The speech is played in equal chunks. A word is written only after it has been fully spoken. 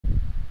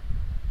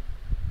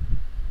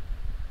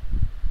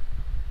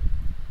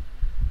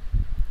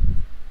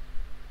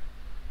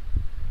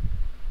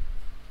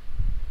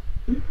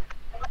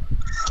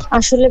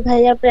আসলে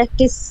ভাইয়া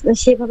প্র্যাকটিস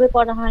সেভাবে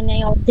করা হয় নাই,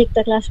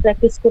 অর্ধেকটা ক্লাস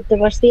প্র্যাকটিস করতে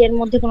পারছি, এর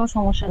মধ্যে কোনো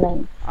সমস্যা নাই।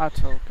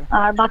 আচ্ছা, ওকে।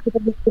 আর বাকিটা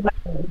বুঝতে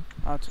পারিনি।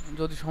 আচ্ছা,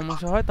 যদি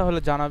সমস্যা হয় তাহলে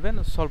জানাবেন,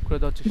 সলভ করে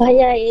দেওয়ার চেষ্টা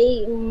ভাইয়া করব। এই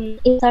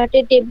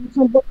ইনসার্টের টেবিল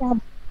সম্পর্কে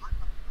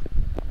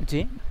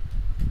জি।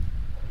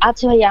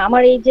 আচ্ছা ভাইয়া,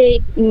 আমার এই যে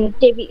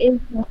টেবিল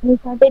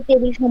ইনসার্টের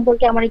টেবিল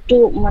সম্পর্কে আমার একটু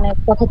মানে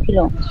কথা ছিল।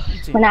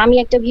 জি। মানে আমি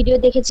একটা ভিডিও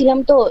দেখেছিলাম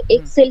তো, হুম।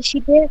 এক্সেল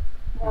শিটে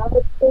হুম।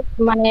 হচ্ছে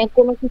মানে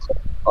কোনো কিছু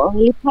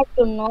লেখার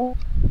জন্য,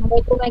 মানে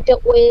কোনো একটা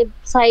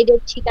ওয়েবসাইটের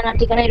ঠিকানা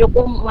ঠিকানা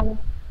এরকম মানে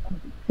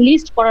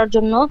লিস্ট করার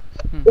জন্য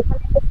হুম।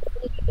 ওখানে একটা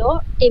টেবিল ছিল।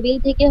 টেবিল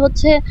থেকে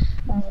হচ্ছে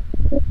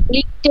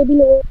বিগ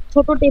টেবিলে,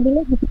 ছোট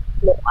টেবিলে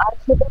ছিল, আর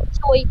সেটা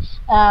হচ্ছে ওই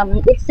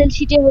এক্সেল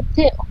শিটে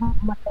হচ্ছে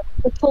মানে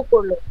শো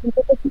করলো, কিন্তু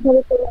এটা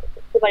কিভাবে করলো আমি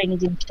বুঝতে পারিনি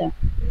জিনিসটা।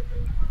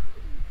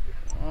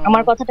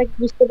 আমার আহ, কথাটা কি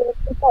বুঝতে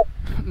পেরেছেন স্যার?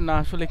 না,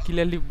 আসলে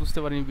ক্লিয়ারলি বুঝতে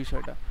পারিনি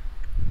বিষয়টা।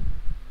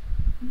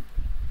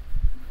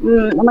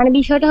 মানে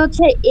বিষয়টা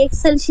হচ্ছে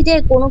এক্সেল শিটে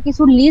কোনো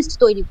কিছু লিস্ট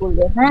তৈরি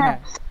করবে, হ্যাঁ। হ্যাঁ।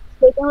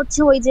 সেটা হচ্ছে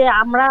ওই যে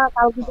আমরা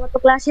কালকে গত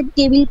ক্লাসে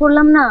টেবিল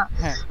করলাম না,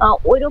 হ্যাঁ।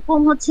 ওইরকম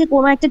হচ্ছে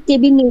কোনো একটা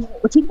টেবিল নিল,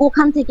 ঠিক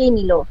ওখান থেকেই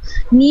নিল,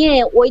 নিয়ে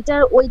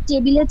ওইটার ওই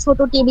টেবিলে, ছোট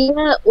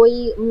টেবিলে ওই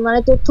মানে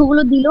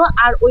তথ্যগুলো দিল,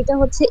 আর ওইটা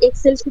হচ্ছে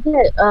এক্সেল শিটে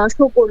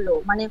শো করলো,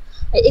 মানে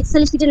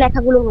এক্সেল শিটে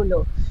লেখাগুলো হলো,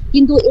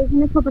 কিন্তু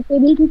এখানে ছোট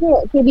টেবিল থেকে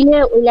টেবিলে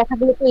ওই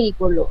লেখাগুলো তৈরি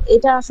করলো।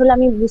 এটা আসলে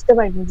আমি বুঝতে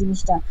পারিনি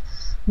জিনিসটা,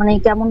 মানে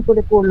কেমন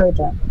করে করলো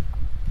এটা।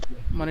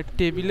 মানে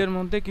টেবিলের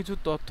মধ্যে কিছু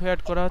তথ্য অ্যাড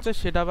করা আছে,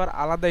 সেটা আবার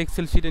আলাদা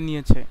এক্সেল শিটে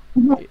নিয়েছে।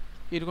 এ-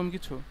 এরকম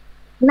কিছু।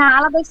 না,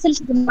 আলাদা এক্সেল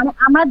শিট, মানে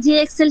আমরা যে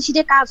এক্সেল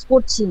শিটে কাজ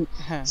করছি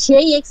হ্যাঁ।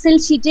 সেই এক্সেল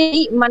শিটেই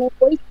মানে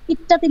ওই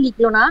শিটটাতে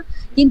লিখলো না,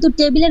 কিন্তু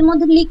টেবিলের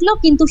মধ্যে লিখলো,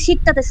 কিন্তু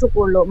শিটটাতে শো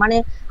করলো। মানে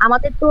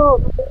আমাদের তো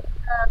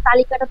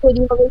তালিকাটা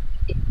তৈরি হবে ওই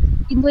sheet এ।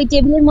 কিন্তু ওই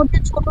টেবিলের মধ্যে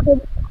ছোট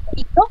টেবিল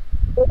লিখলো,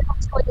 ওটা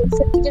হচ্ছে ওই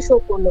এক্সেল শিটে শো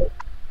করলো।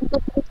 কিন্তু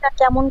জিনিসটা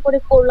কেমন করে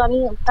করলো আমি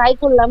ট্রাই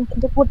করলাম,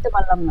 কিন্তু করতে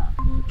পারলাম না।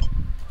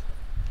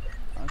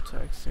 আচ্ছা,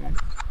 এক সেকেন্ড।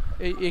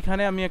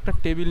 এখানে আমি একটা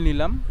টেবিল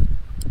নিলাম।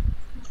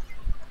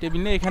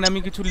 টেবিল নিয়ে এখানে আমি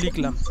কিছু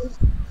লিখলাম,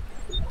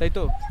 তাই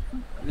তো?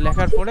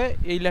 লেখার পরে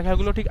এই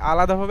লেখাগুলো ঠিক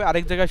আলাদাভাবে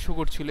আরেক জায়গায় শো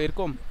করছিল,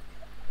 এরকম?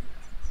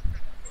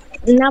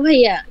 না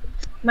ভাইয়া,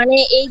 মানে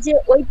এই যে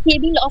ওই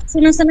টেবিল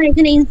অপশন আছে না,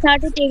 এখানে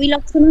ইনসার্টে টেবিল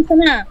অপশন আছে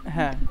না,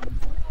 হ্যাঁ,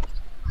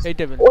 এই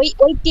টেবিল। ওই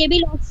ওই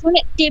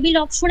টেবিল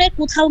অপশনে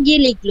কোথাও গিয়ে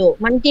লিখলো,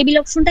 মানে টেবিল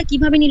অপশনটা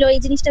কিভাবে নিল এই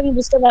জিনিসটা আমি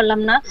বুঝতে পারলাম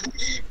না।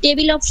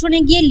 টেবিল অপশনে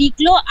গিয়ে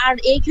লিখলো, আর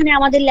এইখানে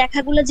আমাদের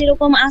লেখাগুলো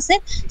যেরকম আছে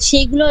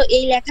সেইগুলো,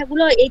 এই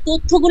লেখাগুলো, এই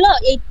তথ্যগুলো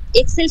এই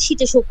এক্সেল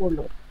শিটে শো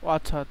করলো। ও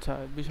আচ্ছা, আচ্ছা,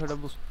 বিষয়টা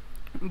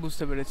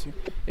বুঝতে পেরেছি।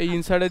 এই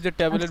ইনসার্টের যে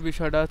টেবিলের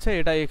বিষয়টা আছে,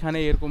 এটা এখানে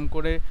এরকম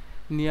করে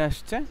নিয়ে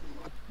আসছে।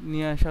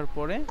 নিয়ে আসার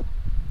পরে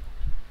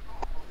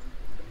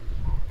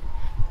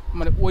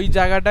মানে ওই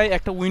জায়গাটায়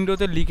একটা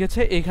উইন্ডোতে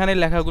লিখেছে, এখানে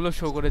লেখাগুলো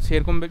শো করেছে,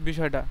 এরকম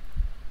বিষয়টা।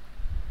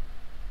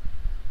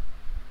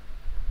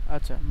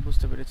 আচ্ছা,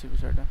 বুঝতে পেরেছি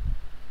বিষয়টা।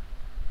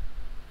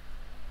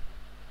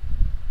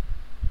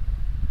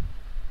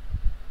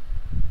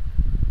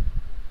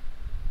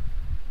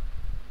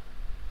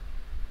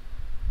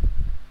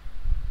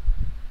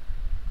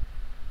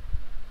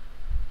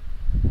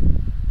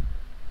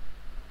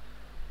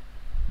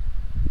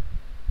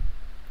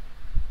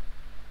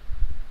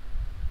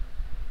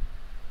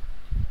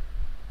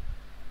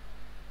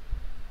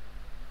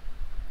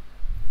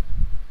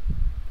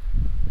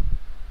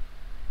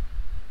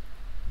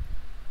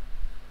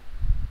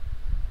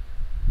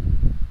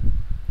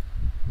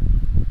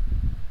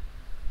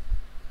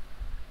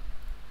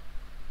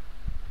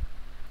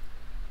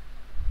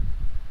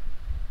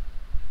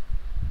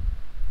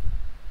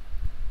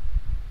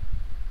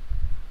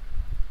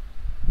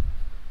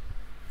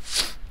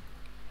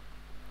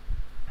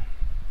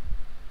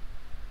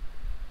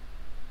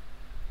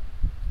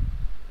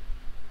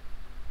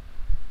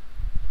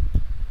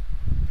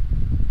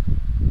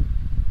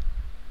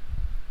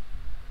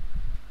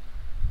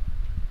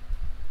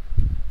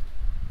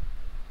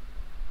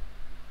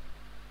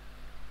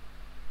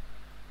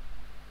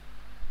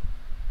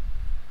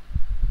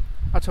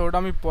 আচ্ছা, ওটা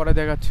আমি পরে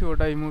দেখাচ্ছি,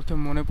 ওটা এই মুহূর্তে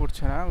মনে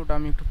পড়ছে না, ওটা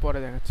আমি একটু পরে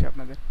দেখাচ্ছি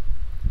আপনাদের।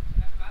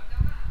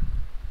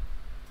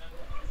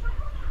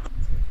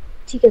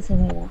 ঠিক আছে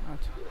ভাইয়া।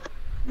 আচ্ছা।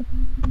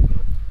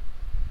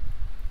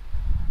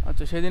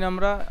 আচ্ছা, সেদিন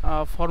আমরা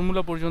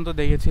ফর্মুলা পর্যন্ত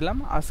দেখেছিলাম,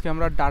 আজকে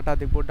আমরা ডাটা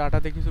দেখব।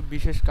 ডাটাতে কিছু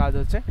বিশেষ কাজ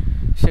আছে,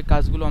 সে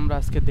কাজগুলো আমরা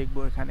আজকে দেখব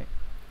এখানে।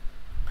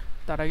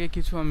 তার আগে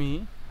কিছু আমি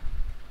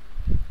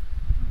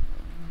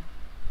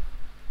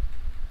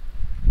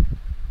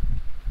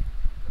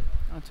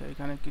আচ্ছা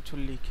এখানে কিছু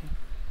লিখি।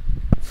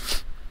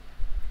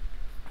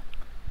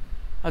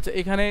 আচ্ছা,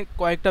 এখানে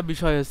কয়েকটা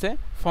বিষয় আছে: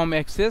 from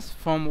access,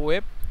 from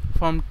web,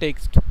 from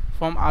text,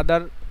 from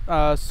other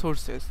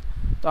sources.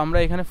 তো আমরা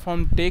এখানে ফ্রম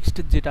টেক্সট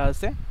যেটা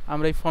আছে,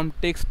 আমরা এই ফ্রম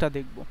টেক্সটটা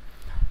দেখব।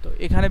 তো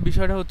এখানে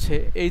বিষয়টা হচ্ছে,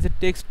 এই যে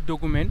টেক্সট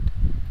ডকুমেন্ট,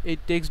 এই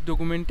টেক্সট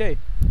ডকুমেন্টে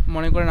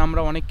মনে করেন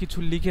আমরা অনেক কিছু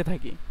লিখে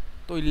থাকি।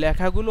 তো ওই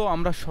লেখাগুলো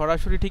আমরা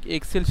সরাসরি ঠিক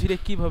এক্সেল শিটে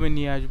কীভাবে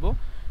নিয়ে আসব,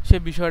 সে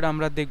বিষয়টা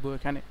আমরা দেখব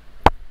এখানে।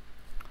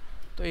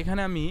 তো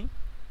এখানে আমি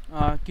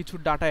কিছু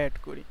ডাটা অ্যাড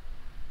করি।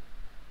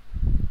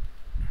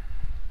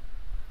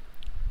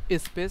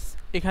 স্পেস,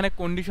 এখানে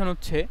কন্ডিশন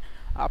হচ্ছে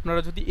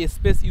আপনারা যদি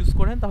স্পেস ইউজ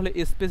করেন তাহলে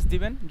স্পেস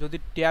দিবেন, যদি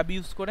ট্যাব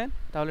ইউজ করেন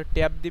তাহলে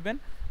ট্যাব দিবেন,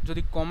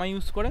 যদি কমা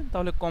ইউজ করেন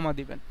তাহলে কমা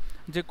দিবেন।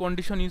 যে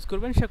কন্ডিশন ইউজ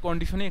করবেন সে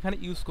কন্ডিশনে এখানে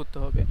ইউজ করতে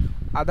হবে।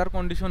 আদার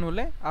কন্ডিশন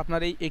হলে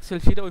আপনার এই এক্সেল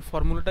শিটে ওই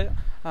ফর্মুলাটা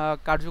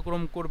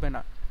কার্যক্রম করবে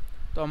না।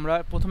 তো আমরা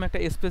প্রথমে একটা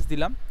স্পেস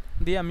দিলাম,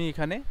 দিয়ে আমি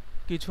এখানে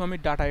কিছু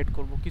ডাটা এড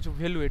করব, কিছু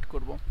ভ্যালু এড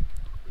করব।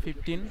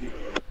 15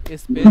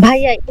 স্পেস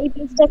ভাইয়া এই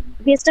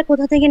পেজটা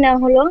কোথা থেকে নেওয়া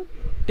হলো?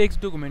 টেক্সট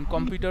ডকুমেন্ট,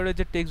 কম্পিউটারে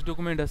যে টেক্সট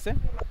ডকুমেন্ট আছে,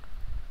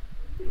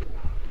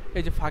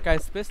 এই যে ফাঁকা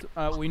স্পেস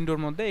উইন্ডোর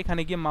মধ্যে,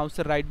 এখানে গিয়ে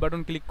মাউসের রাইট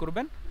বাটন ক্লিক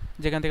করবেন,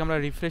 যেখান থেকে আমরা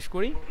রিফ্রেশ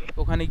করি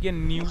ওখানে গিয়ে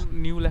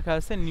নিউ লেখা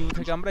আছে, নিউ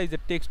থেকে আমরা এই যে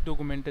টেক্সট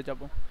ডকুমেন্টে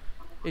যাব।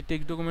 এই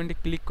টেক্সট ডকুমেন্টে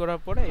ক্লিক করার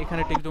পরে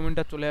এখানে টেক্সট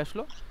ডকুমেন্টটা চলে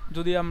আসলো।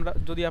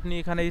 যদি আপনি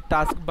এখানে এই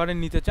টাস্ক বারে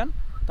নিতে চান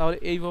তাহলে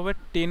এইভাবে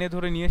টেনে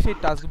ধরে নিয়ে এসে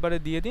টাস্ক বারে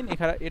দিয়ে দিন,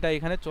 এটা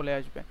এখানে চলে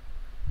আসবে,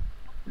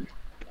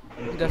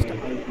 জাস্ট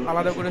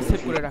আলাদা করে সেভ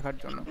করে রাখার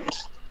জন্য।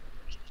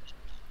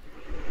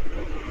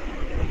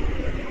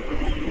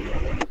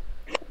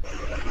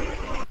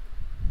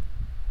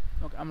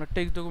 ওকে, আমরা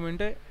টেক্সট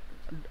ডকুমেন্টে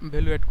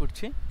ভ্যালু অ্যাড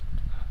করছি।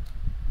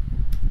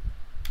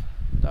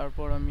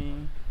 তারপর আমি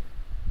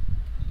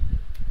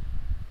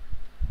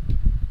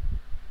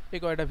এই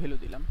কয়টা ভ্যালু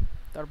দিলাম।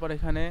 তারপর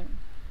এখানে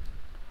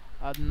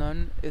আদনান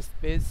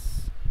স্পেস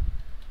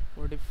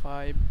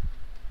 45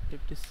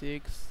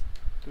 56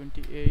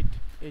 28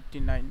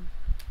 89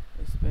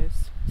 স্পেস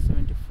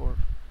 74।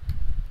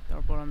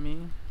 তারপর আমি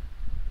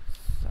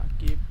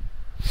সাকিব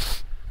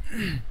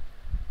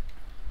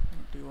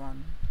 41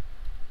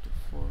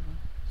 24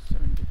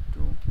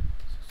 72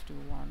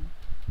 61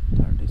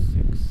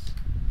 36।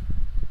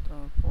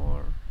 তারপর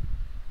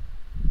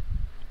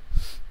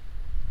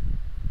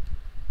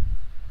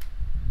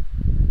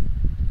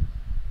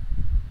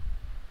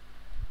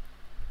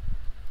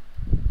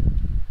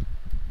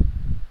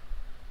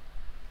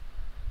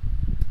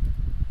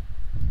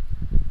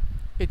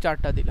এই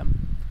চারটা দিলাম।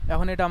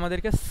 এখন এটা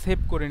আমাদেরকে সেভ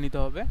করে নিতে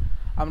হবে।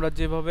 আমরা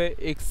যেভাবে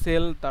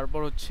এক্সেল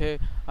তারপর হচ্ছে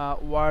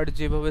ওয়ার্ড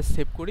যেভাবে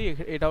সেভ করি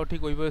এটাও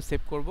ঠিক ওইভাবে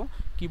সেভ করব।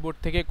 কিবোর্ড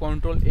থেকে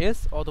কন্ট্রোল এস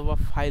অথবা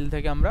ফাইল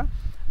থেকে আমরা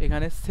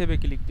এখানে সেভে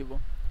ক্লিক দিব।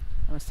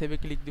 সেভে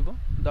ক্লিক দিব,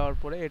 দেওয়ার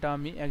পরে এটা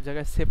আমি এক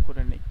জায়গায় সেভ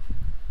করে নিই,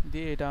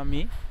 দিয়ে এটা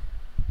আমি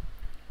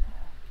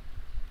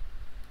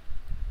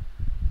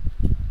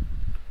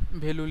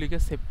ভ্যালু লিখে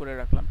সেভ করে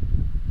রাখলাম,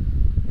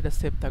 এটা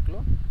সেভ থাকলো।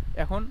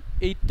 এখন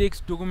এই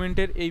টেক্সট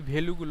ডকুমেন্টের এই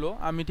ভ্যালুগুলো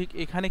আমি ঠিক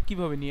এখানে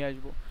কিভাবে নিয়ে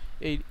আসব,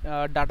 এই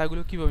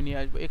ডাটাগুলো কিভাবে নিয়ে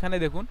আসব। এখানে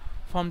দেখুন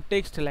ফর্ম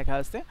টেক্সট লেখা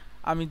আছে,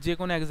 আমি যে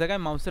কোনো এক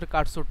জায়গায় মাউসের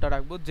কার্সরটা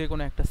রাখবো, যে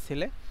কোনো একটা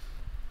সেলে,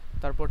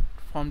 তারপর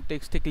ফর্ম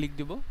টেক্সটে ক্লিক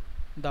দিব।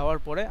 দেওয়ার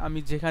পরে আমি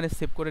যেখানে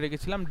সেভ করে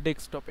রেখেছিলাম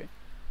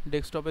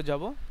ডেস্কটপে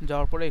যাব,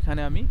 যাওয়ার পরে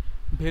এখানে আমি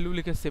ভ্যালু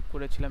লিখে সেভ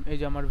করেছিলাম, এই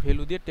যে আমার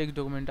ভ্যালু দিয়ে টেক্সট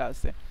ডকুমেন্টটা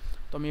আছে।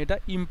 তো আমি এটা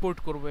ইম্পোর্ট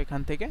করব,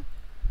 এখান থেকে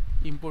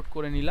ইম্পোর্ট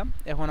করে নিলাম।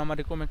 এখন আমার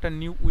এরকম একটা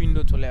নিউ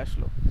উইন্ডো চলে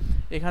আসলো।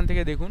 এখান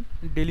থেকে দেখুন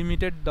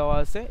ডেলিমিটেড দেওয়া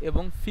আছে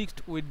এবং ফিক্সড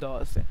উইথ দেওয়া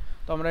আছে।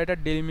 তো আমরা এটা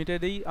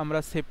ডেলিমিটেডেই আমরা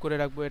সেভ করে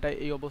রাখবো, এটা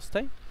এই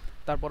অবস্থায়।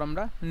 তারপর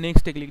আমরা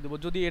নেক্সটে ক্লিক দেবো।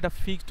 যদি এটা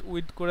ফিক্সড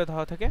উইথ করে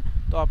দেওয়া থাকে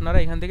তো আপনারা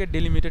এখান থেকে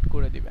ডেলিমিটেড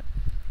করে দিবেন।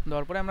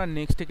 দেওয়ার পরে আমরা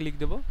নেক্সটে ক্লিক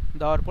দেবো।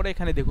 দেওয়ার পরে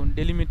এখানে দেখুন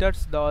ডেলিমিটার্স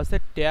দেওয়া আছে,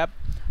 ট্যাব,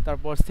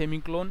 তারপর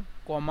semicolon,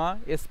 comma,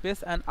 space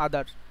and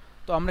others.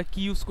 তো আমরা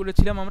কি ইউজ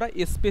করেছিলাম, আমরা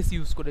স্পেস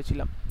ইউজ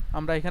করেছিলাম,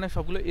 আমরা এখানে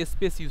সবগুলো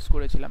স্পেস ইউজ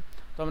করেছিলাম।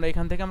 তো আমরা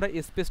এখান থেকে আমরা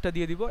স্পেসটা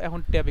দিয়ে দিব। এখন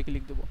ট্যাবে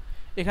ক্লিক দেবো।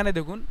 এখানে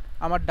দেখুন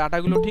আমার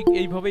ডাটাগুলো ঠিক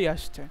এইভাবেই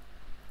আসছে।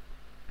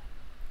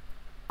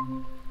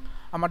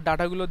 আমার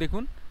ডাটাগুলো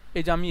দেখুন,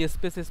 এই যে আমি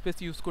স্পেস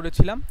ইউজ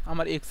করেছিলাম,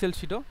 আমার এক্সেল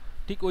শিটও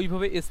ঠিক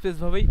ওইভাবে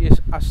স্পেসভাবেই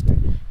আসছে।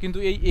 কিন্তু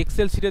এই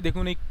এক্সেল শিটে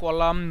দেখুন এই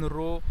কলাম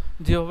রো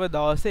যেভাবে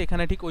দেওয়া আছে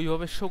এখানে ঠিক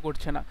ওইভাবে শো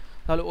করছে না।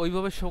 তাহলে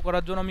ওইভাবে শো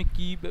করার জন্য আমি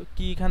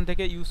কি এখান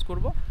থেকে ইউজ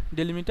করব,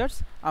 ডেলিমিটার্স।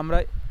 আমরা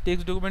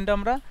টেক্সট ডকুমেন্টে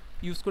আমরা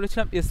ইউজ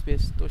করেছিলাম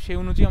স্পেস, তো সেই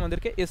অনুযায়ী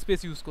আমাদেরকে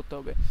স্পেস ইউজ করতে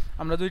হবে।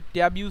 আমরা যদি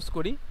ট্যাব ইউজ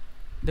করি,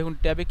 দেখুন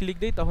ট্যাবে ক্লিক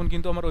দিই, তখন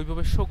কিন্তু আমার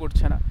ওইভাবে শো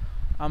করছে না,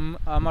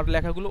 আমার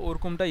লেখাগুলো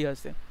ওরকমটাই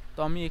আছে। তো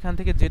আমি এখান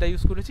থেকে যেটা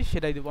ইউজ করেছি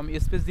সেটাই দেবো। আমি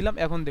স্পেস দিলাম।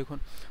 এখন দেখুন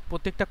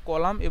প্রত্যেকটা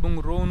কলাম এবং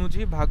রো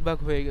অনুযায়ী ভাগ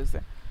হয়ে গেছে।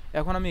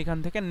 এখন আমি এখান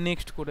থেকে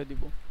নেক্সট করে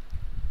দিব।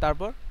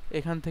 তারপর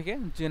এখান থেকে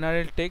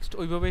জেনারেল টেক্সট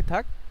ওইভাবেই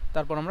থাক,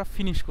 তারপর আমরা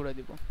ফিনিশ করে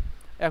দিব।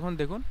 এখন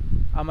দেখুন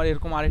আমার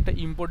এরকম আরেকটা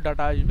ইম্পোর্ট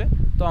ডাটা আসবে।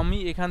 তো আমি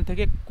এখান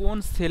থেকে কোন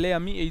সেলে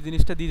আমি এই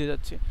জিনিসটা দিতে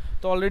যাচ্ছি,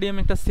 তো অলরেডি আমি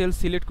একটা সেল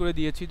সিলেক্ট করে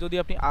দিয়েছি। যদি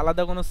আপনি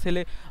আলাদা কোনো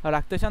সেলে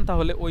রাখতে চান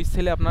তাহলে ওই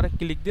সেলে আপনারা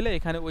ক্লিক দিলে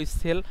এখানে ওই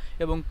সেল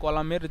এবং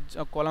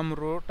কলাম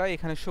রোটা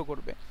এখানে শো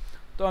করবে।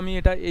 তো আমি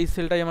এই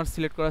সেলটাই আমার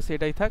সিলেক্ট করা আছে,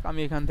 এটাই থাক, আমি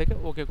এখান থেকে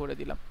ওকে করে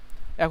দিলাম।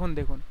 এখন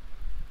দেখুন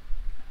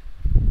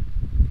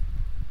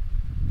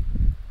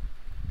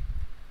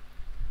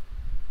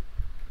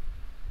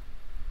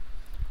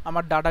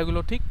আমার ডাটাগুলো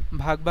ঠিক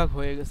ভাগ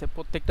হয়ে গেছে,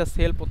 প্রত্যেকটা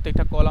সেল,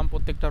 প্রত্যেকটা কলাম,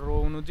 প্রত্যেকটা রো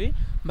অনুযায়ী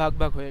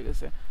ভাগ হয়ে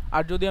গেছে।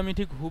 আর যদি আমি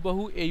ঠিক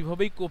হুবহু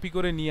এইভাবেই কপি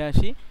করে নিয়ে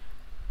আসি,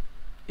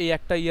 এই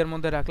একটা ইয়ের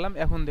মধ্যে রাখলাম,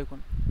 এখন দেখুন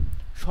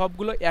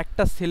সবগুলো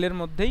একটা সেলের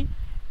মধ্যেই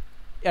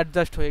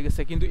অ্যাডজাস্ট হয়ে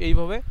গেছে, কিন্তু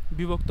এইভাবে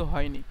বিভক্ত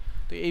হয়নি।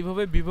 তো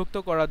এইভাবে বিভক্ত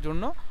করার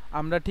জন্য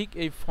আমরা ঠিক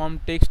এই ফর্ম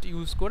টেক্সট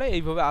ইউজ করে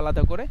এইভাবে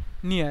আলাদা করে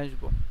নিয়ে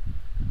আসব।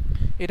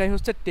 এটাই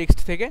হচ্ছে টেক্সট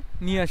থেকে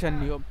নিয়ে আসার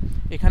নিয়ম।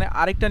 এখানে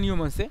আরেকটা নিয়ম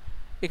আছে,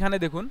 এখানে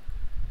দেখুন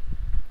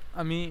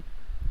আমি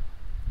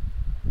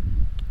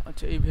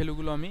আচ্ছা এই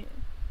ভ্যালুগুলো আমি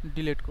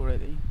ডিলিট করে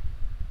দিই,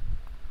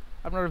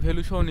 আপনারা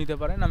ভ্যালু সহ নিতে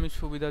পারেন আমি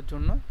সুবিধার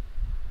জন্য।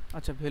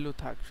 আচ্ছা ভ্যালু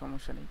থাক,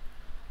 সমস্যা নেই।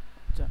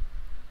 আচ্ছা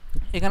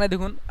এখানে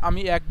দেখুন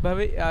আমি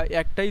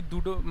একটাই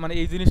দুটো মানে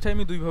এই জিনিসটাই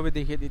আমি দুইভাবে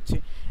দেখিয়ে দিচ্ছি।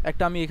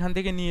 একটা আমি এখান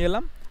থেকে নিয়ে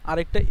এলাম,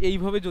 আরেকটা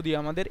এইভাবে যদি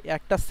আমাদের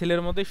একটা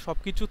সেলের মধ্যে সব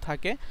কিছু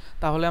থাকে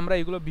তাহলে আমরা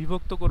এগুলো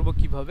বিভক্ত করব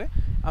কিভাবে।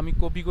 আমি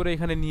কপি করে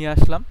এখানে নিয়ে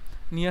আসলাম,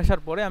 নিয়ে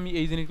আসার পরে আমি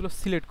এই জিনিসগুলো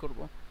সিলেক্ট করব।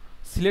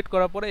 সিলেক্ট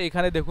করার পরে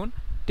এখানে দেখুন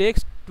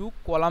টেক্সট টু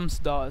কলামস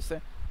দেওয়া আছে,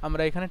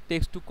 আমরা এখানে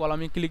টেক্সট টু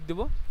কলামে ক্লিক দেব,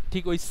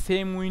 ঠিক ওই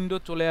সেম উইন্ডো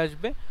চলে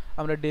আসবে।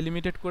 আমরা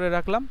ডেলিমিটেড করে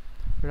রাখলাম,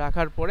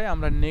 রাখার পরে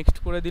আমরা নেক্সট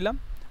করে দিলাম।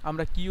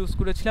 আমরা কি ইউজ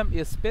করেছিলাম,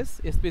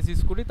 স্পেস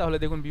ইউজ করি, তাহলে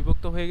দেখুন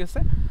বিভক্ত হয়ে গেছে।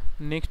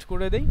 নেক্সট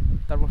করে দেই,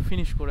 তারপর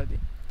ফিনিশ করে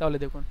দিই, তাহলে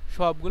দেখুন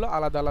সবগুলো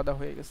আলাদা আলাদা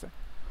হয়ে গেছে।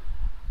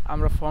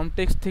 আমরা ফর্ম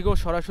টেক্সট থেকেও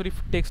সরাসরি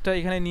টেক্সটটা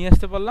এখানে নিয়ে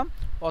আসতে পারলাম,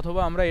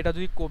 অথবা আমরা এটা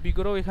যদি কপি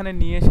করেও এখানে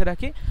নিয়ে এসে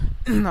রাখি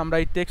আমরা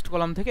এই টেক্সট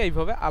কলাম থেকে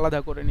এইভাবে আলাদা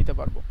করে নিতে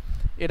পারবো।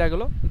 এটা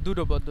গেলো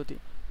দুটো পদ্ধতি,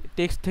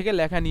 টেক্সট থেকে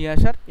লেখা নিয়ে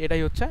আসার,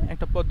 এটাই হচ্ছে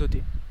একটা পদ্ধতি।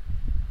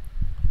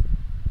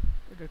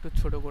 এটা একটু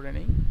ছোট করে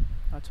নেই।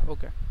 আচ্ছা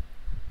ওকে,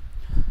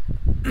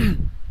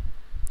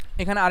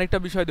 এখানে আরেকটা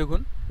বিষয়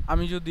দেখুন,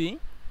 আমি যদি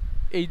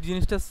এই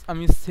জিনিসটা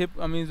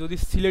আমি যদি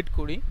সিলেক্ট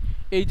করি,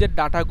 এই যে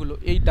ডাটাগুলো,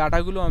 এই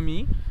ডাটাগুলো আমি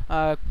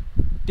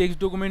টেক্সট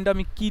ডকুমেন্টে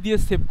আমি কি দিয়ে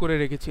সেভ করে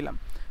রেখেছিলাম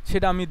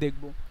সেটা আমি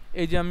দেখব।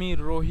 এই যে আমি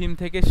রহিম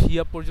থেকে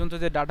শিয়া পর্যন্ত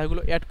যে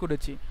ডাটাগুলো অ্যাড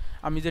করেছি,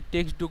 আমি যে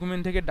টেক্সট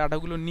ডকুমেন্ট থেকে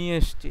ডাটাগুলো নিয়ে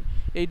এসেছি,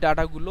 এই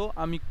ডাটাগুলো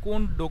আমি কোন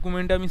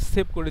ডকুমেন্টে আমি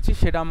সেভ করেছি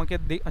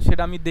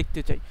সেটা আমি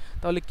দেখতে চাই।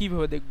 তাহলে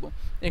কিভাবে দেখব,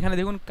 এখানে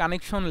দেখুন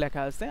কানেকশন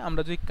লেখা আছে,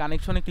 আমরা যদি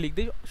কানেকশনে ক্লিক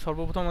দিই,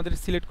 সর্বপ্রথম আমাদের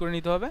সিলেক্ট করে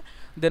নিতে হবে,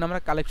 দেন আমরা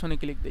কালেকশনে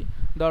ক্লিক দিই।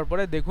 দেওয়ার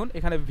পরে দেখুন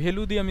এখানে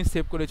ভ্যালু দিয়ে আমি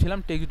সেভ করেছিলাম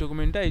টেক্সট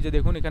ডকুমেন্টটা, এই যে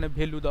দেখুন এখানে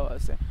ভ্যালু দেওয়া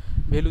আছে,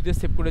 ভ্যালু দিয়ে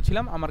সেভ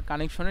করেছিলাম, আমার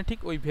কানেকশনে ঠিক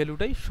ওই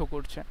ভ্যালুটাই শো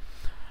করছে।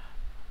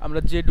 আমরা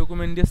যে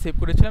ডকুমেন্ট দিয়ে সেভ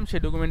করেছিলাম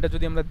সেই ডকুমেন্টটা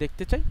যদি আমরা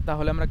দেখতে চাই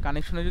তাহলে আমরা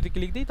কানেকশনে যদি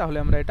ক্লিক দিই তাহলে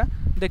আমরা এটা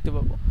দেখতে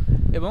পাবো।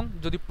 এবং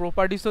যদি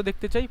প্রপার্টিসও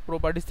দেখতে চাই,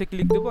 প্রপার্টিসে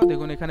ক্লিক দেবো,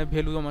 দেখুন এখানে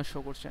ভ্যালু আমার শো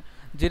করছে,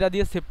 যেটা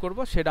দিয়ে সেভ করব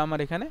সেটা আমার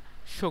এখানে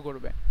শো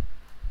করবে।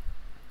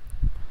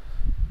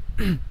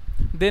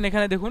 দেন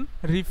এখানে দেখুন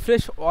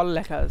রিফ্রেশ অল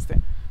লেখা আছে।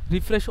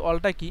 রিফ্রেশ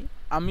অলটা কি,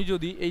 আমি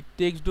যদি এই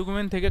টেক্সট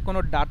ডকুমেন্ট থেকে কোনো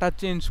ডাটা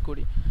চেঞ্জ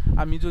করি,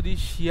 আমি যদি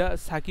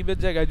সাকিবের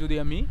জায়গায় যদি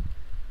আমি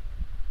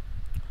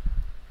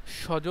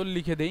সজল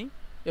লিখে দেই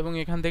এবং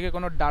এখান থেকে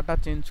কোনো ডাটা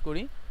চেঞ্জ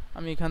করি,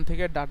 আমি এখান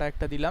থেকে ডাটা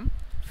একটা দিলাম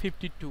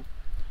 52,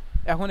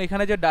 এখন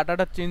এখানে যে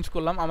ডাটাটা চেঞ্জ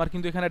করলাম আমার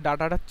কিন্তু এখানে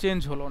ডাটাটা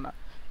চেঞ্জ হলো না।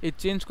 এই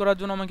চেঞ্জ করার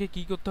জন্য আমাকে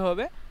কি করতে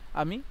হবে,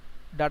 আমি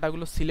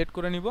ডাটাগুলো সিলেক্ট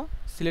করে নিব,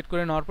 সিলেক্ট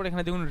করে নেওয়ার পর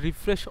এখানে দেখুন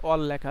রিফ্রেশ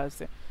অল লেখা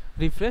আছে,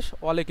 রিফ্রেশ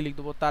অলে ক্লিক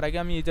দেবো। তার আগে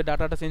আমি এই যে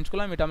ডাটাটা চেঞ্জ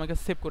করলাম এটা আমাকে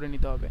সেভ করে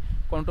নিতে হবে,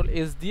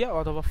 কন্ট্রোল-S দিয়ে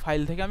অথবা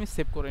ফাইল থেকে আমি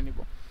সেভ করে নিব।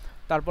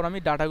 তারপর আমি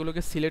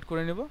ডাটাগুলোকে সিলেক্ট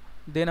করে নেব,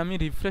 দেন আমি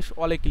রিফ্রেশ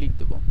অলে ক্লিক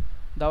দেবো।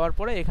 দেওয়ার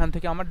পরে এখান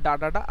থেকে আমার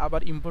ডাটাটা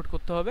আবার ইম্পোর্ট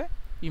করতে হবে,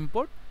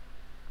 ইম্পোর্ট।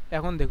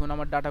 এখন দেখুন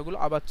আমার ডাটাগুলো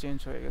আবার চেঞ্জ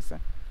হয়ে গেছে,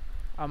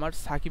 আমার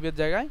সাকিবের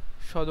জায়গায়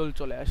সদল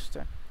চলে আসছে।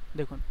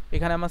 দেখুন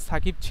এখানে আমার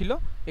সাকিব ছিল,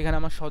 এখানে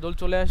আমার সদল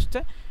চলে আসছে।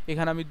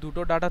 এখানে আমি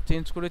দুটো ডাটা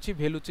চেঞ্জ করেছি,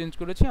 ভ্যালু চেঞ্জ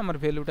করেছি, আমার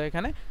ভ্যালুটা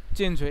এখানে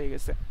চেঞ্জ হয়ে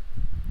গেছে।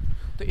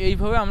 তো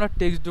এইভাবে আমরা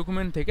টেক্সট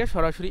ডকুমেন্ট থেকে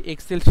সরাসরি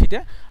এক্সেল শিটে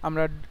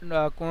আমরা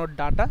কোনো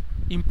ডাটা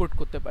ইম্পোর্ট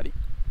করতে পারি।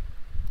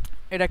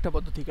 এটা একটা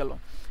পদ্ধতি গেল।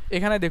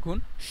 এখানে দেখুন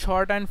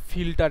শর্ট অ্যান্ড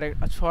ফিল্টার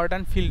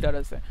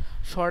আছে।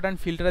 শর্ট অ্যান্ড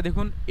ফিল্টারে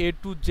দেখুন A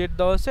to Z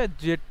দেওয়া আছে,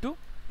 Z to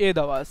A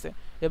দেওয়া আছে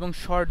এবং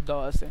শর্ট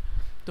দেওয়া আছে।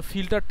 তো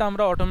ফিল্টারটা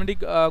আমরা অটোমেটিক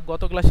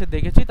গত ক্লাসে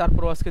দেখেছি,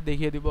 তারপরও আজকে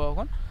দেখিয়ে দিব।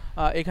 এখন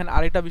এখানে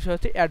আরেকটা বিষয়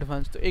হচ্ছে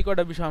অ্যাডভান্স, তো এই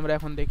কটা বিষয় আমরা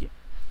এখন দেখি।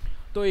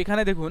 তো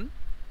এখানে দেখুন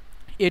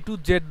A to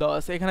Z দেওয়া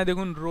আছে, এখানে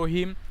দেখুন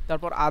রহিম,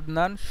 তারপর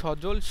আদনান,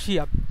 সজল,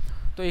 শিয়াব।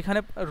 তো এখানে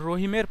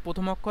রহিমের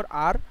প্রথম অক্ষর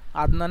আর,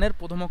 আদনানের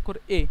প্রথম অক্ষর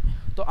এ।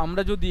 তো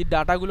আমরা যদি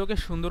ডাটাগুলোকে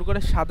সুন্দর করে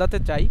সাজাতে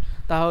চাই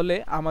তাহলে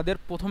আমাদের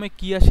প্রথমে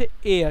কি আসে,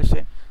 এ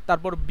আসে,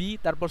 তারপর বি,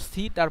 তারপর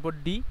সি, তারপর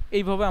ডি,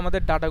 এইভাবে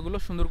আমাদের ডাটাগুলো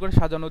সুন্দর করে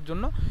সাজানোর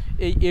জন্য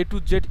এই A to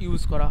Z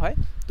ইউজ করা হয়।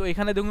 তো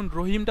এখানে দেখুন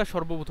রহিমটা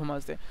সর্বপ্রথম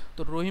আছে,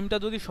 তো রহিমটা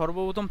যদি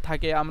সর্বপ্রথম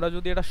থাকে, আমরা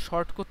যদি এটা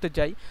শর্ট করতে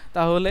চাই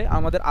তাহলে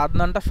আমাদের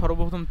আদনানটা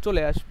সর্বপ্রথম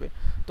চলে আসবে।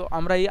 তো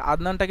আমরা এই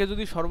আদনানটাকে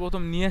যদি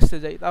সর্বপ্রথম নিয়ে আসতে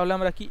যাই তাহলে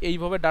আমরা কি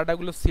এইভাবে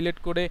ডাটাগুলো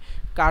সিলেক্ট করে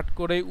কাট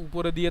করে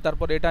উপরে দিয়ে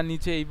তারপর এটা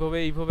নিচে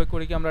এইভাবে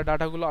করে কি আমরা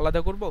ডাটাগুলো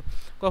আলাদা করব?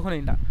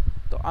 কখনোই না।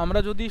 তো আমরা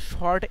যদি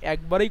শর্ট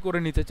একবারেই করে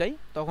নিতে চাই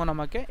তখন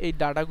আমাকে এই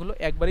ডাটাগুলো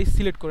একবারেই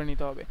সিলেক্ট করে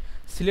নিতে হবে।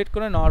 সিলেক্ট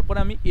করে নেওয়ার পরে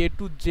আমি A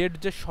to Z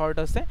যে শর্ট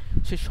আছে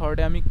সেই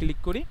শর্টে আমি ক্লিক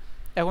করি।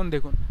 এখন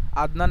দেখুন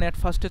আদনান অ্যাট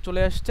ফার্স্টে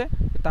চলে আসছে,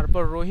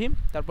 তারপর রহিম,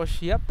 তারপর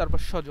শিয়াব, তারপর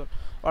সজল।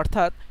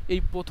 অর্থাৎ এই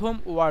প্রথম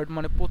ওয়ার্ড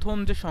মানে প্রথম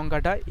যে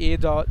সংখ্যাটা এ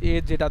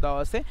যেটা দেওয়া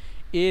আছে,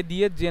 এ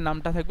দিয়ে যে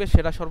নামটা থাকবে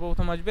সেটা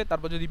সর্বপ্রথম আসবে,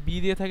 তারপর যদি বি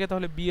দিয়ে থাকে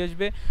তাহলে বি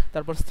আসবে,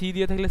 তারপর সি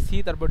দিয়ে থাকলে সি,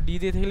 তারপর ডি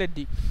দিয়ে থাকলে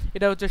ডি।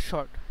 এটা হচ্ছে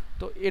শর্ট।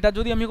 তো এটা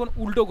যদি আমি এখন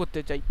উল্টো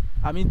করতে চাই,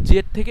 আমি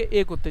জেড থেকে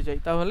এ করতে চাই,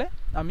 তাহলে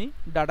আমি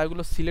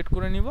ডাটাগুলো সিলেক্ট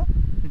করে নিব,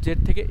 জেড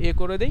থেকে এ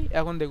করে দেই।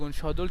 এখন দেখুন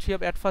সজল,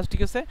 শিয়াব অ্যাট ফার্স্ট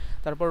ঠিক আছে,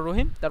 তারপর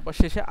রহিম, তারপর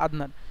শেষে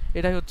আদনান।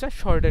 এটাই হচ্ছে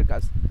শর্টের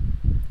কাজ।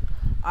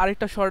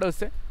 আরেকটা শর্ট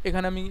আছে,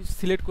 এখানে আমি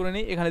সিলেক্ট করে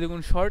নিই, এখানে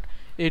দেখুন short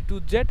A to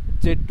Z,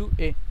 Z to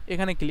A,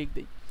 এখানে ক্লিক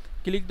দিই।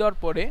 ক্লিক দেওয়ার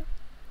পরে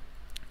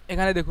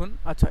এখানে দেখুন,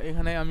 আচ্ছা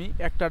এখানে আমি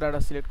একটা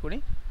ডাটা সিলেক্ট করি,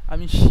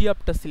 আমি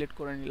শিয়াপটা সিলেক্ট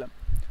করে নিলাম,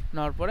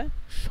 নেওয়ার পরে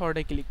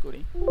শর্টে ক্লিক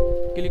করি।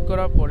 ক্লিক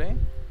করার পরে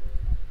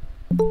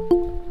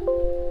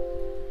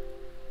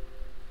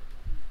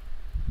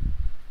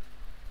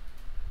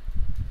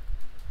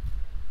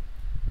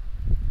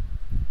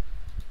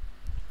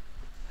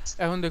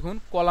এখন দেখুন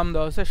কলাম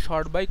দেওয়া আছে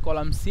short by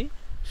column C,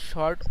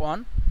 short on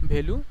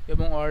value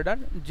এবং অর্ডার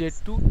জেড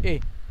টু এ।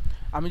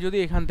 আমি যদি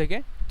এখান থেকে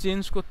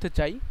চেঞ্জ করতে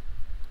চাই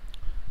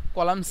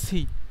কলাম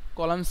সি,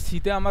 কলাম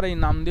সিতে আমার এই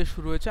নাম দিয়ে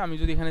শুরু হয়েছে, আমি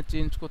যদি এখানে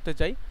চেঞ্জ করতে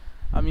চাই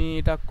আমি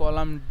এটা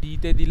কলাম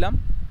ডিতে দিলাম।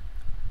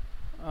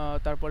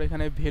 তারপর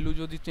এখানে ভ্যালু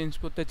যদি চেঞ্জ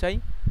করতে চাই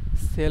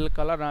সেল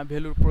কালার,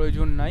 ভ্যালুর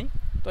প্রয়োজন নাই,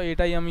 তো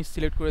এটাই আমি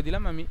সিলেক্ট করে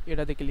দিলাম, আমি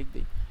এটাতে ক্লিক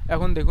দিই।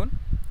 এখন দেখুন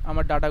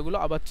আমার ডাটাগুলো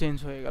আবার চেঞ্জ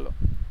হয়ে গেল।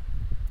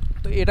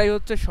 তো এটাই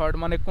হচ্ছে শর্ট,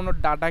 মানে কোনো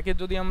ডাটাকে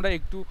যদি আমরা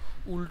একটু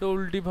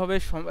উল্টোভাবে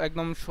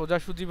একদম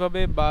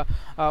সোজাসুজিভাবে বা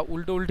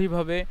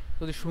উল্টোভাবে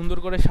যদি সুন্দর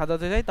করে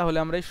সাজাতে চাই তাহলে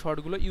আমরা এই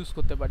শর্টগুলো ইউজ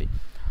করতে পারি।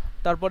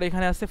 তারপর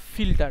এখানে আছে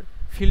ফিল্টার,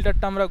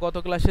 ফিল্টারটা আমরা গত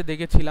ক্লাসে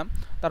দেখেছিলাম,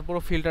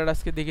 তারপরও ফিল্টার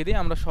আজকে দেখে দিই।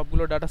 আমরা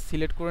সবগুলো ডাটা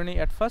সিলেক্ট করে নিই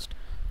অ্যাট ফার্স্ট,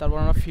 তারপর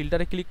আমরা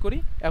ফিল্টারে ক্লিক করি।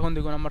 এখন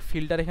দেখুন আমার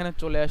ফিল্টার এখানে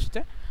চলে আসছে,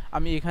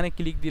 আমি এখানে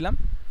ক্লিক দিলাম,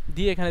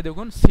 দিয়ে এখানে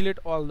দেখুন সিলেক্ট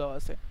অল দেওয়া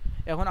আছে।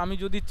 এখন আমি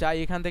যদি চাই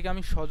এখান থেকে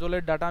আমি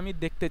সজলের ডাটা আমি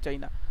দেখতে চাই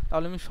না,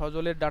 তাহলে আমি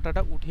সজলের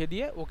ডাটাটা উঠিয়ে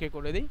দিয়ে ওকে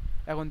করে দিই।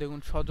 এখন দেখুন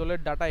সজলের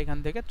ডাটা এখান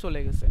থেকে চলে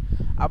গেছে।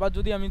 আবার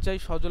যদি আমি চাই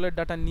সজলের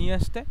ডাটা নিয়ে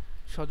আসতে,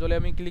 সজলে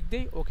আমি ক্লিক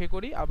দিই, ওকে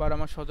করি, আবার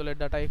আমার সজলের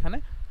ডাটা এখানে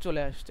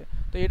চলে আসছে।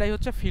 তো এটাই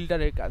হচ্ছে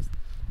ফিল্টারের কাজ।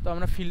 তো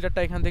আমরা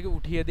ফিল্টারটা এখান থেকে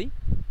উঠিয়ে দিই।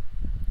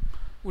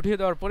 উঠিয়ে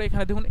দেওয়ার পরে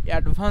এখানে দেখুন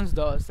অ্যাডভান্স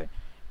দেওয়া আছে।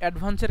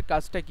 অ্যাডভান্সের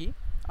কাজটা কি,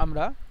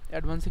 আমরা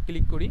অ্যাডভান্সে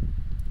ক্লিক করি,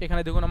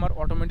 এখানে দেখুন আমার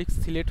অটোমেটিক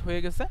সিলেক্ট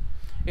হয়ে গেছে।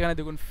 এখানে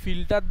দেখুন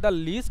filter the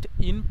list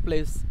in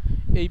place,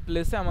 এই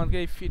প্লেসে আমাকে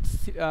এই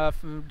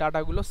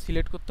ডাটাগুলো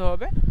সিলেক্ট করতে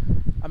হবে।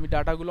 আমি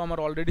ডাটাগুলো আমার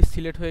অলরেডি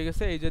সিলেক্ট হয়ে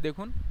গেছে, এই যে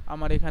দেখুন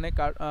আমার এখানে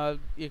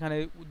এখানে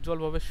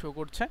উজ্জ্বলভাবে শো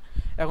করছে।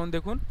 এখন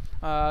দেখুন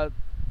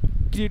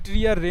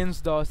ক্রিটেরিয়া রেঞ্জ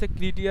দেওয়া আছে।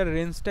 ক্রিটেরিয়া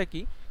রেঞ্জটা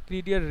কি,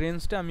 ক্রিটেরিয়া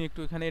রেঞ্জটা আমি একটু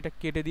এখানে এটা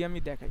কেটে দিয়ে আমি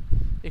দেখাই।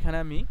 এখানে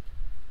আমি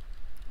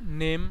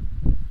নেম,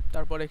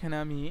 তারপর এখানে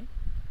আমি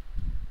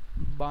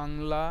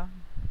বাংলা,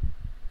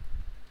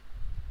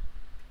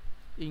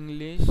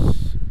 ইংলিশ,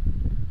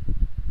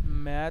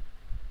 ম্যাথ,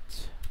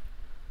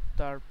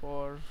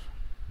 তারপর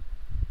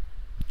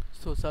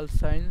সোশ্যাল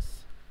সায়েন্স,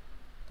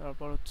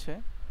 তারপর হচ্ছে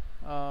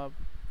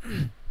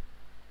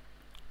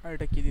আর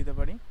এটা কি দিতে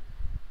পারি,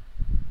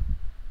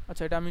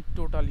 আচ্ছা এটা আমি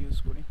টোটাল ইউজ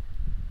করি,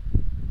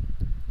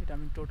 এটা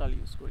আমি টোটাল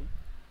ইউজ করি।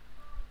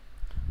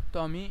 তো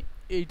আমি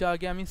এইটা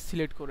আগে আমি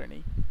সিলেক্ট করে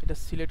নিই, এটা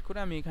সিলেক্ট করে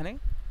আমি এখানে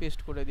পেস্ট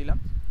করে দিলাম।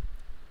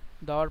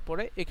 দেওয়ার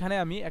পরে এখানে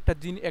আমি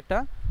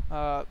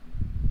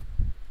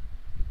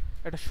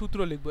একটা সূত্র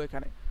লিখবো।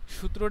 এখানে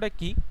সূত্রটা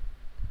কি,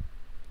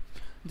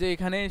 যে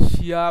এখানে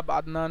শিয়াব,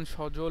 আদনান,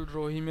 সজল,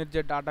 রহিমের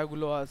যে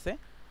ডাটাগুলো আছে,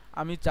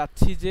 আমি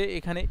চাচ্ছি যে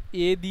এখানে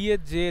এ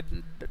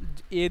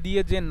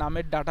দিয়ে যে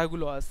নামের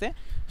ডাটাগুলো আছে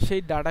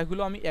সেই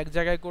ডাটাগুলো আমি এক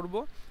জায়গায় করব,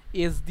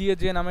 এস দিয়ে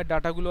যে নামের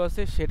ডাটাগুলো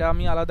আছে সেটা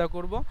আমি আলাদা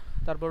করব,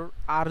 তারপর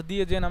আর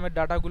দিয়ে যে নামের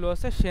ডাটাগুলো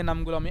আছে সে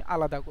নামগুলো আমি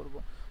আলাদা করব।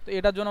 তো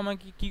এটার জন্য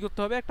আমাকে কী করতে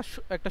হবে,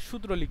 একটা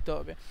সূত্র লিখতে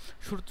হবে।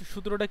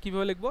 সূত্রটা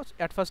কীভাবে লিখবো,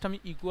 অ্যাট ফার্স্ট আমি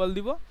ইকুয়াল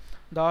দিব,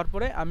 দেওয়ার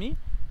পরে আমি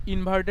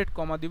ইনভার্টেড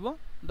কমা দিব,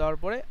 দেওয়ার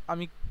পরে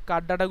আমি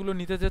কার ডাটাগুলো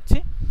নিতে চাচ্ছি,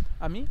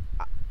 আমি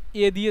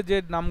এ দিয়ে যে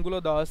নামগুলো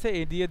দেওয়া আছে,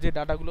 এ দিয়ে যে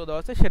ডাটাগুলো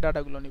দেওয়া আছে সে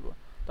ডাটাগুলো নিব।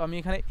 তো আমি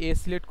এখানে এ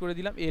সিলেক্ট করে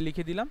দিলাম, এ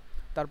লিখে দিলাম,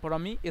 তারপর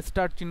আমি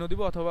স্টার চিহ্ন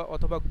দিব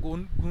অথবা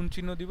গুণ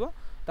চিহ্ন দিব,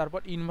 তারপর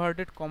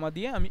ইনভার্টেড কমা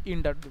দিয়ে আমি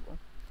ইন্টার দিব।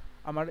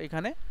 আমার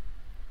এখানে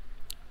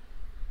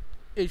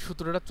এই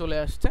সূত্রটা চলে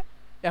আসছে।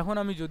 এখন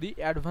আমি যদি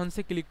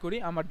অ্যাডভান্সে ক্লিক করি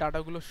আমার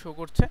ডাটাগুলো শো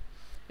করছে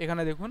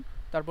এখানে দেখুন।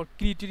 তারপর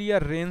ক্রিটেরিয়া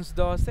রেঞ্জ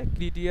দেওয়া আছে,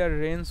 ক্রিটেরিয়া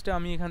রেঞ্জটা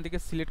আমি এখান থেকে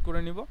সিলেক্ট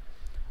করে নিব।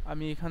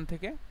 আমি এখান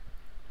থেকে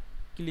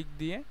ক্লিক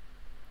দিয়ে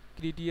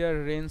ক্রিটেরিয়া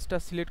রেঞ্জটা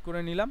সিলেক্ট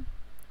করে নিলাম।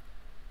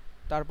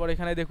 তারপর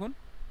এখানে দেখুন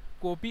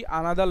কপি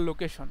আনাদার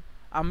লোকেশন,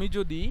 আমি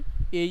যদি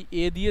এই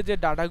এ দিয়ে যে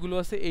ডাটাগুলো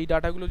আছে এই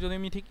ডাটাগুলো যদি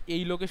আমি ঠিক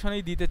এই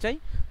লোকেশনেই দিতে চাই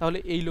তাহলে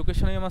এই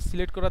লোকেশনেই আমার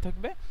সিলেক্ট করা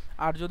থাকবে,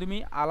 আর যদি আমি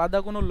আলাদা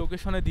কোনো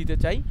লোকেশনে দিতে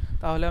চাই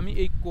তাহলে আমি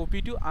এই কপি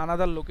টু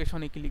আনাদার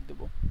লোকেশনে ক্লিক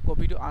দেবো,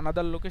 কপি টু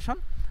আনাদার লোকেশন।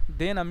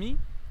 দেন আমি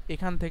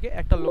এখান থেকে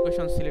একটা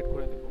লোকেশন সিলেক্ট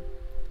করে দেব,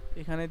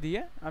 এখানে দিয়ে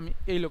আমি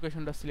এই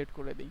লোকেশনটা সিলেক্ট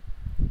করে দিই,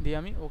 দিয়ে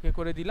আমি ওকে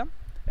করে দিলাম।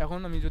 এখন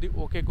আমি যদি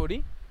ওকে করি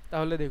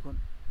তাহলে দেখুন,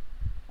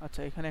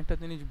 আচ্ছা এখানে একটা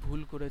জিনিস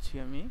ভুল করেছি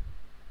আমি,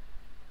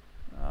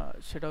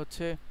 সেটা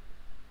হচ্ছে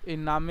এই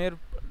নামের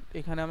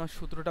এখানে আমার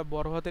সূত্রটা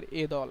বড় হাতের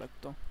এ দেওয়া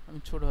লাগতো, আমি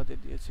ছোট হাতে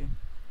দিয়েছি।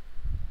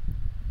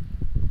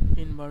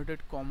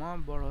 ইনভার্টেড কমা,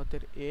 বড়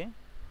হাতের এ,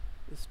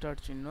 স্টার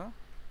চিহ্ন,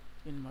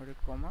 ইনভার্টেড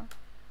কমা,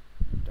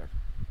 এন্টার।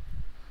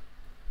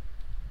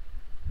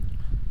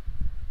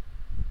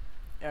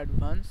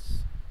 অ্যাডভান্স,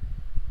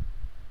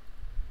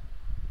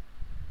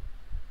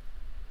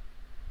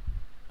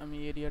 আমি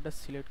এরিয়াটা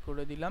সিলেক্ট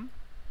করে দিলাম,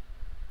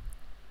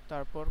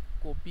 তারপর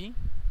কপি,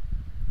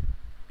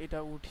 এটা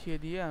উঠিয়ে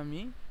দিয়ে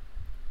আমি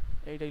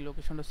এইটাই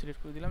লোকেশনটা সিলেক্ট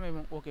করে দিলাম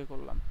এবং ওকে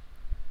করলাম।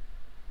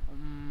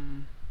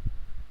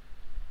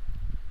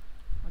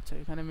 আচ্ছা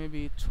এখানে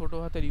মেবি ছোট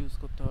হাতের ইউজ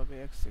করতে হবে,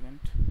 1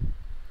 সেকেন্ড।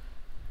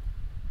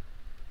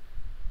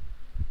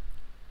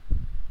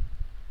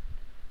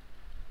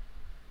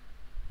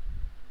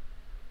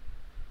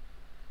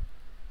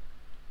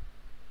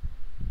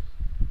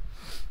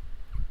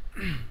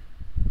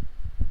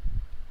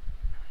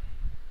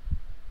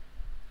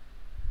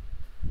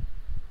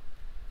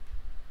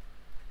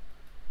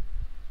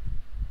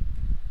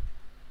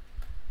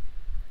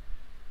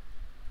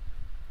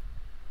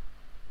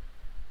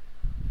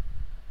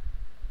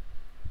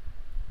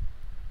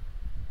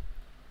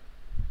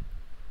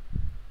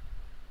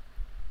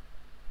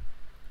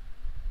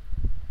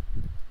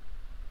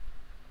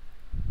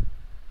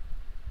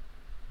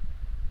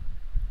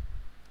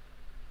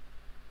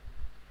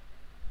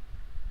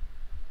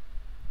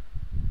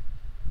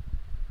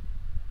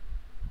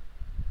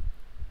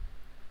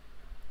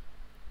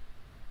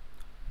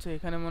 আচ্ছা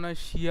এখানে মনে হয়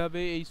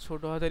শিয়াবে এই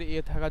ছোট হাতের এ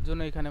থাকার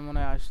জন্য এখানে মনে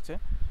হয় আসছে।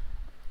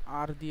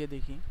 আর দিয়ে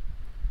দেখি,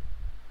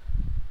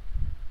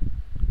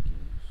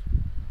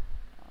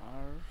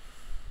 আর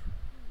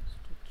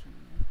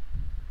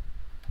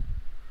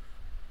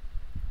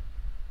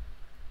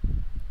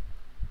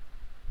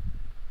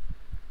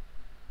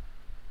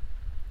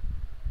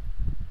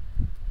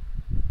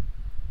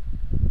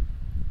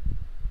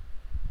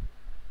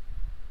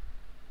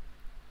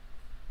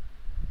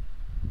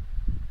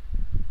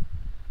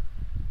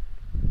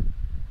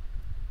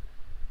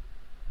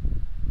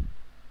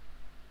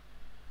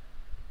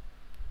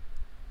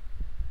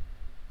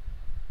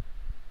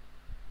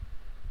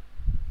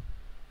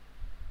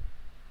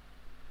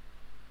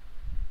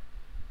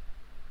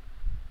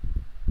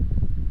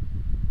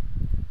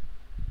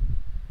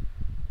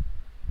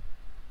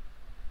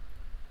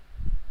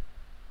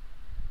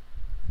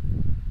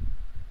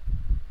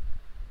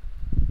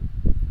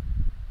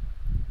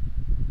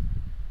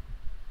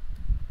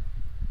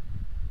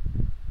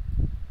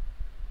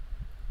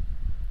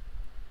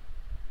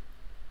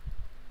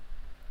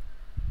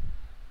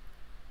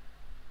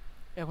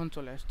এখন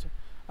চলে আসছে।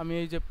 আমি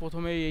এই যে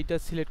প্রথমে এইটা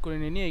সিলেক্ট করে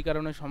নিইনি, এই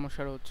কারণে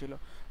সমস্যাটা হচ্ছিল।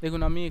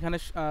 দেখুন আমি এখানে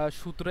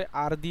সূত্রে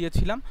আর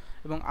দিয়েছিলাম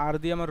এবং আর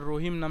দিয়ে আমার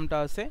রহিম নামটা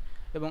আছে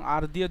এবং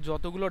আর দিয়ে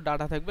যতগুলো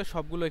ডাটা থাকবে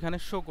সবগুলো এখানে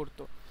শো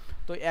করতো।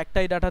 তো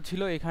একটাই ডাটা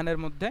ছিল এখানের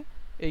মধ্যে,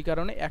 এই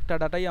কারণে একটা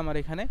ডাটাই আমার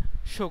এখানে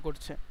শো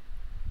করছে।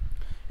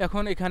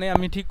 এখন এখানে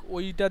আমি ঠিক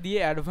ওইটা দিয়ে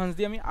অ্যাডভান্স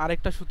দিয়ে আমি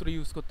আরেকটা সূত্র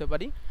ইউজ করতে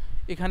পারি।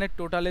 এখানে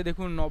টোটালে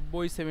দেখুন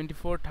 90,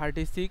 74,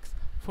 36,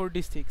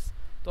 46।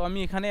 তো আমি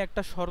এখানে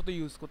একটা শর্ত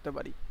ইউজ করতে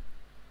পারি।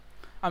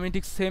 আমি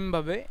ঠিক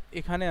সেমভাবে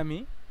এখানে আমি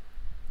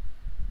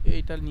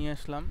এইটা নিয়ে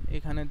আসলাম,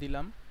 এখানে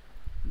দিলাম,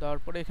 দেওয়ার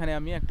পরে এখানে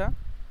আমি একটা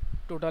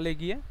টোটালে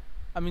গিয়ে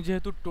আমি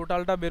যেহেতু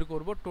টোটালটা বের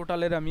করব,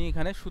 টোটালের আমি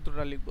এখানে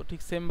সূত্রটা লিখব।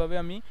 ঠিক সেমভাবে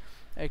আমি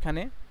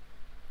এখানে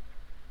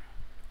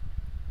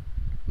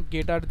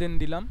গ্রেটার দেন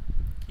দিলাম,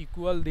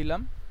 ইকুয়াল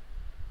দিলাম,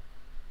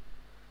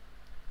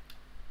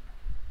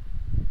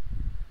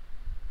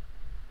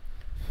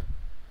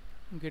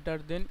 গ্রেটার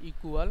দেন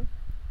ইকুয়াল,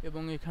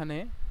 এবং এখানে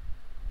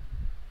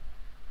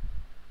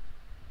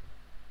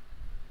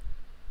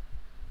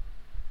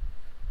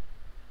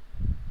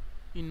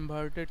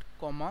ইনভার্টেড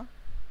কমা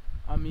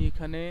আমি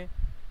এখানে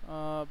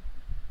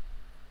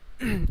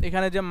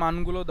এখানে যে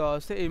মানগুলো দেওয়া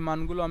আছে এই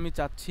মানগুলো আমি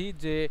চাচ্ছি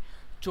যে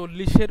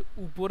 40-এর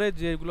উপরে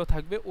যেগুলো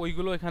থাকবে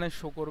ওইগুলো এখানে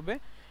শো করবে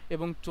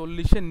এবং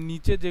 40-এর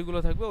নিচে যেগুলো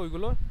থাকবে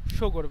ওইগুলো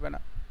শো করবে না।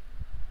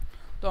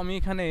 তো আমি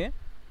এখানে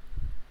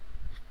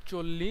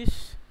 40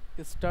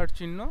 স্টার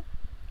চিহ্ন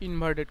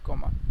ইনভার্টেড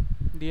কমা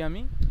দিয়ে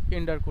আমি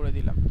এন্টার করে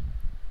দিলাম।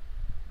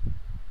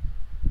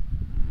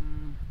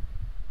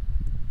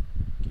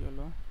 কি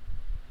হলো?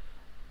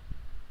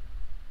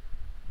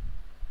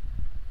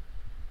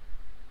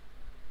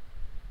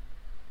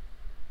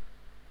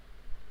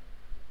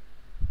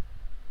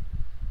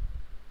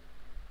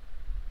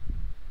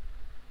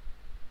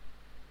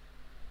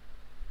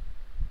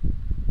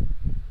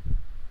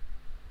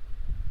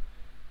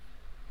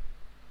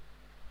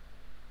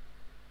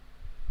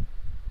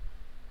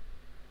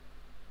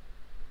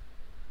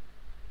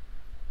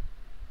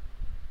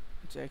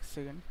 আচ্ছা 1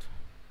 সেকেন্ড।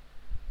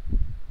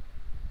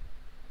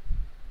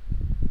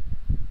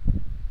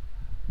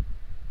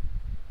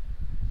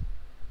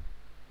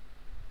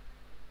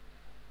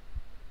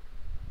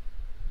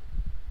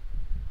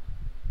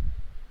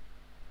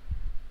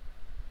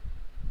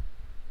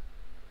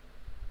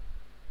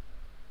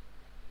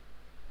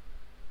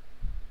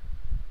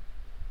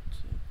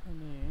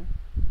 এখানে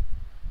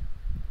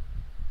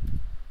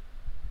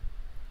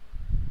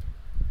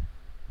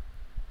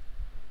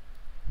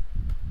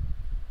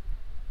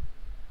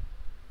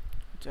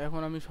আচ্ছা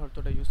এখন আমি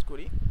শর্তটা ইউজ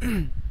করি।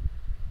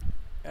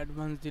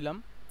 অ্যাডভান্স দিলাম,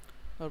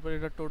 তারপর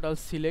এটা টোটাল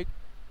সিলেক্ট,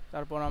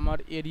 তারপর আমার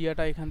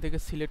এরিয়াটা এখান থেকে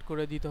সিলেক্ট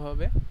করে দিতে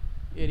হবে,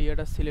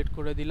 এরিয়াটা সিলেক্ট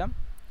করে দিলাম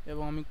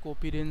এবং আমি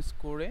কপি রেঞ্জ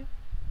করে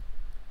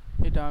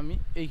এটা আমি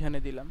এইখানে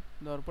দিলাম,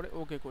 দেওয়ার পরে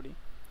ওকে করি।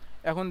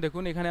 এখন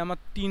দেখুন এখানে আমার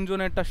 3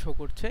 জনেরটা শো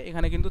করছে,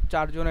 এখানে কিন্তু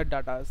 4 জনের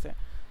ডাটা আছে,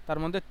 তার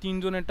মধ্যে 3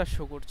 জনেরটা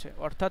শো করছে,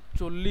 অর্থাৎ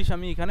 40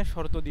 আমি এখানে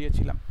শর্ত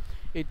দিয়েছিলাম।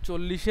 এই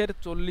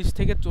 40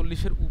 থেকে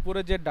 40-এর উপরে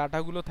যে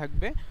ডাটাগুলো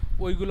থাকবে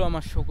ওইগুলো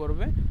আমার শো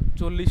করবে,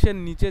 40-এর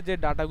নিচে যে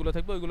ডাটাগুলো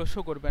থাকবে ওইগুলো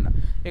শো করবে না।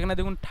 এখানে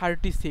দেখুন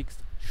 36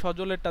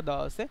 সজলেরটা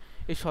দেওয়া আছে,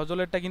 এই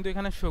সজলেরটা কিন্তু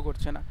এখানে শো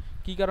করছে না।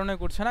 কী কারণে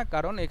করছে না?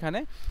 কারণ এখানে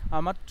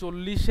আমার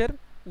 40-এর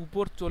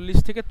উপর 40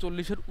 থেকে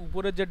 40-এর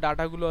উপরে যে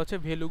ডাটাগুলো আছে,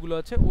 ভ্যালুগুলো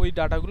আছে, ওই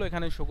ডাটাগুলো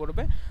এখানে শো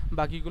করবে,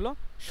 বাকিগুলো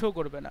শো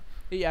করবে না।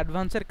 এই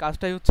অ্যাডভান্সের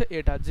কাজটাই হচ্ছে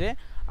এটা, যে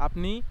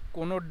আপনি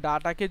কোনো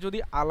ডাটাকে যদি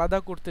আলাদা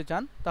করতে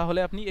চান তাহলে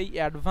আপনি এই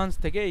অ্যাডভান্স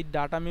থেকে, এই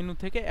ডাটা মেনু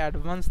থেকে,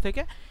 অ্যাডভান্স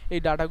থেকে এই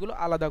ডাটাগুলো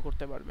আলাদা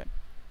করতে পারবেন।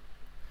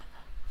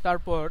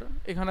 তারপর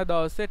এখানে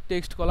দেওয়া আছে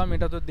টেক্সট কলাম,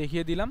 এটা তো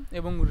দেখিয়ে দিলাম,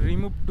 এবং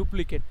রিমুভ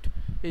ডুপ্লিকেট।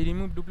 এই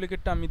রিমুভ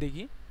ডুপ্লিকেটটা আমি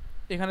দেখি।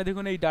 এখানে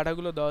দেখুন এই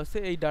ডাটাগুলো দেওয়া আছে,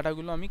 এই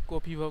ডাটাগুলো আমি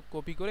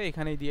কপি করে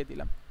এখানেই দিয়ে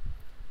দিলাম।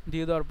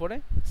 দিয়ে দেওয়ার পরে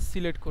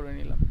সিলেক্ট করে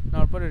নিলাম,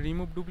 নেওয়ার পরে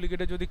রিমুভ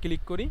ডুপ্লিকেটে যদি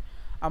ক্লিক করি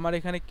আমার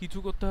এখানে কিছু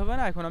করতে হবে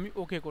না, এখন আমি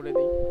ওকে করে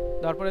দিই।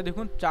 তারপরে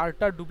দেখুন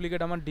 4টা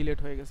ডুপ্লিকেট আমার ডিলিট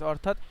হয়ে গেছে,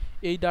 অর্থাৎ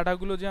এই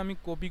ডাটাগুলো যে আমি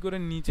কপি করে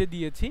নিচে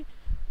দিয়েছি,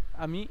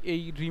 আমি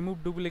এই রিমুভ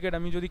ডুপ্লিকেট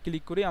আমি যদি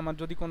ক্লিক করি, আমার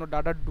যদি কোনো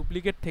ডাটার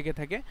ডুপ্লিকেট থেকে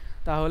থাকে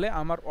তাহলে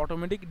আমার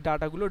অটোমেটিক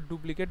ডাটাগুলো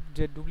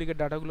যে ডুপ্লিকেট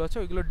ডাটাগুলো আছে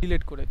ওইগুলো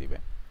ডিলিট করে দিবে।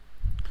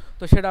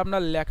 তো সেটা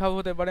আপনার লেখাও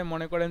হতে পারে,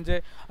 মনে করেন যে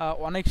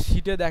অনেক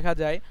শিটে দেখা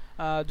যায়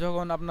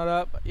যখন আপনারা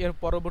এর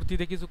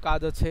পরবর্তীতে কিছু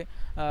কাজ আছে,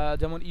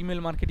 যেমন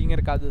ইমেল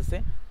মার্কেটিংয়ের কাজ আছে,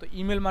 তো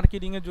ইমেল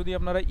মার্কেটিংয়ে যদি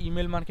আপনারা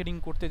ইমেল মার্কেটিং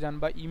করতে যান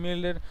বা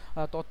ইমেলের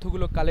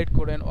তথ্যগুলো কালেক্ট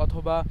করেন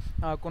অথবা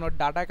কোনো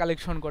ডাটা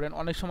কালেকশন করেন,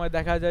 অনেক সময়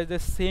দেখা যায় যে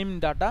সেম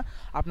ডাটা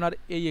আপনার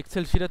এই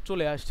এক্সেল শিটে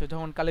চলে আসছে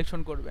যখন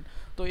কালেকশন করবেন।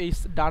 তো এই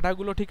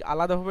ডাটাগুলো ঠিক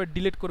আলাদাভাবে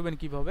ডিলিট করবেন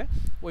কিভাবে?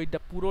 ওই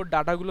পুরো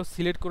ডাটাগুলো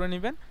সিলেক্ট করে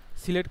নেবেন,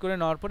 সিলেক্ট করে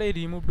নেওয়ার পরে এই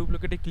রিমুভ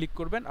ডুপ্লিকেটে ক্লিক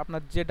করবেন,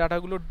 আপনার যে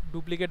ডাটাগুলো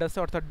ডুপ্লিকেট আছে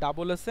অর্থাৎ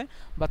ডাবল আছে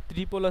বা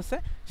ট্রিপল আছে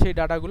সেই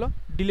ডাটাগুলো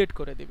ডিলিট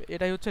করে দিবে।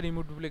 এটাই হচ্ছে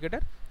রিমুভ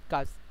ডুপ্লিকেটের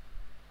কাজ।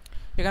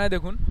 এখানে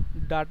দেখুন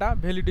ডাটা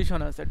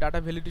ভ্যালিডেশন আছে, ডাটা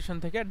ভ্যালিডেশন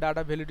থেকে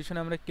ডাটা ভ্যালিডেশনে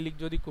আমরা ক্লিক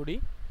যদি করি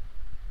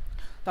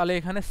তাহলে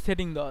এখানে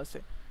সেটিং দেওয়া আছে,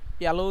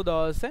 অ্যালো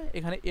দেওয়া আছে,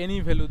 এখানে এনি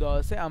ভ্যালু দেওয়া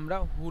আছে, আমরা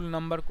হোল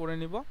নাম্বার করে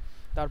নিব।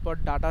 তারপর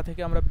ডাটা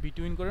থেকে আমরা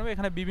বিটুইন করে নেব,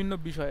 এখানে বিভিন্ন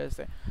বিষয়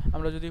আছে,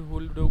 আমরা যদি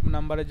হোল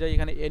নাম্বারে যাই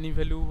এখানে any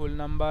value, whole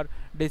number,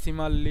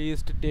 decimal,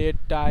 list, date,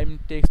 time,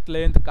 text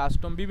length,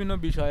 custom, বিভিন্ন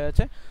বিষয়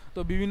আছে। তো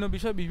বিভিন্ন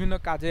বিষয় বিভিন্ন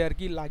কাজে আর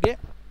কি লাগে।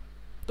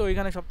 তো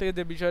এখানে সবথেকে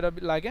যে বিষয়টা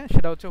লাগে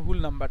সেটা হচ্ছে হোল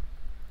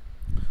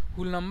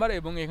নাম্বার,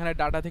 এবং এখানে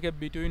ডাটা থেকে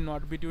between,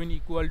 not between,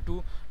 equal to,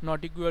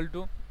 not equal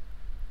to,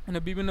 মানে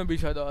বিভিন্ন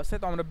বিষয় দেওয়া আছে।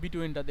 তো আমরা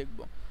বিটুইনটা দেখব।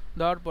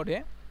 দেওয়ার পরে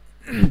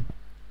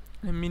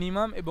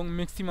মিনিমাম এবং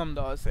ম্যাক্সিমাম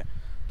দেওয়া আছে।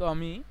 তো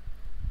আমি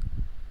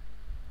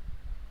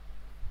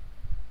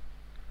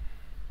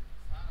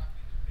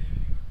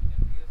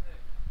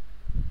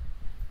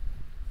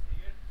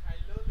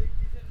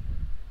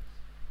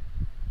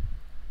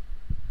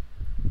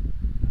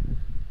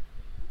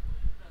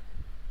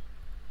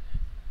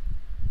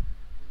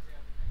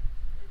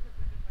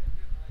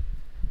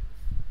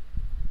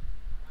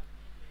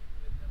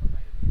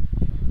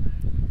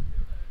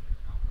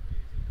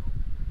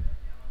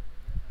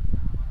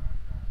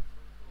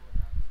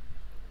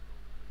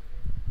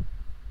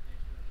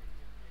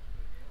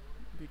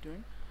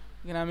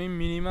এখানে আমি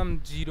মিনিমাম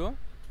 0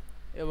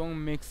 এবং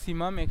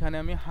ম্যাক্সিমাম এখানে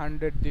আমি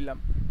 100 দিলাম।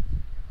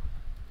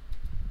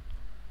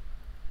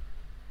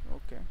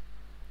 ওকে,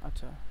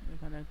 আচ্ছা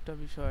এখানে একটা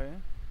বিষয়,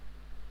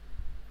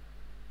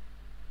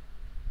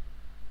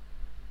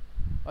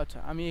 আচ্ছা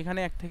আমি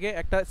এখানে থেকে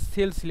একটা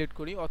সেল সিলেক্ট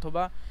করি,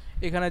 অথবা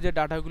এখানে যে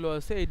ডাটাগুলো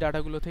আছে এই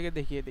ডাটাগুলো থেকে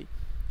দেখিয়ে দিই।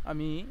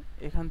 আমি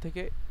এখান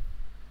থেকে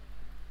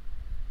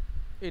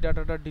এই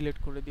ডাটাটা ডিলিট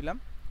করে দিলাম,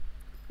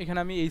 এখানে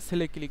আমি এই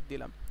সেলে ক্লিক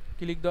দিলাম।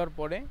 ক্লিক দেওয়ার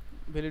পরে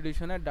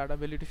ভ্যালিডেশনে, ডাটা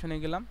ভ্যালিডেশনে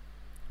গেলাম,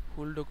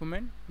 ফুল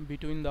ডকুমেন্ট,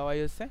 বিটুইন দেওয়াই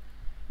আছে,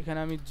 এখানে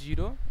আমি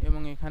 0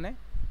 এবং এখানে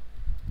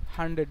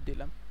 100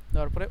 দিলাম,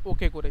 দেওয়ার পরে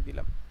ওকে করে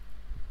দিলাম।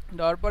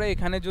 দেওয়ার পরে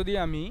এখানে যদি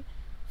আমি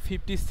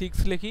 56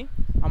 লিখি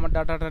আমার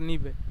ডাটাটা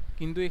নিবে,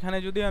 কিন্তু এখানে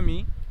যদি আমি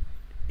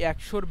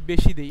 100-র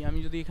বেশি দিই, আমি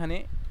যদি এখানে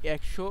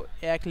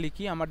 101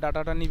 লিখি আমার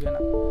ডাটাটা নিবে না।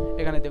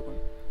 এখানে দেখুন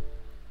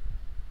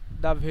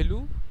the value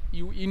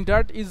you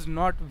entered is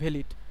not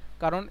valid,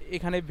 কারণ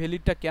এখানে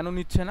ভ্যালিডটা কেন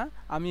নিচ্ছে না,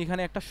 আমি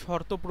এখানে একটা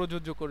শর্ত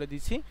প্রযোজ্য করে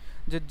দিছি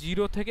যে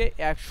 0 থেকে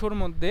 100-র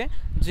মধ্যে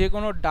যে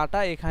কোনো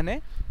ডাটা এখানে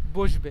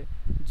বসবে,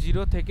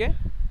 0 থেকে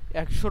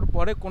 100-র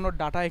পরে কোনো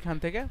ডাটা এখান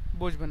থেকে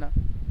বসবে না।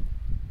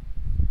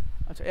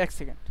 আচ্ছা 1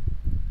 সেকেন্ড,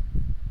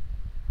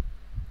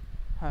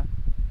 হ্যাঁ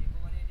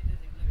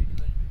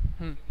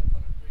হুম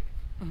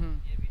হুম,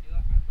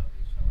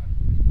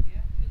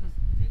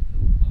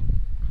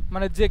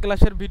 মানে যে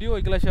ক্লাসের ভিডিও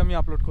ওই ক্লাসে আমি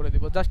আপলোড করে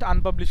দিব, জাস্ট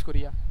আনপাবলিশ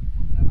করিয়া।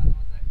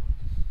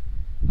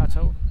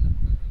 আচ্ছা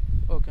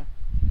ওকে,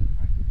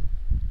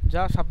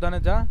 যা সাবধানে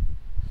যা।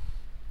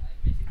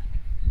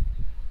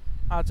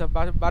 আচ্ছা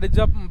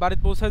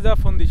বাড়িতে পৌঁছায় যা,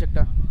 ফোন দিস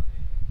একটা,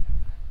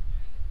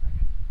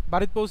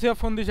 বাড়িতে পৌঁছিয়া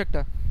ফোন দিস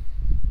একটা।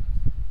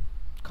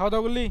 খাওয়া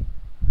দাওয়া করলি?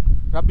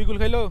 রাব্বিকুল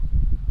খাইলো?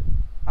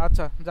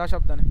 আচ্ছা যা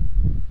সাবধানে।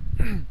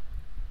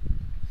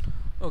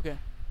 ওকে,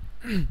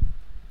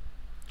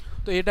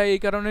 তো এটা এই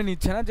কারণে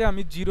নিচ্ছে না যে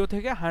আমি 0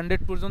 থেকে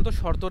 100 পর্যন্ত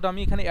শর্তটা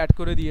আমি এখানে অ্যাড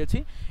করে দিয়েছি,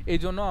 এই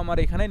জন্য আমার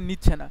এখানে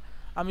নিচ্ছে না।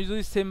 আমি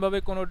যদি সেমভাবে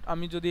কোনো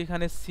আমি যদি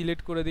এখানে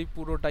সিলেক্ট করে দিই,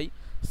 পুরোটাই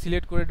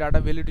সিলেক্ট করে ডাটা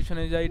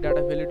ভ্যালিডেশনে যাই,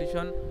 ডাটা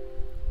ভ্যালিডেশন,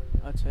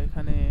 আচ্ছা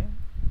এখানে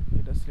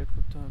এটা সিলেক্ট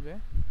করতে হবে,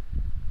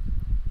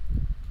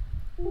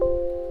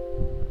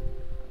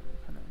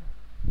 এখানে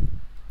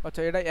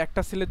আচ্ছা এটা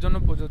একটা সেলের জন্য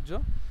প্রযোজ্য,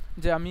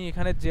 যে আমি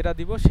এখানে যেটা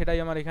দিব সেটাই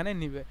আমার এখানে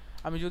নিবে।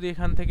 আমি যদি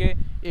এখান থেকে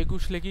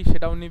 21 লিখি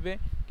সেটাও নিবে,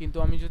 কিন্তু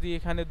আমি যদি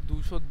এখানে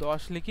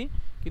 210 লিখি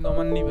কিন্তু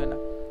আমার নিবে না।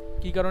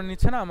 কি কারণে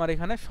নিচ্ছে না? আমার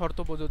এখানে শর্ত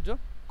প্রযোজ্য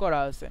করা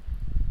আছে।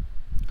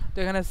 তো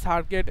এখানে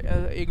সার্কিট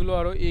এগুলো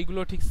আরও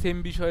এইগুলো ঠিক সেম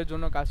বিষয়ের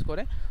জন্য কাজ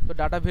করে। তো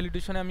ডাটা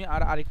ভ্যালিডেশনে আমি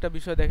আরেকটা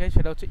বিষয় দেখাই,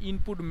 সেটা হচ্ছে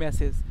ইনপুট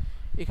মেসেজ।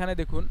 এখানে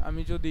দেখুন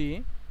আমি যদি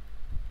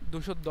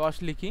 210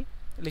 লিখে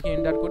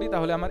এন্টার করি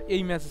তাহলে আমার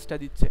এই মেসেজটা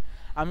দিচ্ছে।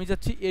 আমি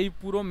যাচ্ছি এই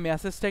পুরো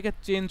মেসেজটাকে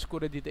চেঞ্জ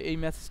করে দিতে, এই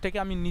মেসেজটাকে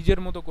আমি নিজের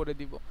মতো করে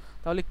দিব।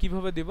 তাহলে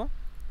কিভাবে দিব?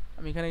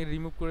 আমি এখানে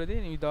রিমুভ করে দিই,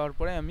 দেওয়ার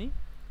পরে আমি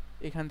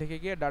এখান থেকে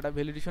গিয়ে ডাটা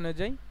ভ্যালিডেশনে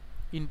যাই,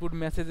 ইনপুট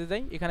মেসেজে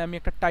যাই, এখানে আমি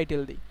একটা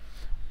টাইটেল দিই।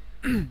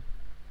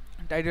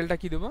 টাইটেলটা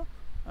কি দেবো?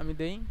 আমি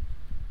দেই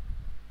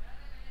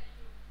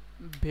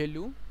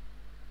ভ্যালু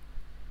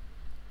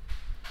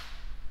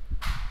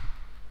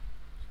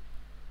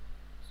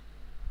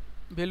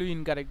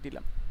ইনকারেক্ট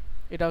দিলাম।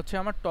 এটা হচ্ছে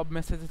আমার টপ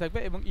মেসেজে থাকবে,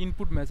 এবং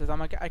ইনপুট মেসেজ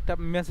আমাকে একটা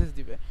মেসেজ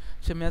দিবে।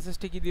 সে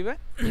মেসেজটি কি দিবে?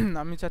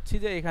 আমি চাচ্ছি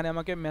যে এখানে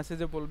আমাকে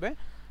মেসেজে বলবে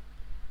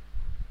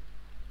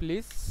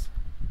প্লিজ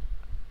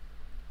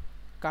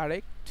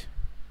কারেক্ট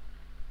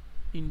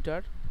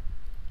ইন্টার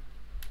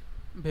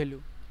ভ্যালু,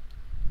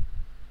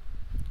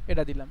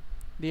 এটা দিলাম,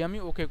 দিয়ে আমি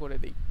ওকে করে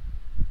দিই।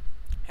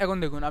 এখন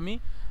দেখুন আমি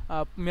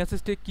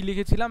মেসেজটি কী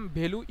লিখেছিলাম?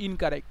 ভ্যালু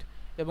ইনকারেক্ট,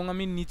 এবং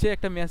আমি নিচে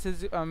একটা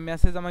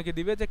মেসেজ আমাকে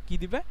দিবে, যে কী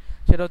দিবে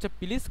সেটা হচ্ছে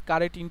প্লিজ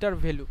কারেক্ট ইন্টার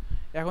ভ্যালু।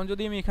 এখন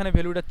যদি আমি এখানে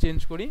ভ্যালুটা চেঞ্জ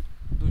করি,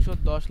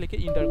 210 লিখে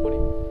ইন্টার করি,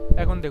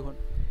 এখন দেখুন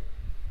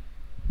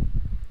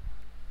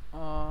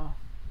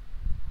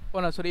ও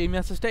না সরি, এই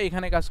মেসেজটা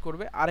এখানে কাজ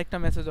করবে। আরেকটা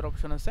মেসেজের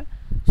অপশন আছে,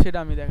 সেটা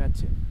আমি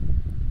দেখাচ্ছি।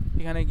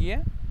 এখানে গিয়ে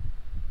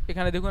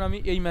এখানে দেখুন আমি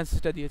এই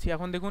মেসেজটা দিয়েছি,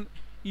 এখন দেখুন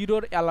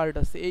ইরোর অ্যালার্ট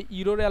আছে, এই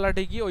ইরোর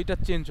অ্যালার্টে গিয়ে ওইটা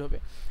চেঞ্জ হবে।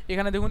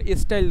 এখানে দেখুন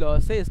স্টাইল দেওয়া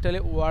আছে,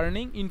 স্টাইলে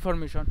ওয়ার্নিং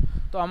ইনফরমেশন।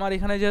 তো আমার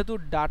এখানে যেহেতু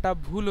ডাটা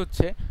ভুল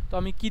হচ্ছে, তো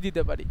আমি কি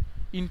দিতে পারি?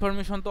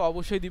 ইনফরমেশন তো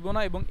অবশ্যই দিব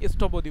না, এবং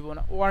স্টপও দিব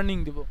না, ওয়ার্নিং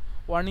দিব।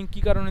 ওয়ার্নিং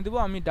কী কারণে দিব?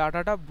 আমি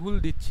ডাটাটা ভুল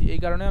দিচ্ছি, এই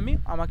কারণে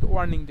আমাকে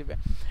ওয়ার্নিং দেবে।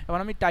 এখন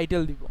আমি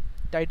টাইটেল দিব।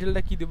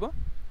 টাইটেলটা কি দিব?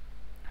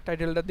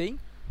 টাইটেলটা দেই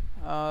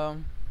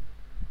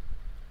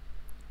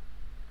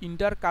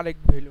ইন্টার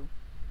কারেক্ট ভ্যালু,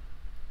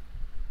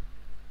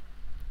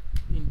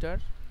 ইন্টার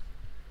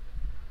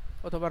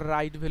অথবা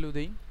রাইট ভ্যালু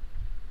দেই,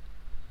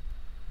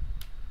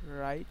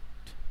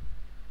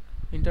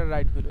 ইন্টার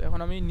রাইট ভ্যালু। এখন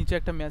আমি নিচে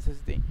একটা মেসেজ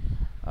দিই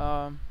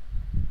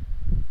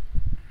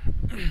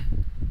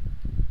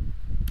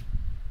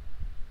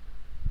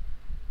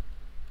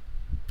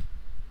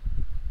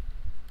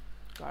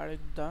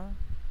কারেক্ট দ্য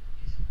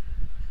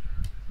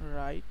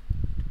রাইট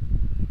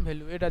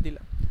ভ্যালু, এটা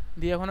দিলাম,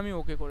 দিয়ে এখন আমি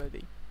ওকে করে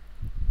দিই।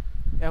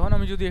 এখন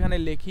আমি যদি এখানে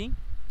লিখি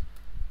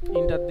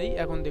ইন্টার দিই,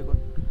 এখন দেখুন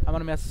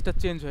আমার মেসেজটা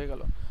চেঞ্জ হয়ে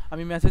গেল।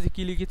 আমি মেসেজে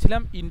কি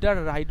লিখেছিলাম? ইন্টার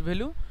রাইট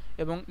ভ্যালু,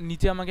 এবং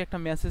নিচে আমাকে একটা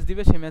মেসেজ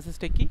দিবে, সেই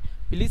মেসেজটা কি?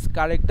 Please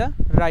correct the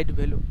right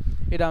value.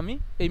 এটা আমি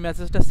এই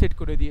মেসেজটা সেট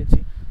করে দিয়েছি।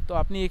 তো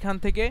আপনি এখান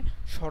থেকে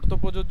শর্ত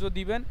প্রযোজ্য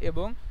দিবেন,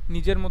 এবং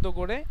নিজের মতো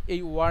করে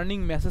এই ওয়ার্নিং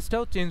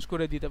মেসেজটাও চেঞ্জ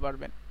করে দিতে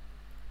পারবেন।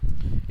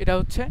 এটা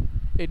হচ্ছে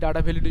এই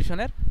ডাটা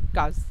ভ্যালিডেশনের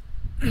কাজ।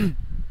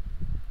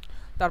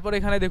 তারপর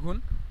এখানে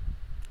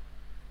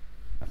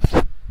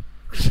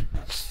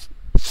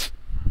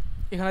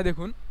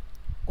দেখুন,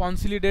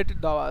 কনসলিডেট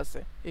দেওয়া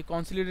আছে। এই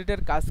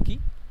কনসলিডেটের কাজ কি?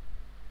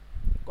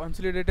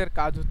 কনসলিডেটের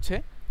কাজ হচ্ছে,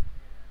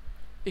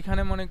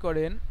 এখানে মনে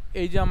করেন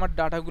এই যে আমার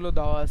ডাটাগুলো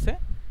দেওয়া আছে,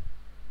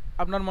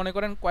 আপনার মনে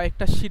করেন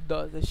কয়েকটা শিট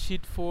দেওয়া আছে,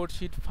 sheet 4,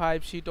 sheet 5,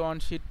 sheet 1,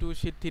 sheet 2,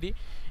 sheet 3,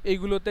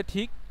 এইগুলোতে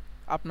ঠিক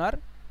আপনার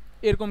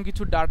এরকম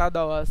কিছু ডাটা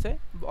দেওয়া আছে,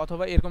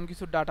 অথবা এরকম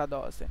কিছু ডাটা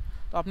দেওয়া আছে।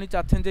 তো আপনি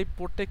চাচ্ছেন যে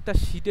প্রত্যেকটা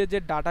শিটে যে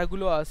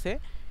ডাটাগুলো আছে,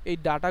 এই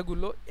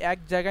ডাটাগুলো এক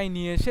জায়গায়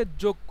নিয়ে এসে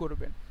যোগ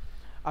করবেন।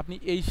 আপনি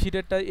এই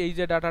শিটেরটা, এই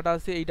যে ডাটাটা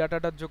আছে এই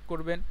ডাটাটা যোগ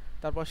করবেন,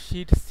 তারপর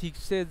শিট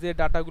 6-এ যে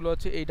ডাটাগুলো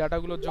আছে এই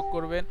ডাটাগুলো যোগ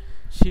করবেন,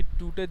 শিট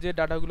 2-তে যে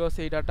ডাটাগুলো আছে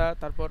এই ডাটা,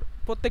 তারপর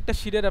প্রত্যেকটা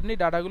শিটের আপনি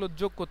ডাটাগুলো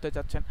যোগ করতে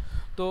চাচ্ছেন।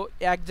 তো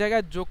এক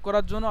জায়গায় যোগ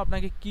করার জন্য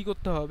আপনাকে কি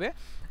করতে হবে?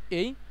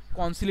 এই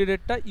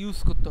কনসলিডেটটা ইউজ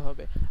করতে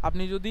হবে।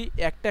 আপনি যদি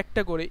একটা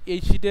একটা করে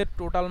এই শিটের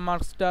টোটাল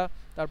মার্কসটা,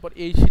 তারপর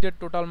এই শিটের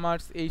টোটাল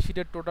মার্কস, এই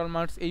শিটের টোটাল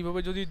মার্কস, এইভাবে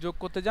যদি যোগ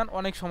করতে যান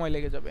অনেক সময়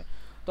লেগে যাবে।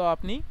 তো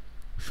আপনি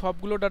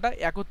সবগুলো ডাটা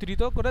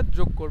একত্রিত করে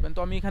যোগ করবেন। তো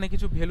আমি এখানে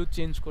কিছু ভ্যালু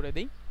চেঞ্জ করে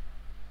দিই।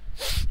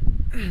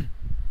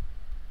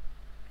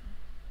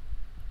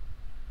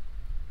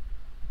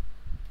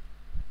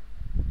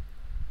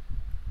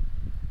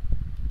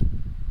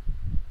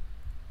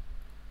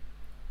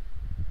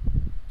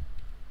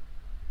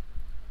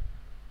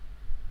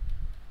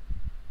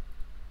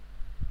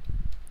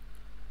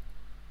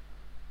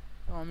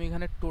 আমি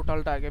এখানে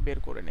টোটালটা আগে বের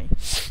করে নেই।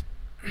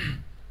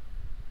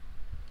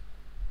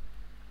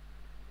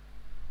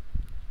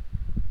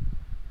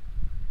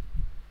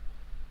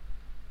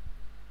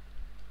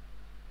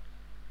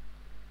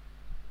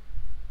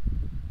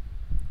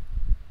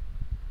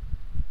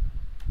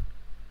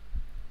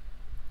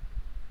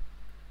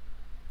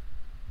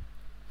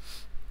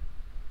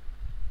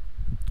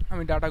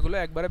 আমি ডাটাগুলো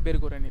একবারে বের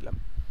করে নিলাম।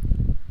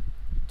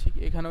 ঠিক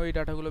এখানেও এই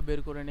ডাটাগুলো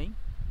বের করে নেই।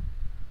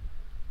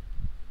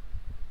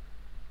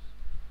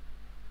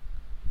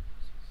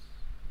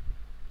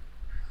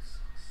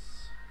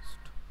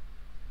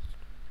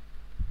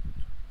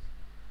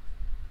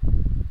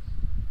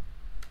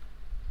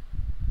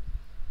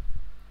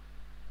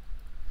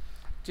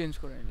 চেঞ্জ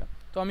করে নিলাম।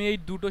 তো আমি এই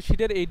দুটো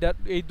শিটের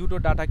এই দুটো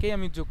ডাটাকেই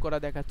আমি যোগ করা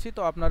দেখাচ্ছি।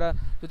 তো আপনারা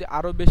যদি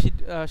আরও বেশি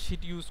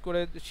শিট ইউজ করে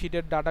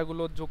শিটের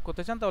ডাটাগুলো যোগ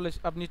করতে চান তাহলে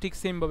আপনি ঠিক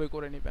সেমভাবে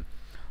করে নেবেন।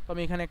 তো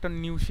আমি এখানে একটা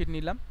নিউ শিট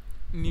নিলাম।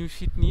 নিউ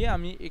শিট নিয়ে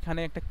আমি এখানে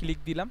একটা ক্লিক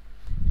দিলাম।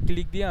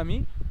 ক্লিক দিয়ে আমি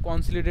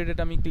কনসলিডেটেড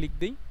আমি ক্লিক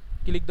দিই।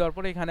 ক্লিক দেওয়ার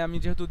পরে এখানে আমি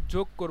যেহেতু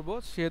যোগ করব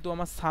সেহেতু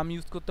আমার সাম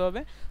ইউজ করতে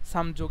হবে।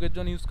 সাম যোগের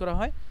জন্য ইউজ করা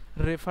হয়।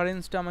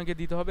 রেফারেন্সটা আমাকে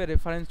দিতে হবে,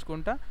 রেফারেন্স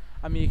কোনটা,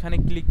 আমি এখানে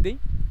ক্লিক দিই।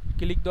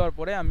 ক্লিক দেওয়ার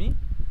পরে আমি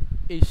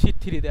এই শিট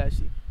 3-তে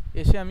আসি,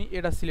 এসে আমি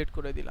এটা সিলেক্ট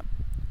করে দিলাম।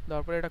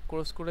 দেওয়ার পরে এটা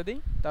ক্রস করে দিই,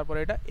 তারপরে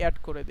এটা অ্যাড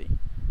করে দিই।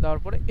 দেওয়ার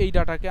পরে এই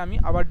ডাটাকে আমি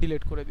আবার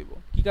ডিলিট করে দিব।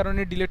 কী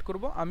কারণে ডিলিট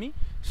করব, আমি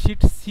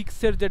শিট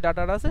 6-এর যে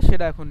ডাটাটা আছে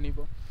সেটা এখন নিব।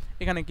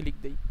 এখানে ক্লিক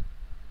দিই।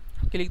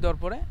 ক্লিক দেওয়ার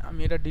পরে আমি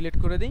এটা ডিলিট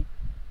করে দিই।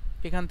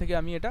 এখান থেকে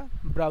আমি এটা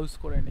ব্রাউজ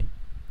করে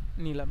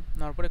নিলাম।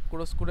 নেওয়ার পরে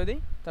ক্রস করে দিই,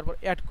 তারপর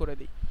অ্যাড করে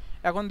দিই।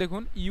 এখন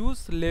দেখুন ইউজ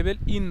লেভেল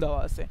ইন দেওয়া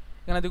আছে।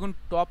 এখানে দেখুন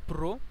টপ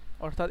রো,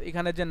 অর্থাৎ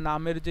এখানে যে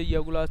নামের যে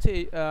ইয়েগুলো আছে,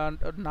 এই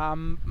নাম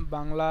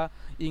বাংলা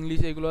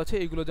ইংলিশ এগুলো আছে,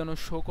 এইগুলো যেন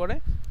শো করে।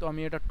 তো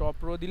আমি এটা টপ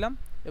রো দিলাম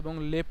এবং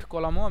লেফট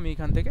কলামও আমি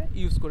এখান থেকে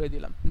ইউজ করে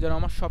দিলাম যেন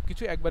আমার সব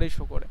কিছু একবারেই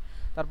শো করে।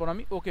 তারপর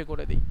আমি ওকে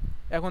করে দিই।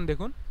 এখন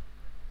দেখুন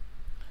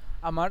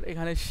আমার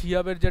এখানে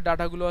শিয়াবের যে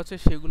ডাটাগুলো আছে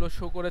সেগুলো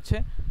শো করেছে,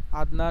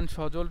 আদনান,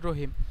 সজল,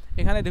 রহিম।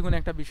 এখানে দেখুন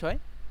একটা বিষয়,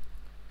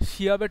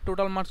 শিয়াবের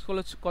টোটাল মার্কস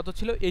কত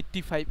ছিল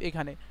 85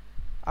 এখানে,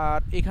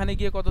 আর এখানে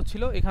গিয়ে কত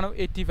ছিল, এখানেও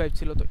 85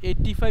 ছিল। তো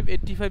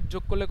 85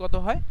 যোগ করলে কত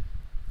হয়,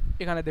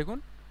 এখানে দেখুন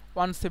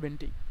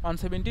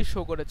 170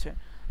 শো করেছে।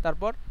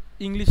 তারপর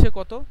ইংলিশে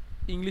কত,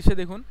 ইংলিশে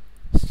দেখুন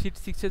শিট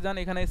 6-এ যান,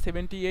 এখানে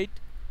 78,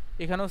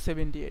 এখানেও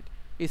 78।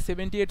 এই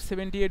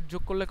 78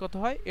 যোগ করলে কত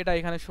হয়, এটা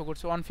এখানে শো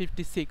করছে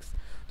 156।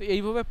 তো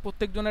এইভাবে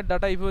প্রত্যেকজনের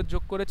ডাটা এইভাবে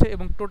যোগ করেছে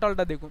এবং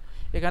টোটালটা দেখুন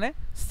এখানে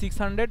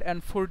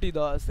 640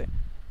 দেওয়া আছে।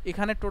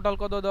 এখানে টোটাল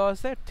কত দেওয়া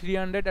আছে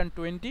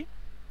 320,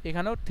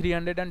 এখানেও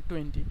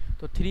 320।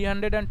 তো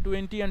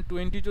 320 and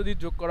 20 যদি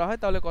যোগ করা হয়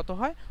তাহলে কত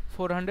হয়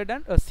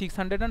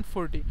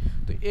 640।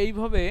 তো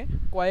এইভাবে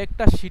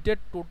কয়েকটা শিটের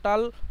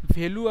টোটাল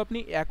ভ্যালু আপনি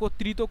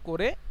একত্রিত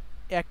করে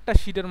একটা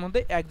শিটের মধ্যে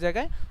এক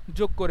জায়গায়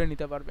যোগ করে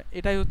নিতে পারবেন।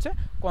 এটাই হচ্ছে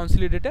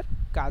কনসলিডেটের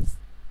কাজ।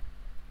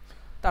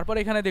 তারপর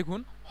এখানে দেখুন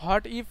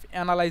হট ইফ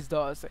অ্যানালাইজ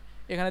দেওয়া আছে।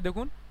 এখানে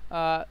দেখুন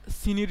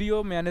সিনারিও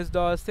ম্যানেজ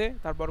দেওয়া আছে,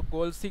 তারপর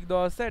গোল সিক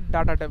দেওয়া আছে,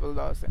 ডাটা টেবল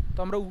দেওয়া আছে। তো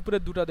আমরা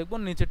উপরের দুটো দেখব,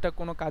 নিচেরটা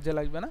কোনো কাজে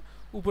লাগবে না,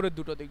 উপরের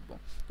দুটো দেখব।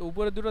 তো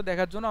উপরের দুটো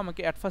দেখার জন্য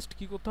আমাকে অ্যাট ফার্স্ট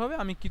কী করতে হবে,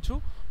 আমি কিছু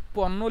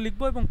পণ্য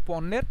লিখব এবং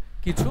পণ্যের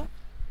কিছু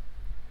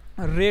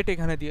রেট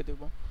এখানে দিয়ে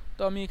দেব।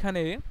 তো আমি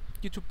এখানে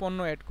কিছু পণ্য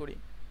অ্যাড করি,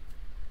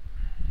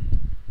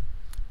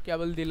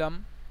 কেবল দিলাম,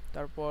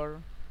 তারপর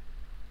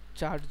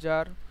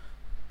চার্জার,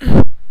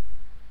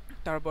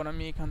 তারপর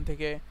আমি এখান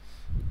থেকে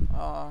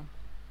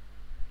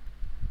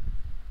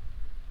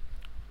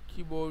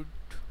কিবোর্ড,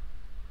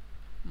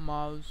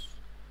 মাউস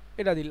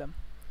এটা দিলাম।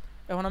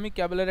 এখন আমি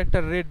কেবলের একটা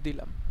রেট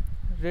দিলাম,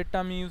 রেটটা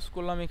আমি ইউজ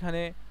করলাম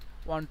এখানে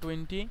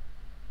 120,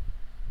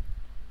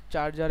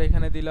 চার্জার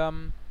এখানে দিলাম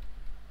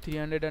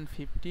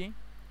 350,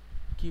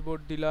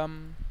 কিবোর্ড দিলাম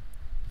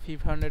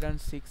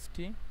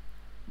 560,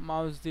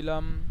 মাউস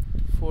দিলাম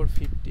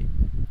 450,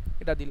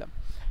 এটা দিলাম।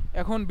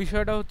 এখন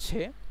বিষয়টা হচ্ছে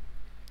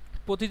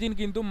প্রতিদিন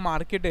কিন্তু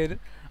মার্কেটের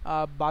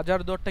বাজার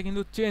দরটা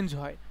কিন্তু চেঞ্জ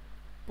হয়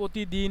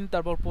প্রতিদিন,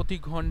 তারপর প্রতি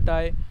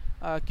ঘন্টায়,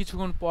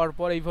 কিছুক্ষণ পর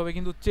পর এইভাবে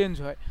কিন্তু চেঞ্জ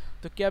হয়।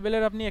 তো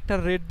ক্যাবেলের আপনি একটা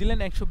রেট দিলেন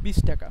 120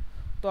 টাকা,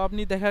 তো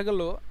আপনি দেখা গেল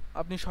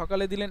আপনি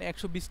সকালে দিলেন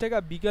 120 টাকা,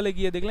 বিকালে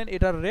গিয়ে দেখলেন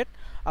এটার রেট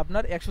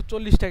আপনার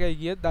 140 টাকায়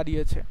গিয়ে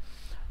দাঁড়িয়েছে।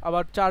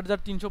 আবার চার্জার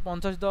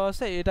 350 দেওয়া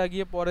আছে, এটা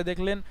গিয়ে পরে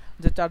দেখলেন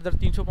যে চার্জার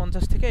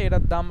 350 থেকে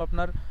এটার দাম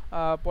আপনার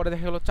পরে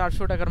দেখা গেলো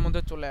 400 টাকার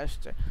মধ্যে চলে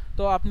আসছে।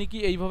 তো আপনি কি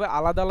এইভাবে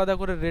আলাদা আলাদা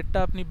করে রেটটা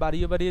আপনি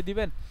বাড়িয়ে বাড়িয়ে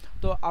দিবেন?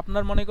 তো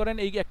আপনার মনে করেন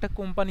এই একটা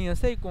কোম্পানি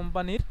আছে, এই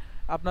কোম্পানির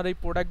আপনার এই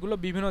প্রোডাক্টগুলো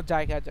বিভিন্ন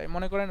জায়গায় যায়।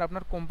 মনে করেন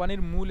আপনার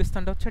কোম্পানির মূল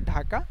স্থানটা হচ্ছে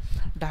ঢাকা,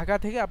 ঢাকা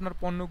থেকে আপনার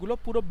পণ্যগুলো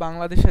পুরো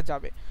বাংলাদেশে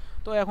যাবে।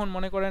 তো এখন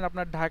মনে করেন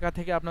আপনার ঢাকা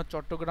থেকে আপনার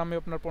চট্টগ্রামে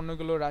আপনার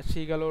পণ্যগুলো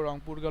রাজশাহী গেল,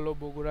 রংপুর গেল,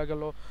 বগুড়া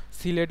গেল,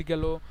 সিলেট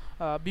গেল,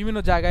 বিভিন্ন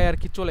জায়গায় আর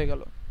কি চলে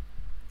গেল।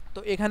 তো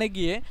এখানে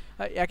গিয়ে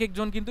এক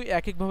একজন কিন্তু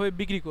এক একভাবে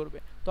বিক্রি করবে।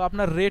 তো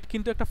আপনার রেট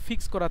কিন্তু একটা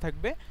ফিক্স করা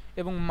থাকবে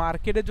এবং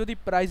মার্কেটে যদি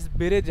প্রাইস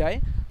বেড়ে যায়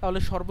তাহলে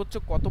সর্বোচ্চ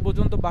কত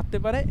পর্যন্ত বাড়তে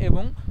পারে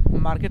এবং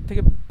মার্কেট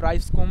থেকে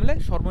প্রাইস কমলে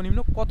সর্বনিম্ন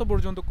কত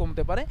পর্যন্ত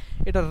কমতে পারে,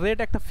 এটা রেট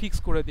একটা ফিক্স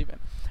করে দিবেন।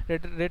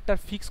 রেটটা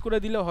ফিক্স করে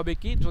দিলে হবে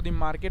কি, যদি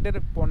মার্কেটের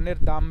পণ্যের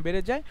দাম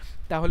বেড়ে যায়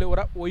তাহলে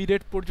ওরা ওই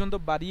রেট পর্যন্ত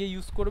বাড়িয়ে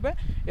ইউজ করবে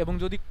এবং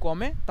যদি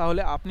কমে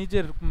তাহলে আপনি যে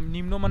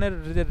নিম্নমানের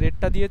যে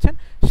রেটটা দিয়েছেন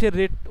সে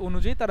রেট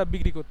অনুযায়ী তারা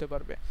বিক্রি করতে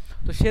পারবে।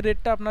 তো সে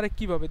রেটটা আপনারা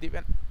কিভাবে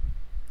দিবেন,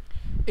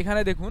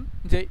 এখানে দেখুন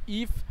যে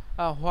ইফ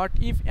হোয়াট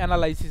ইফ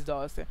অ্যানালাইসিস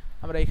দেওয়া আছে।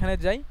 আমরা এখানে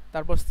যাই,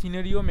 তারপর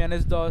সিনারিও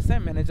ম্যানেজ দেওয়া আছে,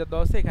 ম্যানেজার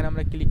দেওয়া আছে, এখানে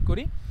আমরা ক্লিক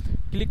করি।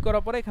 ক্লিক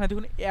করার পরে এখানে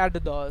দেখুন অ্যাড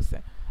দেওয়া আছে,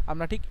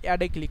 আমরা ঠিক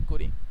অ্যাডে ক্লিক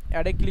করি।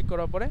 অ্যাডে ক্লিক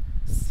করার পরে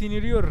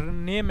সিনারিও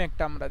নেম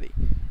একটা আমরা দিই।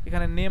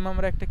 এখানে নেম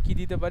আমরা একটা কি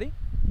দিতে পারি,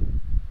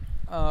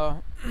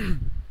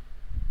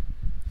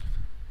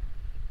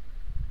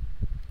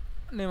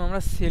 নেম আমরা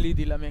সেলই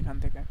দিলাম এখান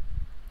থেকে।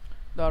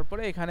 দেওয়ার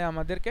পরে এখানে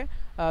আমাদেরকে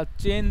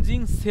চেঞ্জিং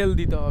সেল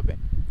দিতে হবে।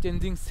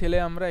 চেঞ্জিং সেলে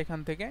আমরা এখান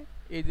থেকে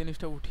এই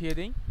জিনিসটা উঠিয়ে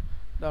দিই।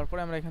 দেওয়ার পরে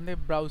আমরা এখান থেকে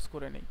ব্রাউজ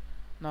করে নিই।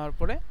 নেওয়ার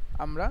পরে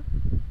আমরা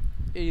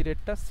এই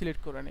রেটটা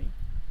সিলেক্ট করে নিই।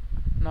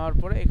 নেওয়ার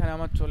পরে এখানে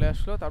আমার চলে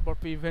আসলো। তারপর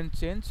প্রিভেন্ট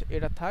চেঞ্জ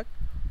এটা থাক,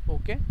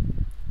 ওকে।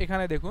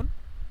 এখানে দেখুন,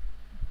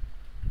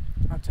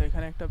 আচ্ছা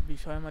এখানে একটা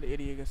বিষয় আমার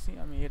এড়িয়ে গেছি,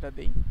 আমি এটা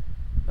দেই।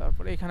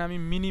 তারপরে এখানে আমি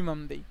মিনিমাম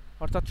দেই,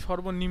 অর্থাৎ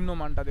সর্বনিম্ন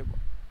মানটা দেব,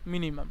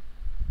 মিনিমাম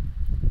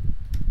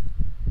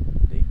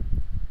দেই,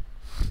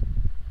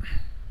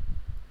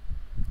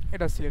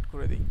 এটা সিলেক্ট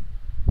করে দিই।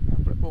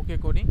 তারপরে ওকে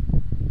করি।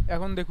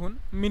 এখন দেখুন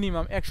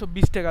মিনিমাম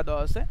 120 টাকা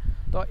দেওয়া আছে।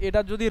 তো এটা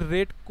যদি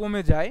রেট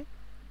কমে যায়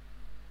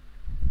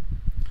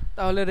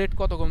তাহলে রেট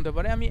কত কমতে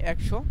পারে, আমি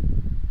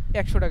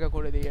 100 টাকা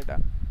করে দিই এটা।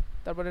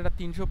 তারপর এটা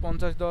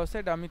 350 দেওয়া আছে,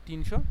 এটা আমি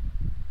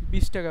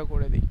 320 টাকা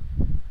করে দিই।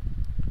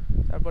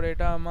 তারপরে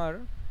এটা আমার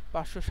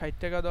 560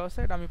 টাকা দেওয়া আছে,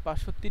 এটা আমি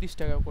 530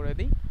 টাকা করে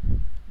দিই।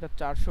 এটা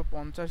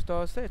 450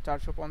 দেওয়া আছে,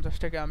 450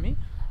 টাকা আমি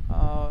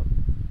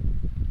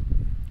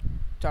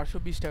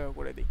 420 টাকা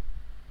করে দিই,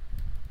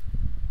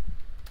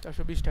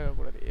 420 টাকা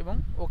করে দিই এবং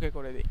ওকে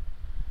করে দিই।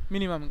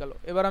 মিনিমাম গেল।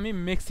 এবার আমি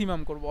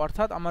ম্যাক্সিমাম করব,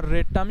 অর্থাৎ আমার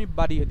রেটটা আমি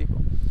বাড়িয়ে দিব।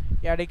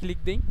 অ্যাডে ক্লিক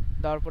দিই,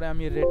 দেওয়ার পরে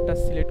আমি রেটটা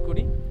সিলেক্ট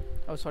করি।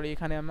 সরি,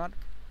 এখানে আমার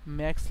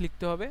ম্যাক্স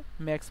লিখতে হবে,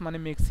 ম্যাক্স মানে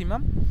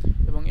ম্যাক্সিমাম,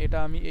 এবং এটা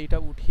আমি এইটা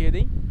উঠিয়ে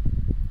দিই।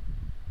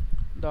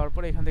 দেওয়ার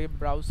পরে এখান থেকে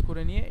ব্রাউজ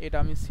করে নিয়ে এটা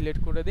আমি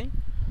সিলেক্ট করে দিই।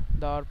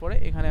 দেওয়ার পরে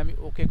এখানে আমি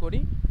ওকে করি।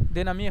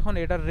 দেন আমি এখন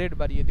এটার রেট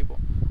বাড়িয়ে দিব।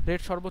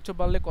 রেট সর্বোচ্চ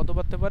বাড়লে কত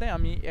বাড়তে পারে,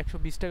 আমি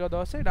 120 টাকা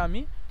দেওয়া আছে, এটা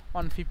আমি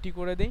 150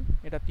 করে দিই।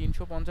 এটা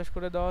 350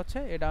 করে দেওয়া আছে,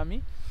 এটা আমি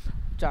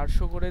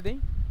 400 করে দিই।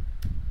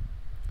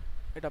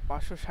 এটা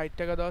 560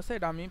 টাকা দেওয়া আছে,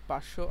 এটা আমি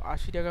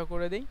 580 টাকা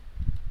করে দিই।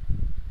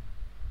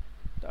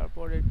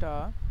 তারপর এটা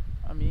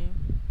আমি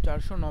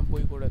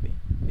 490 করে দিই,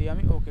 দিয়ে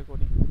আমি ওকে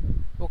করি।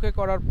 ওকে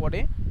করার পরে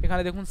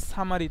এখানে দেখুন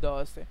সামারি দেওয়া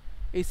আছে,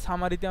 এই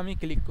সামারিতে আমি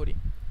ক্লিক করি।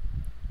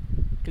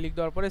 ক্লিক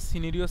দেওয়ার পরে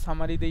সিনারিও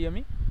সামারি দিই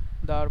আমি।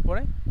 দেওয়ার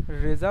পরে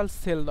রেজাল্ট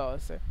সেল দেওয়া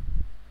আছে,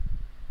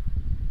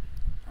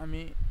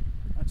 আমি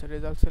আচ্ছা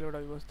রেজাল্ট সেল ওটা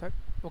ব্যবস্থা থাক,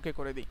 ওকে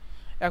করে দিই।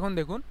 এখন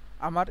দেখুন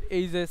আমার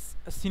এই যে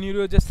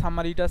সিনারিও যে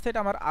সামারিটা আছে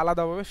এটা আমার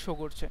আলাদাভাবে শো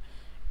করছে।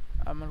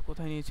 আমার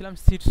কোথায় নিয়েছিলাম,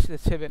 সিট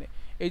 7-এ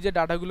এই যে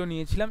ডাটাগুলো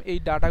নিয়েছিলাম, এই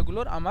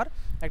ডাটাগুলোর আমার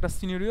একটা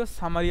সিনারিও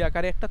সামারি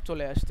আকারে একটা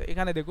চলে আসছে।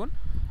 এখানে দেখুন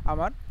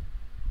আমার,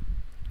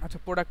 আচ্ছা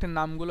প্রোডাক্টের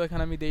নামগুলো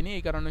এখানে আমি দেইনি,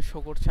 এই কারণে শো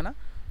করছে না।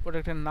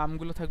 প্রোডাক্টের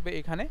নামগুলো থাকবে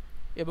এখানে,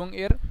 এবং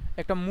এর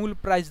একটা মূল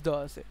প্রাইস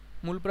দেওয়া আছে।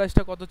 মূল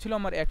প্রাইসটা কত ছিল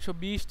আমার,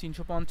 120,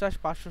 350,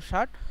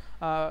 560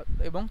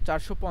 এবং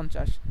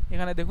 450।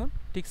 এখানে দেখুন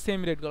ঠিক সেম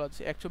রেটগুলো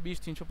আছে, 120,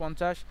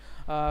 350,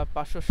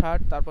 560,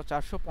 তারপর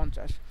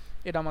 450,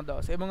 এটা আমার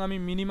দেওয়া আছে। এবং আমি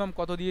মিনিমাম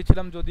কত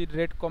দিয়েছিলাম, যদি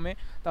রেট কমে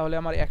তাহলে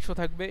আমার 100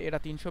 থাকবে, এটা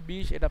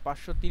 320, এটা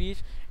 530,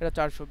 এটা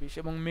 420,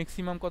 এবং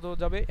ম্যাক্সিমাম কত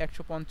যাবে,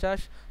 150,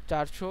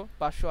 400,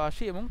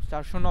 580 এবং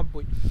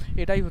 490।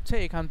 এটাই হচ্ছে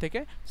এখান থেকে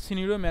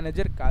সিনারিও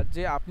ম্যানেজের কাজ,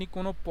 যে আপনি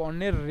কোনো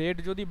পণ্যের রেট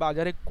যদি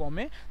বাজারে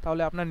কমে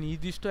তাহলে আপনার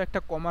নির্দিষ্ট একটা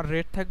কমার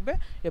রেট থাকবে,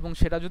 এবং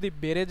সেটা যদি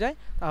বেড়ে যায়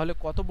তাহলে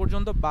কত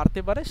পর্যন্ত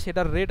বাড়তে পারে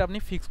সেটার রেট আপনি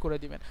ফিক্স করে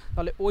দিবেন।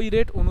 তাহলে ওই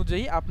রেট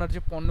অনুযায়ী আপনার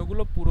যে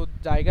পণ্যগুলো পুরো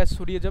জায়গায়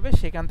ছড়িয়ে যাবে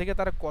সেখান থেকে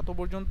তারা কত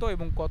পর্যন্ত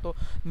এবং কত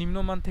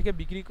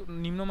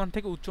নিম্নমান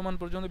থেকে উচ্চমান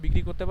পর্যন্ত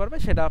বিক্রি করতে পারবে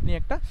সেটা আপনি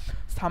একটা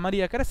সামারি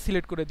আকারে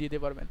সিলেক্ট করে দিতে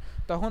পারবেন।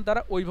 তখন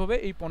তারা ওইভাবে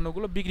এই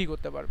পণ্যগুলো বিক্রি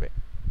করতে পারবে।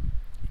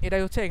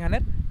 এটাই হচ্ছে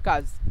এখানের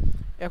কাজ।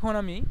 এখন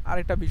আমি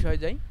আরেকটা বিষয়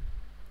যাই।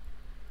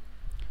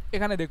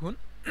 এখানে দেখুন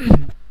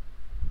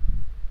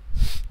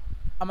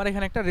আমার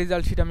এখানে একটা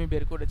রেজাল্ট শিট আমি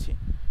বের করেছি।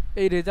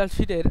 এই রেজাল্ট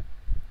শিটের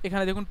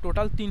এখানে দেখুন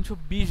টোটাল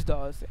 320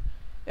 দেওয়া আছে।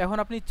 এখন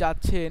আপনি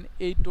চাচ্ছেন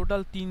এই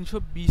টোটাল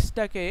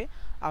 320টাকে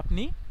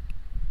আপনি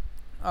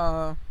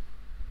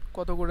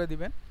কত করে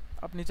দিবেন,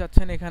 আপনি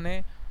চাচ্ছেন এখানে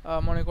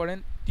মনে করেন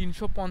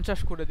 350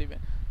 করে দিবেন।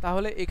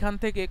 তাহলে এখান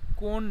থেকে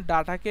কোন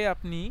ডাটাকে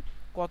আপনি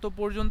কত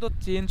পর্যন্ত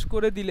চেঞ্জ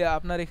করে দিলে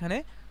আপনার এখানে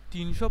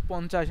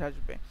 350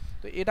 আসবে।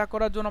 তো এটা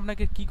করার জন্য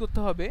আপনাকে কি করতে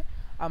হবে,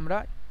 আমরা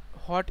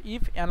হোয়াট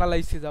ইফ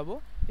অ্যানালাইসিসে যাব।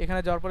 এখানে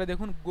যাওয়ার পরে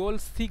দেখুন গোল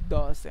সিক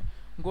দেওয়া আছে,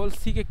 গোল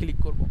সিকে ক্লিক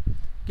করব।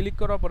 ক্লিক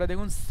করার পরে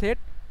দেখুন সেট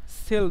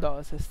সেল দেওয়া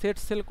আছে। সেট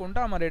সেল কোনটা,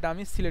 আমার এটা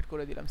আমি সিলেক্ট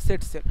করে দিলাম।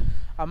 সেট সেল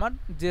আমার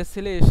যে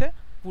সেলে এসে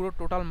পুরো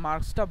টোটাল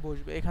মার্কসটা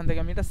বসবে, এখান থেকে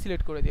আমি এটা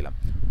সিলেক্ট করে দিলাম।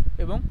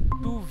 এবং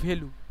টু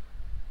ভ্যালু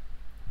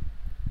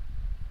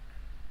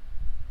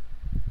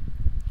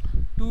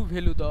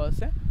দেওয়া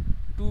আছে।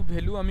 টু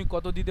ভ্যালু আমি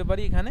কত দিতে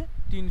পারি, এখানে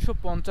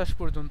 350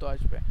 পর্যন্ত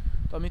আসবে।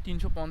 তো আমি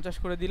 350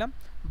 করে দিলাম।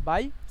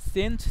 বাই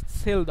চেঞ্জ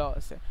সেল দেওয়া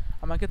আছে,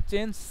 আমাকে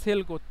চেঞ্জ সেল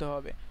করতে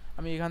হবে।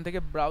 আমি এখান থেকে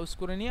ব্রাউজ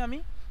করে নিয়ে আমি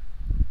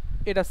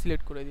এটা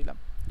সিলেক্ট করে দিলাম।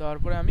 দেওয়ার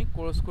পরে আমি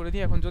ক্লোজ করে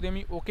দিই। এখন যদি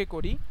আমি ওকে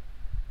করি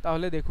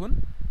তাহলে দেখুন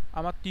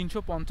আমার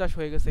 350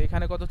 হয়ে গেছে।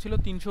 এখানে কত ছিল,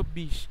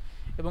 320,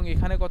 এবং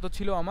এখানে কত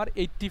ছিল আমার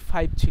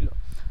 85 ছিল।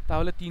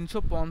 তাহলে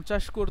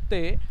 350 করতে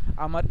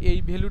আমার এই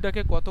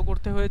ভ্যালুটাকে কত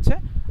করতে হয়েছে,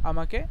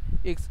 আমাকে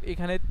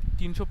এখানে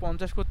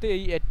 350 করতে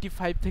এই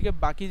 85 থেকে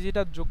বাকি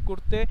যেটা যোগ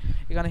করতে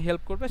এখানে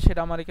হেল্প করবে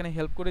সেটা আমার এখানে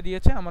হেল্প করে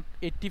দিয়েছে। আমার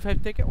 85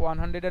 থেকে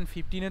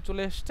 115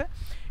 চলে এসছে,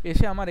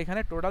 এসে আমার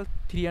এখানে টোটাল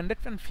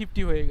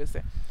 350 হয়ে গেছে।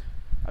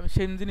 আমি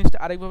সেম জিনিসটা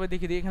আরেকভাবে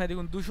দেখিয়ে দিই। এখানে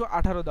দেখুন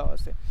 218 দেওয়া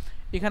আছে,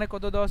 এখানে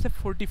কত দেওয়া আছে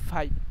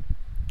 45।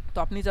 তো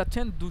আপনি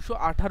চাচ্ছেন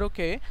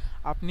 218কে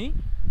আপনি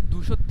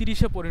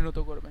 230-এ পরিণত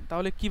করবেন।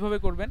 তাহলে কিভাবে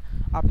করবেন?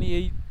 আপনি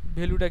এই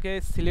ভ্যালুটাকে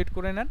সিলেক্ট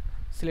করে নেন,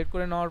 সিলেক্ট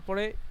করে নেওয়ার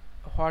পরে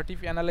হোয়াট ইফ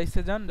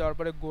অ্যানালাইসে যান, যাওয়ার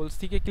পরে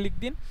গোলসটিকে ক্লিক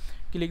দিন,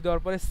 ক্লিক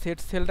দেওয়ার পরে সেট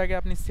সেলটাকে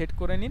আপনি সেট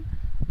করে নিন,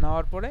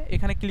 নেওয়ার পরে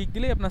এখানে ক্লিক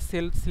দিলেই আপনার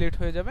সেল সিলেক্ট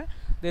হয়ে যাবে।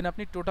 দেন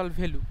আপনি টোটাল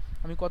ভ্যালু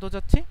আমি কত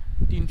চাচ্ছি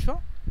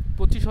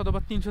 325 অথবা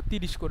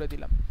 330 করে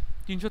দিলাম।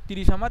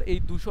 330 আমার এই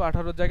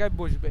 218 জায়গায়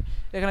বসবে।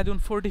 এখানে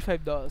দেখুন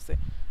 45 দেওয়া আছে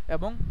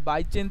এবং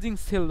বাই চেঞ্জিং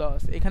সেল দেওয়া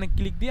আছে। এখানে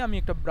ক্লিক দিয়ে আমি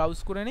একটা ব্রাউজ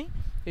করে নিই,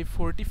 এই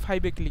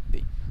 45-এ ক্লিক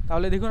দিই,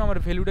 তাহলে দেখুন আমার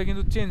ভ্যালুটা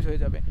কিন্তু চেঞ্জ হয়ে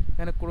যাবে।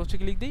 এখানে ক্রসে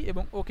ক্লিক দিই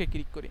এবং ওকে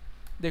ক্লিক করি,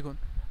 দেখুন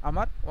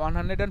আমার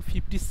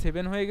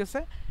 157 হয়ে গেছে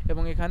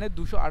এবং এখানে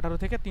 218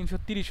 থেকে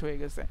 330 হয়ে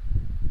গেছে।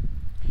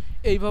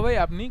 এইভাবেই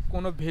আপনি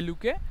কোনো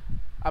ভ্যালুকে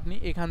আপনি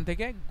এখান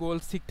থেকে গোল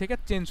সিক থেকে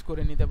চেঞ্জ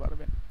করে নিতে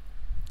পারবেন।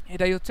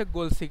 এটাই হচ্ছে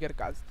গোল সিকের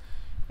কাজ।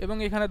 এবং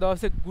এখানে দেওয়া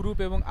আছে গ্রুপ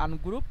এবং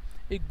আনগ্রুপ।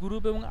 এই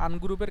গ্রুপ এবং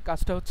আনগ্রুপের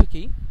কাজটা হচ্ছে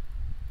কি,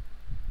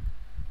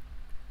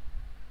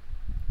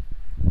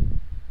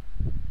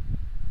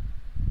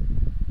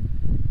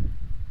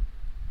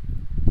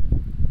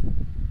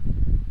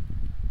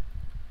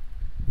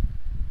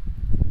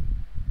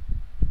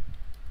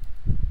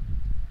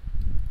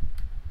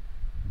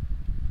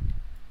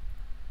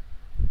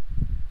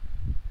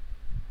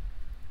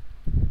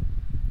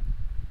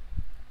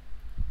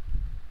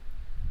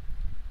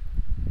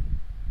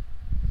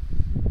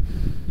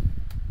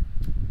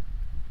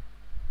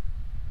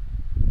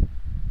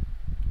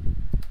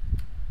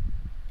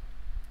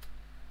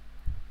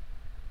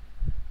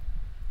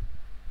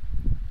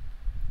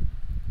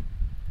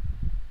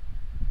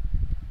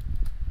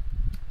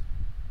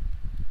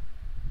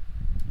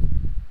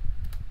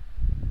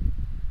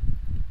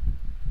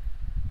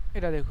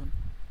 এটা দেখুন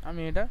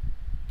আমি এটা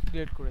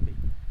ডিলিট করে দিই।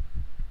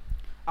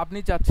 আপনি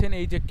চাচ্ছেন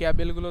এই যে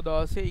ক্যাবেলগুলো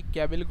দেওয়া আছে, এই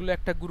ক্যাবেলগুলো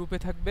একটা গ্রুপে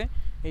থাকবে,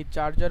 এই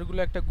চার্জারগুলো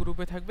একটা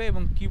গ্রুপে থাকবে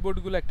এবং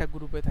কিবোর্ডগুলো একটা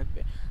গ্রুপে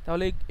থাকবে।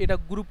 তাহলে এটা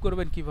গ্রুপ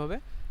করবেন কিভাবে?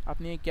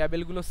 আপনি এই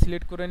ক্যাবেলগুলো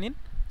সিলেক্ট করে নিন,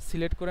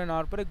 সিলেক্ট করে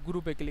নেওয়ার পরে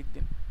গ্রুপে ক্লিক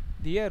দিন,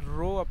 দিয়ে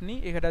রো আপনি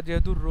এটা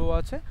যেহেতু রো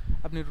আছে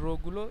আপনি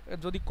রোগুলো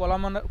যদি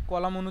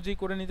কলাম অনুযায়ী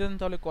করে নিতে চান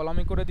তাহলে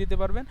কলামে করে দিতে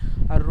পারবেন,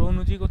 আর রো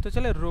অনুযায়ী করতে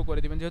চাইলে রো করে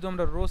দিবেন। যেহেতু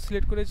আমরা রো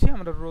সিলেক্ট করেছি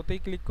আমরা রোতেই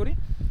ক্লিক করি,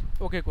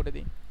 ওকে করে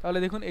দিই। তাহলে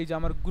দেখুন এই যে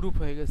আমার গ্রুপ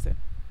হয়ে গেছে,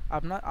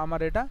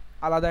 আমার এটা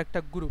আলাদা একটা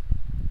গ্রুপ।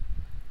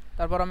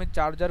 তারপর আমি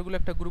চার্জারগুলো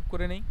একটা গ্রুপ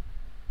করে নেই,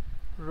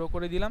 রো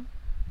করে দিলাম,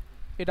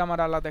 এটা আমার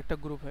আলাদা একটা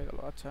গ্রুপ হয়ে গেল।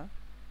 আচ্ছা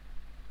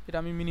এটা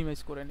আমি মিনিমাইজ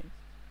করে নিই,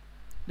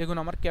 দেখুন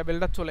আমার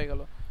ক্যাবেলটা চলে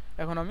গেল।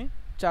 এখন আমি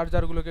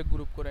চার্জারগুলোকে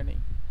গ্রুপ করে নিই,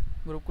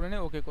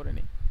 ওকে করে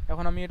নিই।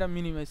 এখন আমি এটা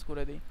মিনিমাইজ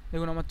করে দিই,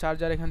 দেখুন আমার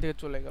চার্জার এখান থেকে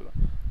চলে গেল।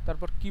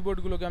 তারপর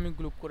কিবোর্ডগুলোকে আমি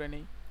গ্রুপ করে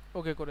নিই,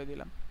 ওকে করে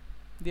দিলাম,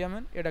 দিয়ে আমি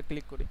এটা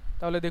ক্লিক করি।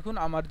 তাহলে দেখুন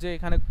আমার যে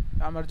এখানে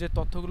আমার যে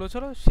তথ্যগুলো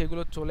ছিল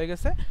সেগুলো চলে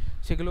গেছে।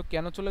 সেগুলো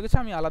কেন চলে গেছে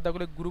আমি আলাদা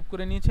করে গ্রুপ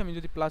করে নিয়েছি। আমি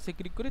যদি প্লাসে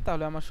ক্লিক করি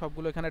তাহলে আমার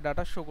সবগুলো এখানে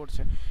ডাটা শো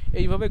করছে।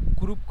 এইভাবে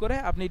গ্রুপ করে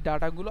আপনি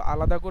ডাটাগুলো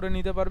আলাদা করে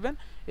নিতে পারবেন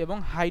এবং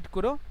হাইড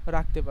করেও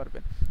রাখতে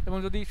পারবেন। এবং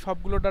যদি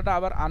সবগুলো ডাটা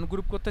আবার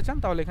আনগ্রুপ করতে চান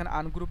তাহলে এখানে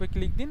আনগ্রুপে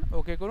ক্লিক দিন,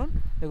 ওকে করুন,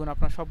 দেখুন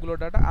আপনার সবগুলো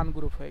ডাটা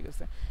আনগ্রুপ হয়ে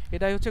গেছে।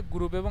 এটাই হচ্ছে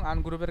গ্রুপ এবং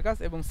আনগ্রুপের কাজ।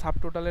 এবং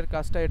সাবটোটালের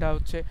কাজটা এটা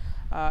হচ্ছে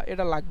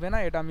এটা লাগবে না,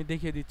 এটা আমি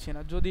দেখিয়ে দিচ্ছি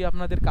না। যদি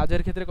আপনাদের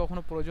কাজের ক্ষেত্রে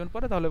কখনো প্রয়োজন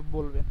পড়ে তাহলে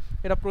বলবেন,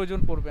 এটা প্রয়োজন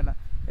পড়বে না,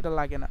 এটা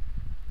লাগে না।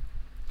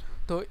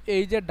 তো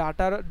এই যে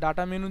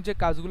ডাটা মেনুর যে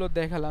কাজগুলো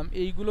দেখালাম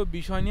এইগুলো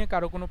বিষয় নিয়ে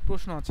কারো কোনো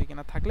প্রশ্ন আছে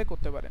কিনা, থাকলে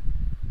করতে পারেন।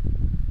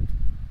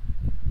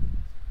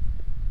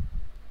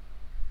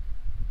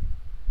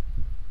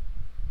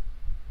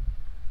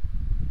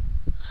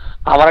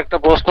 আমার একটা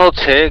প্রশ্ন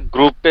হচ্ছে,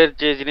 গ্রুপের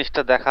যে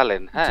জিনিসটা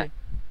দেখালেন, হ্যাঁ,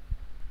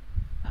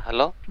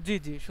 হ্যালো, জি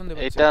জি শুনতে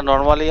পাচ্ছি। এটা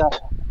নরমালি,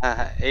 হ্যাঁ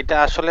হ্যাঁ, এটা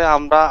আসলে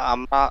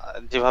আমরা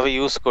যেভাবে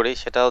ইউজ করি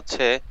সেটা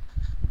হচ্ছে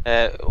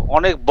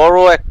অনেক বড়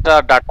একটা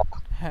ডাটা,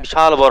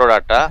 বিশাল বড়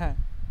ডাটা।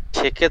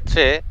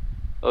 সেক্ষেত্রে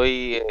ওই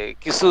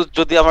কিছু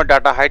যদি আমরা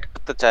ডাটা হাইড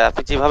করতে চাই,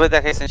 আপনি যেভাবে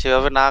দেখাইছেন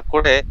সেভাবে না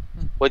করে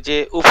ওই যে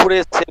উপরে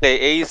সেলে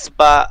এইচ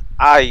বা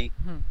আই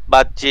বা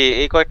জে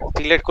এই কয়েকটা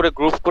সিলেক্ট করে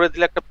গ্রুপ করে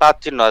দিলে একটা প্লাস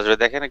চিহ্ন আসবে,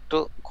 দেখেন একটু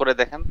করে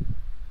দেখেন।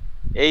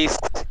 এইচ,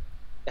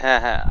 হ্যাঁ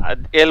হ্যাঁ,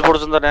 এল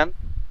পর্যন্ত নেন,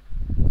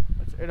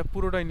 এটা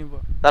পুরোটাই নিব,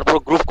 তারপর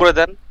গ্রুপ করে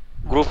দেন,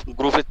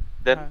 গ্রুপে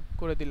দেন,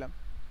 করে দিলাম,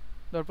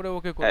 তারপরে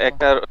ওকে করব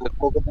একটা,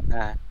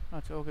 হ্যাঁ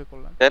আচ্ছা ওকে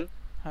করলাম, দেন,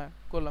 হ্যাঁ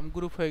করলাম,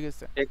 গ্রুপ হয়ে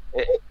গেছে।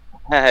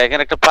 হ্যাঁ হ্যাঁ,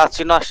 এখানে একটা প্লাস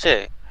চিহ্ন আসছে,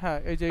 হ্যাঁ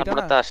এই যে এটা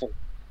না,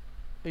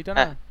 এইটা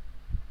না,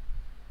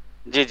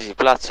 জি জি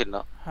প্লাস চিহ্ন,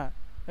 হ্যাঁ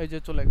এই যে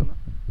চলে গেল।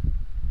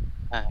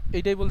 হ্যাঁ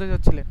এইটাই বলতে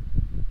চাচ্ছিলেন?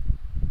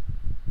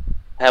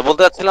 হ্যাঁ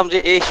বলতে চাচ্ছিলাম যে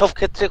এই সব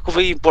ক্ষেত্রে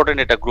খুবই ইম্পর্টেন্ট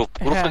এটা,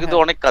 গ্রুপটা কিন্তু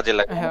অনেক কাজে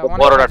লাগে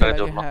বড় ডাটার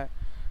জন্য। হ্যাঁ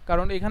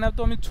কারণ এখানে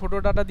তো আমি ছোট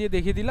ডাটা দিয়ে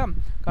দেখিয়ে দিলাম,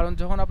 কারণ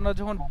আপনারা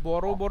যখন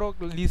বড় বড়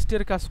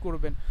লিস্টের কাজ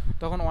করবেন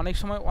তখন অনেক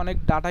সময় অনেক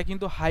ডাটা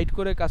কিন্তু হাইড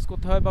করে কাজ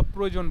করতে হয় বা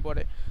প্রয়োজন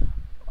পড়ে।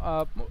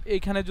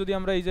 এইখানে যদি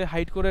আমরা এই যে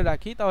হাইড করে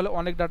রাখি তাহলে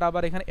অনেক ডাটা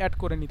আবার এখানে অ্যাড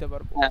করে নিতে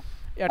পারবো।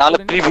 তাহলে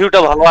প্রিভিউটা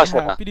ভালো আসে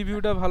না,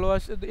 প্রিভিউটা ভালো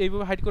আসে,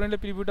 এইভাবে হাইড করে নিলে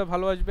প্রিভিউটা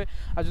ভালো আসবে।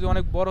 আর যদি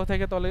অনেক বড়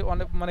থাকে তাহলে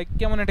অনেক মানে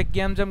কেমন একটা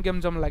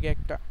গ্যামজাম লাগে,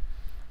 একটা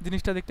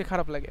জিনিসটা দেখতে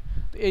খারাপ লাগে।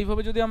 তো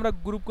এইভাবে যদি আমরা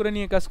গ্রুপ করে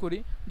নিয়ে কাজ করি,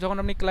 যখন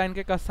আপনি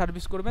ক্লায়েন্টকে কাজ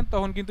সার্ভিস করবেন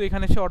তখন কিন্তু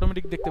এখানে সে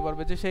অটোমেটিক দেখতে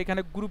পারবে যে সে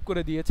এখানে গ্রুপ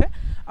করে দিয়েছে।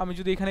 আমি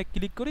যদি এখানে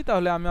ক্লিক করি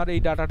তাহলে আমি আর এই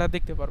ডাটাটা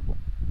দেখতে পারবো।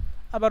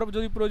 আবার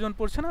যদি প্রয়োজন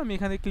পড়ছে না আমি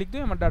এখানে ক্লিক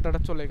দিয়ে আমার ডাটাটা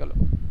চলে গেল।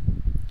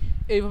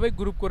 এইভাবে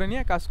গ্রুপ করে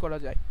নিয়ে কাজ করা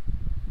যায়।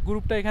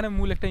 গ্রুপটা এখানে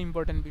মূল একটা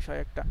ইম্পর্টেন্ট বিষয়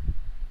একটা।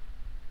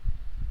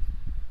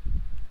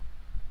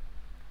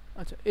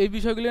 আচ্ছা, এই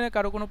বিষয়গুলি নিয়ে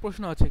কারো কোনো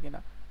প্রশ্ন আছে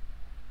কিনা?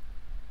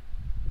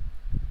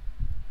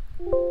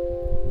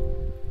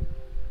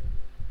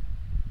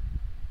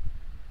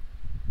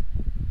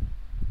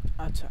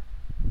 আচ্ছা,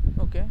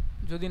 ওকে,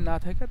 যদি না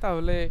থাকে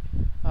তাহলে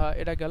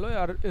এটা গেল।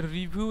 আর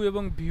রিভিউ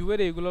এবং ভিউয়ের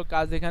এইগুলো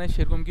কাজ এখানে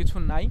সেরকম কিছু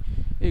নাই।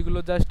 এগুলো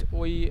জাস্ট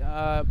ওই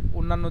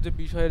অন্যান্য যে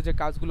বিষয়ের যে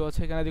কাজগুলো আছে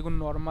এখানে দেখুন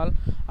নর্মাল।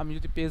 আমি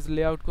যদি পেজ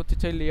লেআউট করতে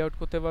চাই লেআউট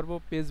করতে পারবো,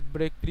 পেজ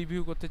ব্রেক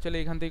প্রিভিউ করতে চাইলে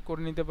এখান থেকে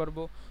করে নিতে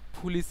পারবো,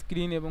 ফুল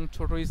স্ক্রিন এবং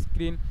ছোট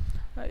স্ক্রিন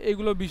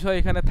এগুলো বিষয়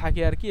এখানে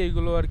থাকে আর কি।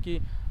 এইগুলো আর কি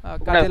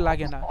কাজে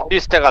লাগে না।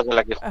 ফ্রিজটা কাজে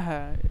লাগে।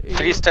 হ্যাঁ,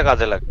 ফ্রিজটা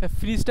কাজে লাগে।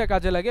 ফ্রিজটা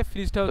কাজে লাগে।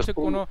 ফ্রিজটা হচ্ছে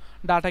কোনো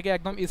ডাটাকে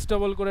একদম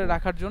স্টেবল করে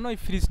রাখার জন্য এই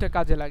ফ্রিজটা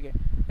কাজে লাগে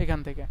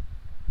এখান থেকে।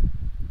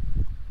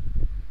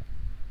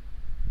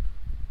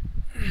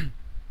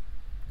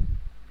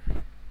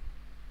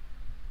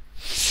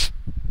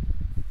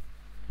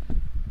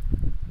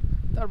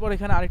 তারপর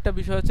এখানে আরেকটা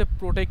বিষয় হচ্ছে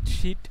প্রোটেক্ট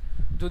শিট।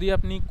 যদি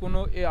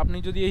আপনি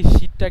যদি এই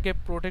শিটটাকে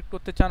প্রোটেক্ট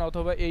করতে চান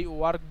অথবা এই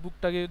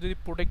ওয়ার্কবুকটাকে যদি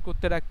প্রোটেক্ট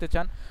করতে রাখতে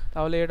চান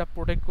তাহলে এটা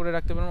প্রোটেক্ট করে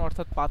রাখতে পারবেন,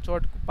 অর্থাৎ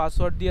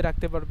পাসওয়ার্ড দিয়ে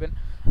রাখতে পারবেন,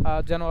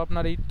 যেন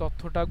আপনার এই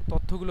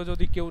তথ্যগুলো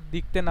যদি কেউ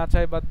দেখতে না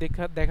চায় বা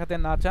দেখাতে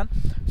না চান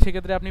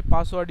সেক্ষেত্রে আপনি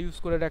পাসওয়ার্ড ইউজ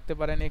করে রাখতে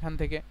পারেন। এখান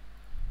থেকে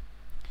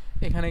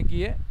এখানে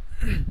গিয়ে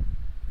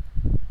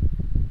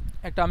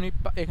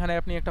এখানে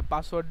আপনি একটা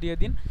পাসওয়ার্ড দিয়ে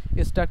দিন,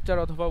 স্ট্রাকচার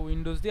অথবা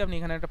উইন্ডোজ দিয়ে আপনি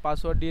এখানে একটা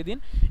পাসওয়ার্ড দিয়ে দিন।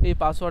 এই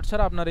পাসওয়ার্ড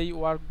ছাড়া আপনার এই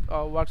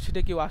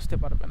ওয়ার্কশিটে কেউ আসতে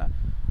পারবে না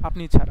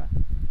আপনি ছাড়া।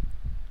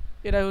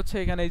 এটাই হচ্ছে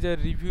এখানে এই যে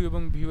রিভিউ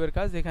এবং ভিউয়ের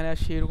কাজ। এখানে আর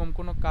সেরকম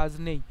কোনো কাজ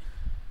নেই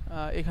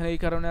এখানে, এই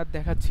কারণে আর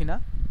দেখাচ্ছি না।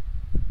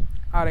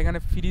 আর এখানে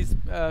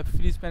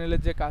ফ্রিজ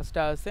প্যানেলের যে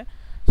কাজটা আছে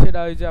সেটা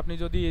ওই যে আপনি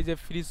যদি এই যে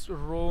ফ্রিজ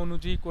রো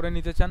অনুযায়ী করে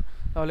নিতে চান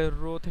তাহলে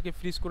রো থেকে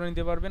ফ্রিজ করে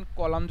নিতে পারবেন,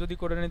 কলাম যদি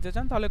করে নিতে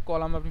চান তাহলে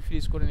কলাম আপনি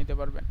ফ্রিজ করে নিতে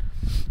পারবেন।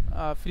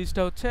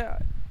 ফ্রিজটা হচ্ছে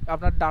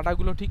আপনার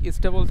ডাটাগুলো ঠিক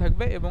স্টেবল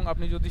থাকবে এবং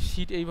আপনি যদি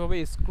শিট এইভাবে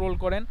স্ক্রোল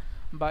করেন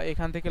বা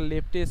এখান থেকে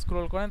লেফটে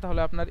স্ক্রোল করেন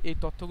তাহলে আপনার এই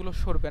তথ্যগুলো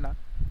সরবে না,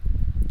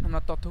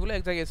 আপনার তথ্যগুলো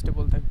এক জায়গায়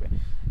স্টেবল থাকবে।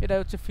 এটা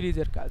হচ্ছে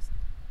ফ্রিজের কাজ।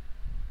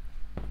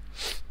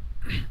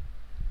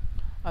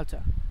 আচ্ছা,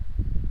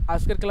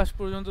 আজকের ক্লাস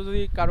পর্যন্ত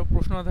যদি কারো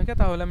প্রশ্ন না থাকে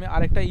তাহলে আমি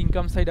আরেকটা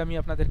ইনকাম সাইড আমি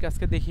আপনাদেরকে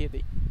আজকে দেখিয়ে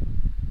দিই।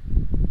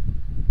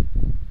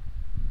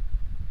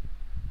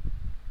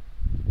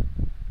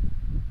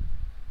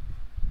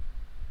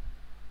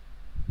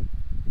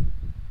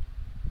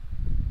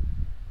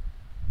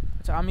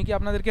 আচ্ছা, আমি কি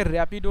আপনাদেরকে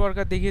র্যাপিড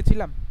ওয়ার্কার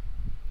দেখিয়েছিলাম?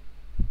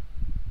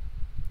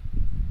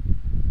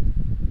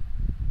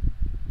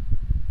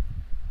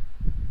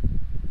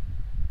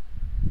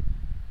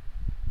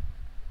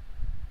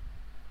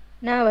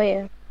 না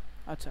ভাইয়া।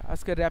 আচ্ছা,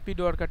 আজকে র্যাপিড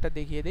ওয়ার্কারটা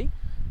দেখিয়ে দিই।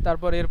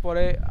 তারপর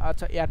এরপরে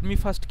আচ্ছা অ্যাডমি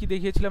ফার্স্ট কি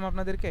দেখিয়েছিলাম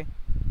আপনাদেরকে?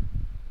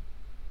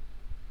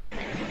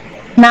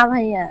 না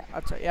ভাইয়া।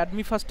 আচ্ছা,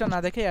 অ্যাডমি ফার্স্টটা না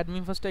দেখে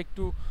অ্যাডমি ফার্স্টটা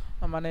একটু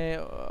মানে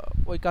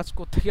ওই কাজ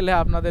করতে গেলে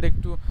আপনাদের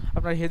একটু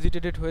আপনার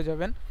হেজিটেটেড হয়ে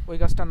যাবেন ওই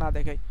কাজটা না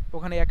দেখাই।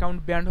 ওখানে অ্যাকাউন্ট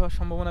ব্যান্ড হওয়ার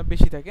সম্ভাবনা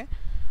বেশি থাকে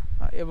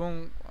এবং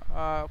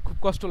খুব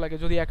কষ্ট লাগে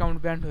যদি অ্যাকাউন্ট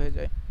ব্যান্ড হয়ে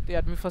যায়। তো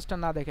অ্যাডমি ফার্স্টটা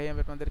না দেখাই আমি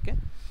আপনাদেরকে।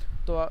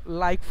 তো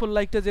লাইক ফর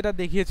লাইকটা যেটা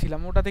দেখিয়েছিলাম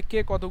ওটাতে কে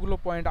কতগুলো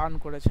পয়েন্ট আর্ন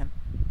করেছেন?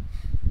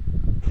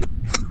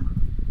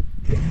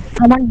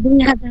 আমার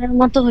 2000 এর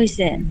মতো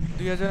হইছে।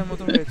 2000 এর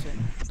মতো হয়েছে।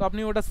 তো আপনি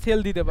ওটা সেল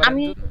দিতে পারেন।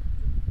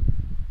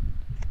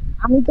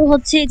 আমি তো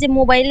হচ্ছে যে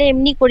মোবাইলে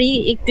এমনি করি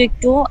একটু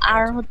একটু,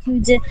 আর হচ্ছে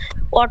যে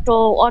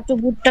অটো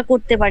বুটটা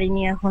করতে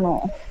পারিনি এখনো।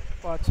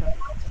 আচ্ছা,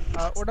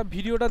 ওটা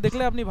ভিডিওটা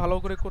দেখলে আপনি ভালো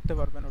করে করতে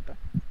পারবেন ওটা,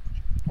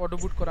 অটো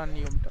বুট করার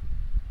নিয়মটা।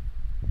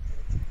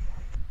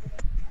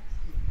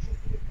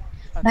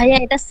 ভাইয়া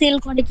এটা সেল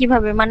করে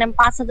কিভাবে? মানে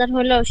 5000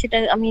 হলো সেটা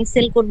আমি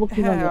সেল করব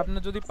কিভাবে? হ্যাঁ,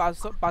 আপনার যদি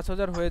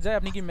 5000 হয়ে যায়,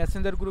 আপনি কি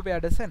মেসেঞ্জার গ্রুপে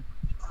অ্যাড আছেন?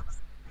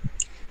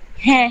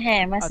 হ্যাঁ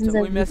হ্যাঁ, আচ্ছা,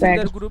 মেসেঞ্জার ওই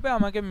মেসেঞ্জার গ্রুপে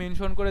আমাকে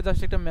মেনশন করে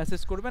জাস্ট একটা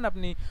মেসেজ করবেন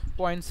আপনি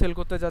পয়েন্ট সেল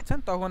করতে যাচ্ছেন।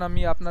 তখন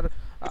আমি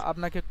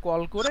আপনাকে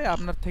কল করে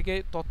আপনার থেকে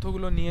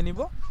তথ্যগুলো নিয়ে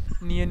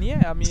নিয়ে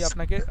আমি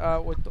আপনাকে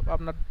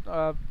আপনার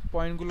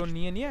পয়েন্টগুলো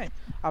নিয়ে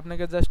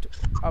আপনাকে জাস্ট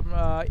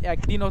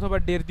একদিন অথবা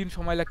 1.5 দিন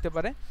সময় লাগতে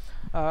পারে।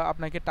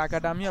 আপনাকে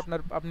টাকাটা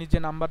আপনি যে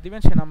নাম্বার দিবেন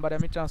সেই নাম্বারে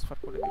আমি ট্রান্সফার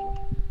করে দেব।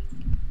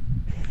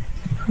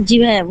 জি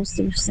ভাইয়া,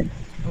 বুঝতে পারছি।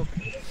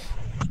 ওকে,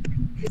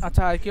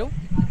 আচ্ছা, আর কেউ?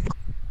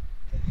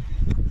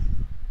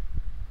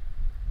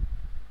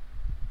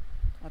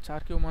 আচ্ছা,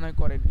 আর কেউ মনে হয়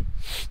করেননি।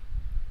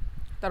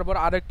 তারপর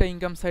আরেকটা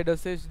ইনকাম সাইড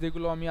আছে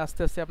যেগুলো আমি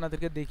আস্তে আস্তে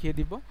আপনাদেরকে দেখিয়ে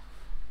দিব।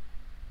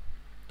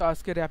 তো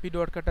আজকে র্যাপিড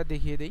ওয়ার্কারটা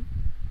দেখিয়ে দেই।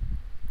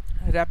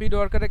 র্যাপিড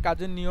ওয়ার্কারের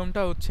কাজের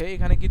নিয়মটা হচ্ছে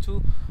এখানে কিছু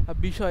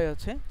বিষয়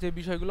আছে যে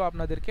বিষয়গুলো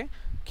আপনাদেরকে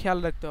খেয়াল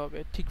রাখতে হবে।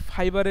 ঠিক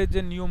ফাইবারের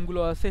যে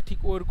নিয়মগুলো আছে ঠিক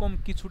ওরকম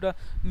কিছুটা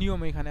নিয়ম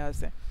এখানে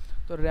আছে।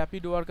 তো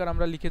র্যাপিড ওয়ার্কার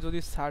আমরা লিখে যদি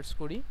সার্চ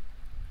করি,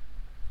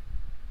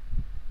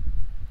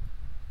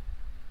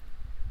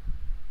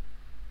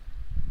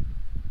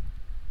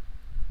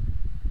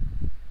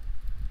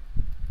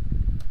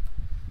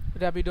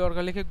 র্যাপিড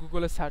ওয়ার্কার লিখে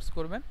গুগলে সার্চ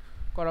করবেন,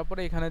 করার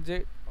পরে এখানে যে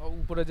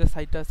উপরে যে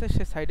সাইটটা আছে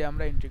সে সাইডে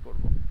আমরা এন্ট্রি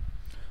করব।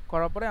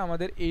 করার পরে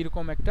আমাদের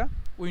এইরকম একটা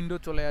উইন্ডো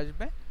চলে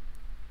আসবে।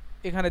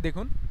 এখানে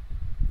দেখুন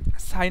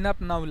সাইন আপ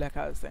নাও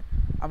লেখা আছে।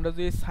 আমরা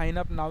যদি সাইন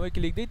আপ নাওয়ে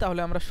ক্লিক দিই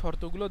তাহলে আমরা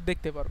শর্তগুলো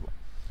দেখতে পারবো।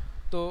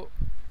 তো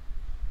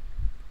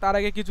তার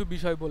আগে কিছু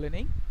বিষয় বলে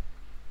নেই।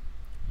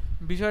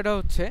 বিষয়টা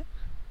হচ্ছে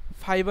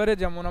ফাইবারে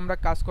যেমন আমরা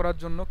কাজ করার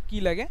জন্য কি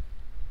লাগে,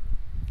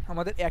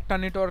 আমাদের একটা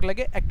নেটওয়ার্ক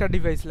লাগে, একটা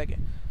ডিভাইস লাগে।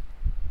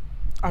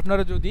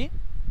 আপনারা যদি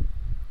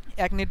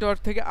এক নেটওয়ার্ক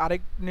থেকে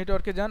আরেক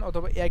নেটওয়ার্কে যান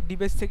অথবা এক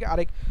ডিভাইস থেকে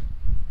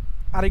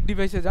আরেক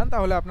ডিভাইসে যান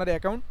তাহলে আপনার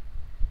অ্যাকাউন্ট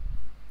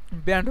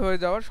ব্যান্ড হয়ে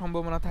যাওয়ার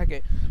সম্ভাবনা থাকে।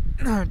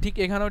 ঠিক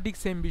এখানেও ঠিক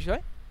সেম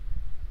বিষয়,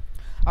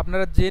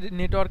 আপনারা যে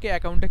নেটওয়ার্কে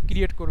অ্যাকাউন্টটা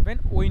ক্রিয়েট করবেন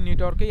ওই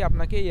নেটওয়ার্কেই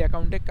আপনাকে এই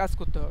অ্যাকাউন্টে কাজ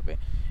করতে হবে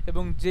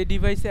এবং যে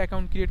ডিভাইসে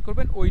অ্যাকাউন্ট ক্রিয়েট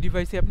করবেন ওই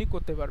ডিভাইসে আপনি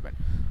করতে পারবেন।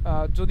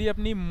 যদি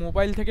আপনি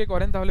মোবাইল থেকে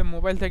করেন তাহলে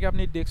মোবাইল থেকে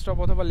আপনি ডেস্কটপ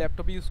অথবা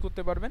ল্যাপটপে ইউজ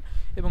করতে পারবেন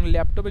এবং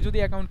ল্যাপটপে যদি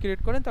অ্যাকাউন্ট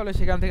ক্রিয়েট করেন তাহলে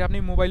সেখান থেকে আপনি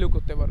মোবাইলেও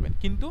করতে পারবেন,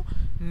 কিন্তু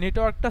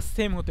নেটওয়ার্কটা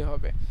সেম হতে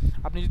হবে।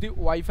 আপনি যদি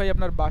ওয়াইফাই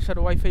আপনার বাসার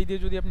ওয়াইফাই দিয়ে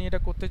যদি আপনি এটা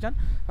করতে চান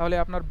তাহলে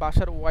আপনার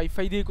বাসার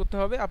ওয়াইফাই দিয়ে করতে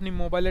হবে, আপনি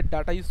মোবাইলের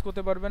ডাটা ইউজ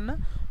করতে পারবেন না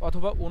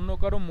অথবা অন্য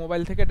কারো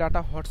মোবাইল থেকে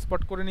ডাটা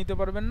হটস্পট করে নিতে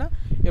পারবেন না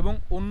এবং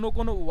অন্য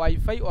কোনো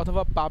ওয়াইফাই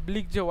অথবা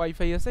পাবলিক যে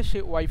ওয়াইফাই আছে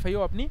সেই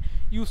ওয়াইফাইও আপনি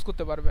ইউজ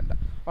করতে পারবেন না।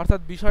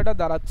 অর্থাৎ বিষয়টা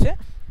দাঁড়াচ্ছে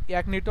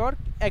এক নেটওয়ার্ক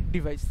এক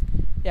ডিভাইস,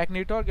 এক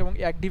নেটওয়ার্ক এবং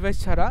এক ডিভাইস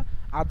ছাড়া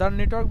আদার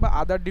নেটওয়ার্ক বা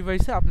আদার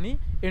ডিভাইসে আপনি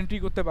এন্ট্রি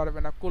করতে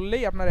পারবেন না,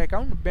 করলেই আপনার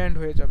অ্যাকাউন্ট ব্যান্ড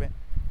হয়ে যাবে।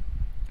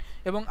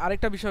 এবং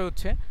আরেকটা বিষয়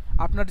হচ্ছে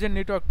আপনার যে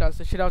নেটওয়ার্কটা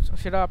আছে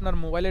সেটা আপনার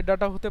মোবাইলের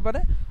ডাটা হতে পারে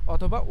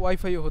অথবা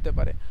ওয়াইফাইও হতে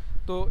পারে।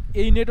 তো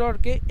এই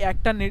নেটওয়ার্কে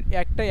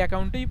একটা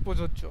অ্যাকাউন্টেই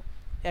প্রযোজ্য,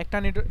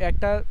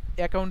 একটা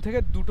অ্যাকাউন্ট থেকে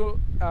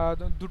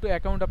দুটো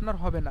অ্যাকাউন্ট আপনার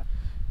হবে না।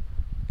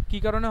 কী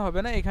কারণে হবে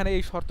না, এখানে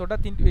এই শর্তটা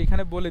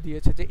এখানে বলে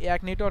দিয়েছে যে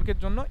এক নেটওয়ার্কের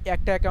জন্য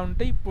একটা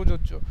অ্যাকাউন্টেই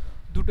প্রযোজ্য,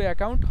 দুটো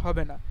অ্যাকাউন্ট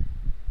হবে না,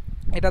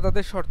 এটা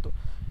তাদের শর্ত।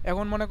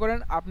 এখন মনে করেন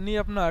আপনি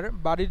আপনার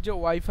বাড়ির যে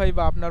ওয়াইফাই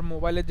বা আপনার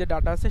মোবাইলের যে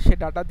ডাটা আছে সে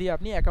ডাটা দিয়ে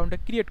আপনি অ্যাকাউন্টটা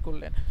ক্রিয়েট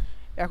করলেন।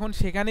 এখন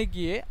সেখানে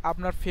গিয়ে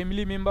আপনার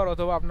ফ্যামিলি মেম্বার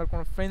অথবা আপনার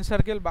কোনো ফ্রেন্ড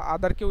সার্কেল বা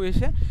আদার কেউ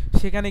এসে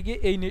সেখানে গিয়ে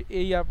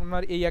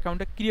আপনার এই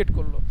অ্যাকাউন্টটা ক্রিয়েট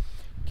করলো।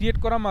 ক্রিয়েট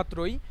করা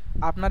মাত্রই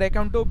আপনার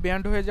অ্যাকাউন্টও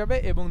ব্যান্ড হয়ে যাবে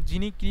এবং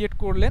যিনি ক্রিয়েট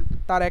করলেন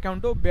তার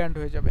অ্যাকাউন্টও ব্যান্ড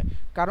হয়ে যাবে,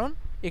 কারণ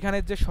এখানে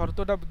যে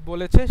শর্তটা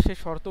বলেছে সে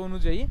শর্ত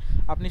অনুযায়ী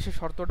আপনি সে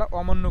শর্তটা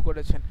অমান্য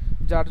করেছেন,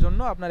 যার জন্য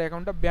আপনার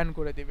অ্যাকাউন্টটা ব্যান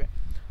করে দিবে।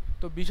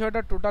 তো বিষয়টা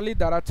টোটালি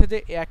দাঁড়াচ্ছে যে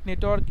এক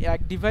নেটওয়ার্ক এক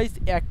ডিভাইস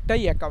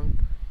একটাই অ্যাকাউন্ট,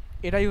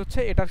 এটাই হচ্ছে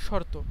এটার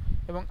শর্ত।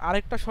 এবং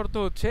আরেকটা শর্ত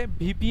হচ্ছে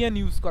ভিপিএন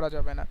ইউজ করা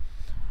যাবে না।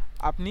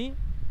 আপনি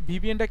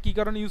ভিপিএনটা কী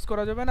কারণে ইউজ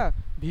করা যাবে না,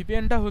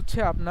 ভিপিএনটা হচ্ছে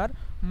আপনার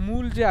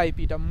মূল যে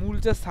আইপিটা, মূল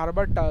যে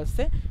সার্ভারটা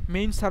আছে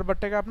মেইন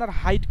সার্ভারটাকে আপনার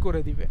হাইড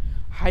করে দিবে,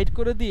 হাইড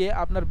করে দিয়ে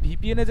আপনার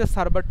ভিপিএনে যে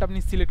সার্ভারটা আপনি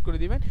সিলেক্ট করে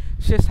দিবেন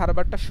সে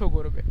সার্ভারটা শো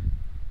করবে।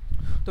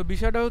 তো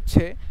বিষয়টা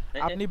হচ্ছে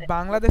আপনি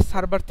বাংলাদেশ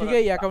সার্ভার থেকে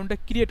এই অ্যাকাউন্টটা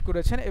ক্রিয়েট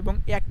করেছেন এবং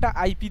একটা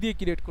আইপি দিয়ে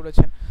ক্রিয়েট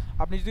করেছেন।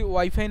 আপনি যদি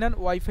ওয়াইফাই নেন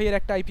ওয়াইফাইয়ের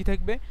একটা আইপি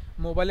থাকবে,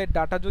 মোবাইলের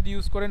ডাটা যদি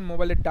ইউজ করেন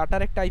মোবাইলের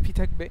ডাটার একটা আইপি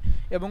থাকবে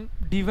এবং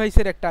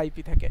ডিভাইসের একটা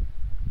আইপি থাকে।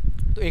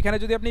 তো এখানে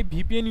যদি আপনি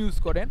ভিপিএন ইউজ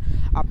করেন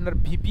আপনার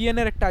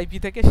ভিপিএনের একটা আইপি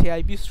থাকে, সেই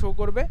আইপি শো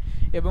করবে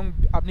এবং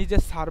আপনি যে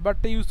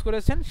সার্ভারটা ইউজ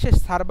করেছেন সে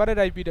সার্ভারের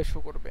আইপিটা শো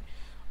করবে।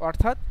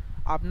 অর্থাৎ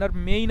আপনার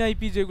মেইন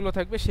আইপি যেগুলো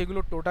থাকবে সেগুলো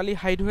টোটালি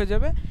হাইড হয়ে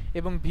যাবে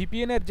এবং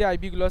ভিপিএনের যে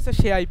আইপিগুলো আছে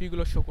সেই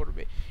আইপিগুলো শো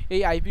করবে।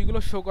 এই আইপিগুলো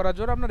শো করার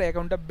জন্য আপনার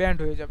অ্যাকাউন্টটা ব্যান্ড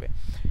হয়ে যাবে।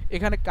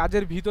 এখানে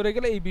কাজের ভিতরে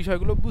গেলে এই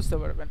বিষয়গুলো বুঝতে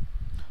পারবেন।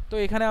 তো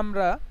এখানে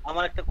আমরা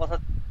আমার একটা কথা,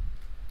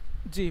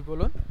 জি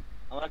বলুন।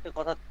 আমার একটা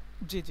কথা,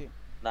 জি জি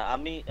না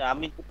আমি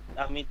আমি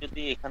আমি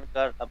যদি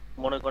এখানকার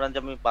মনে করেন যে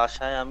আমি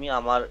বাসায় আমি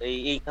আমার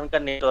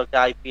এইখানকার নেটওয়ার্কে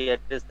আইপি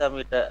অ্যাড্রেসে আমি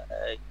এটা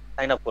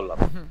সাইন আপ করলাম,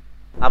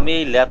 আমি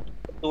এই ল্যাপটপ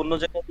অন্য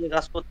জায়গায় দিয়ে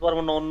কাজ করতে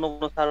পারবো না অন্য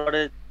কোনো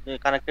সার্ভারে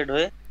কানেক্টেড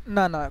হয়ে?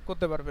 না না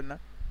করতে পারবেন না।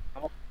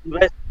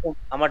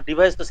 আমার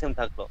ডিভাইস তো সেম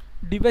থাকলো।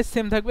 ডিভাইস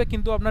সেম থাকবে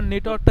কিন্তু আপনার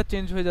নেটওয়ার্কটা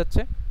চেঞ্জ হয়ে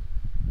যাচ্ছে।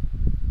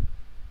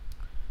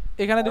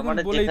 এখানে দেখুন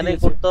বলেই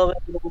দিয়েছে করতে হবে,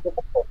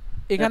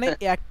 এখানে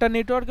একটা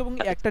নেটওয়ার্ক এবং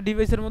একটা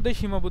ডিভাইসের মধ্যে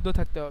সীমাবদ্ধ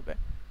থাকতে হবে।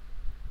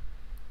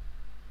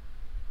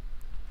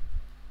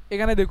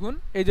 এখানে দেখুন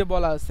এই যে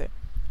বলা আছে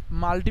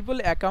multiple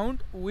account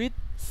with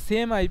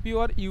same IP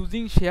or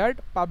using shared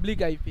public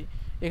IP.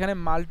 এখানে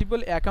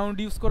মাল্টিপল অ্যাকাউন্ট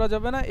ইউজ করা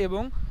যাবে না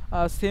এবং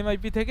সেম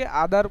আইপি থেকে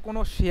আদার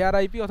কোনো শেয়ার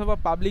আইপি অথবা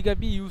পাবলিক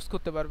আইপি ইউজ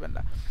করতে পারবেন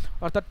না।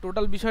 অর্থাৎ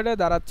টোটাল বিষয়টা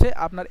দাঁড়াচ্ছে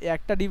আপনার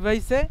একটা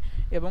ডিভাইসে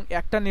এবং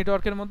একটা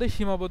নেটওয়ার্কের মধ্যে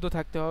সীমাবদ্ধ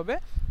থাকতে হবে,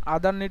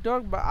 আদার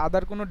নেটওয়ার্ক বা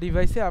আদার কোনো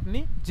ডিভাইসে আপনি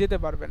যেতে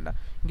পারবেন না,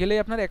 গেলেই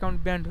আপনার অ্যাকাউন্ট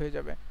ব্যান্ড হয়ে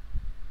যাবে।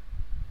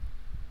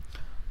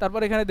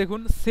 তারপর এখানে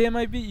দেখুন same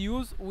IP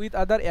use with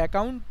other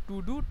account to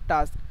do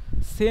task.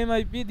 Same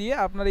IP দিয়ে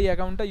আপনার এই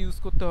অ্যাকাউন্টটা ইউজ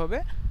করতে হবে।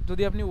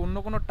 যদি আপনি অন্য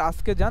কোনো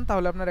টাস্কে যান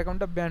তাহলে আপনার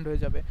অ্যাকাউন্টটা ব্যান্ড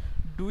হয়ে যাবে।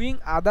 Doing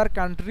other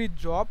country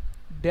job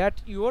that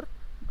your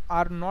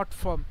are not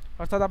from,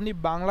 অর্থাৎ আপনি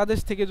বাংলাদেশ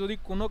থেকে যদি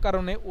কোনো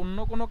কারণে অন্য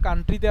কোনো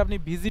কান্ট্রিতে আপনি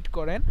ভিজিট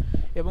করেন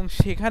এবং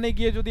সেখানে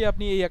গিয়ে যদি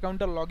আপনি এই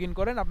অ্যাকাউন্টটা লগ ইন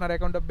করেন, আপনার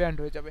অ্যাকাউন্টটা ব্যান্ড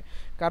হয়ে যাবে।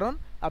 কারণ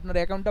আপনার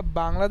অ্যাকাউন্টটা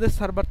বাংলাদেশ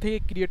সার্ভার থেকে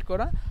ক্রিয়েট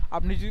করা,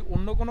 আপনি যদি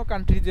অন্য কোনো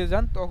কান্ট্রিতে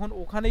যান তখন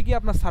ওখানে গিয়ে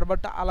আপনার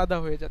সার্ভারটা আলাদা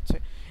হয়ে যাচ্ছে।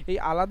 এই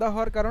আলাদা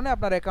হওয়ার কারণে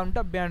আপনার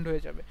অ্যাকাউন্টটা ব্যান্ড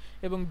হয়ে যাবে।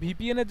 এবং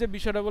ভিপিএনের যে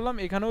বিষয়টা বললাম,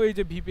 এখানেও এই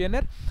যে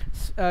ভিপিএনের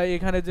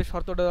এখানে যে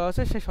শর্তটা দেওয়া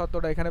আছে সেই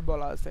শর্তটা এখানে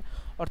বলা আছে।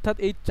 অর্থাৎ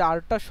এই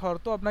 4টা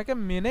শর্ত আপনাকে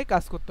মেনে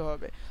কাজ করতে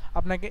হবে।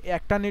 আপনাকে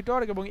একটা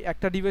নেটওয়ার্ক এবং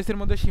একটা ডিভাইসের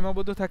মধ্যে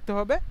সীমাবদ্ধ থাকতে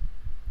হবে,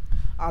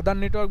 আদার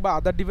নেটওয়ার্ক বা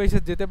আদার ডিভাইসে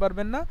যেতে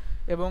পারবেন না।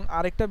 এবং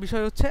আরেকটা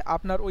বিষয় হচ্ছে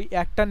আপনার ওই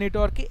একটা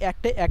নেটওয়ার্কে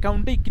একটা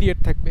অ্যাকাউন্টেই ক্রিয়েট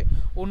থাকবে।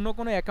 অন্য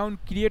কোনো অ্যাকাউন্ট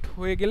ক্রিয়েট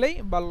হয়ে গেলেই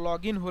বা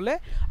লগ ইন হলে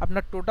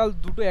আপনার টোটাল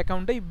দুটো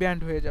অ্যাকাউন্টেই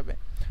ব্যান্ড হয়ে যাবে।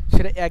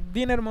 সেটা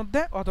একদিনের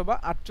মধ্যে অথবা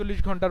 48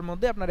 ঘন্টার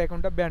মধ্যে আপনার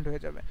অ্যাকাউন্টটা ব্যান্ড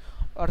হয়ে যাবে।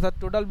 অর্থাৎ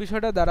টোটাল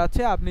বিষয়টা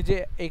দাঁড়াচ্ছে আপনি যে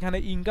এখানে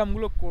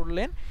ইনকামগুলো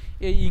করলেন,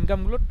 এই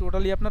ইনকামগুলো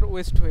টোটালি আপনার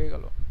ওয়েস্ট হয়ে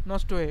গেল,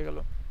 নষ্ট হয়ে গেল।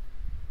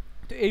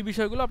 তো এই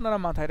বিষয়গুলো আপনারা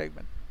মাথায়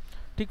রাখবেন।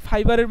 ঠিক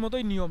ফাইবারের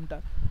মতোই নিয়মটা।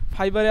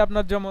 ফাইবারে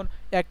আপনার যেমন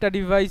একটা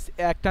ডিভাইস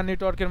একটা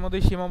নেটওয়ার্কের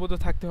মধ্যেই সীমাবদ্ধ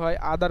থাকতে হয়,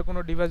 আদার কোনো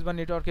ডিভাইস বা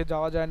নেটওয়ার্কে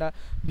যাওয়া যায় না,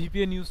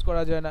 ভিপিএন ইউজ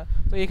করা যায় না।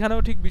 তো এখানেও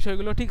ঠিক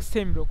বিষয়গুলো ঠিক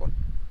সেম রকম।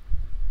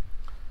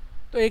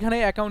 তো এখানে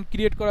অ্যাকাউন্ট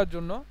ক্রিয়েট করার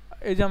জন্য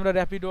এই যে আমরা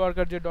র্যাপিড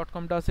ওয়ার্কার যে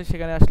 .comটা আছে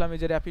সেখানে আসলাম। এই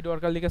যে র্যাপিড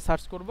ওয়ার্কার লিখে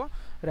সার্চ করব,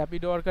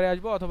 র্যাপিড ওয়ার্কারে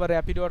আসবো, অথবা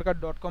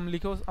rapidworker.com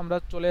লিখেও আমরা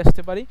চলে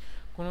আসতে পারি,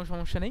 কোনো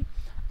সমস্যা নেই।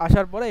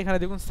 আসার পরে এখানে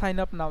দেখুন সাইন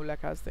আপ নাও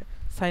লেখা আছে,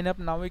 সাইন আপ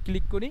নাও এ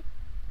ক্লিক করি।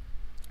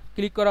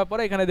 ক্লিক করার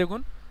পরে এখানে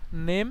দেখুন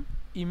নেম,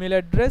 ইমেল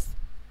অ্যাড্রেস,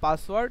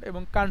 পাসওয়ার্ড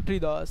এবং কান্ট্রি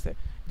দেওয়া আছে,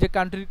 যে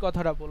কান্ট্রির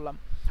কথাটা বললাম।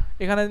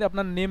 এখানে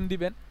আপনার নেম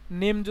দিবেন।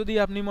 নেম যদি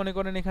আপনি মনে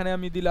করেন এখানে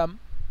আমি দিলাম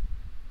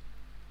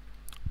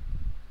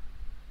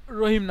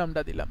রহিম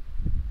নামটা দিলাম,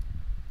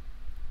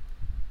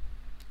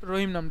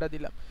 রহিম নামটা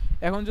দিলাম।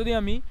 এখন যদি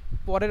আমি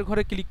পরের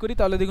ঘরে ক্লিক করি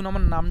তাহলে দেখুন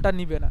আমার নামটা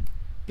নিবে না।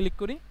 ক্লিক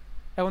করি,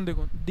 এখন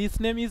দেখুন this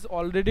name is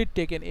already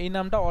taken, এই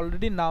নামটা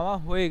অলরেডি নেওয়া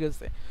হয়ে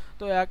গেছে।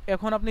 তো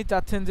এখন আপনি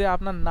চাচ্ছেন যে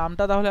আপনার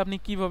নামটা তাহলে আপনি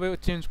কিভাবে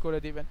চেঞ্জ করে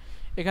দিবেন।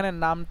 এখানে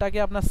নামটাকে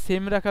আপনার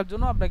সেম রাখার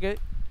জন্য আপনাকে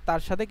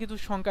তার সাথে কিছু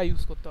সংখ্যা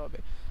ইউজ করতে হবে।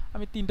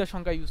 আমি 3টা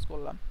সংখ্যা ইউজ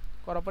করলাম।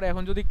 করার পরে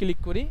এখন যদি ক্লিক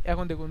করি,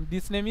 এখন দেখুন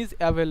দিস নেম ইজ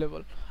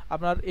অ্যাভেলেবল,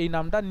 আপনার এই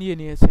নামটা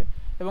নিয়েছে।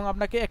 এবং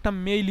আপনাকে একটা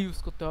মেইল ইউজ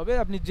করতে হবে।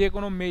 আপনি যে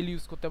কোনো মেইল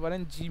ইউজ করতে পারেন,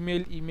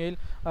 জিমেল, ইমেল,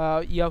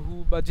 ইয়াহু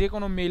বা যে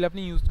কোনো মেইল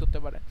আপনি ইউজ করতে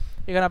পারেন।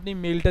 এখানে আপনি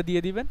মেইলটা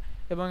দিয়ে দিবেন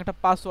এবং একটা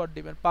পাসওয়ার্ড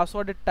দিবেন।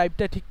 পাসওয়ার্ডের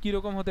টাইপটা ঠিক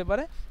কীরকম হতে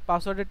পারে,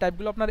 পাসওয়ার্ডের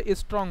টাইপগুলো আপনার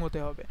স্ট্রং হতে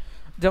হবে।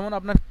 যেমন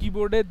আপনার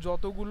কিবোর্ডে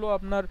যতগুলো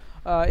আপনার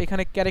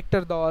এখানে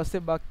ক্যারেক্টার দেওয়া আছে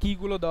বা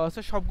কিগুলো দেওয়া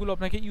আছে সবগুলো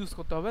আপনাকে ইউজ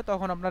করতে হবে,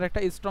 তখন আপনার একটা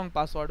স্ট্রং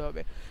পাসওয়ার্ড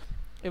হবে।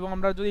 এবং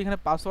আমরা যদি এখানে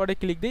পাসওয়ার্ডে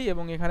ক্লিক দিই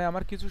এবং এখানে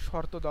আমার কিছু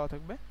শর্ত দেওয়া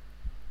থাকবে।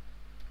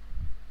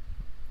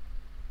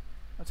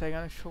 আচ্ছা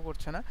এখানে শো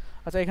করছে না।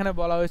 আচ্ছা এখানে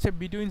বলা হয়েছে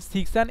বিটুইন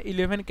 6 and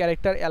 11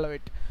 ক্যারেক্টার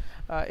অ্যালোয়েড।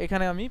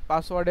 এখানে আমি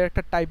পাসওয়ার্ডের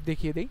একটা টাইপ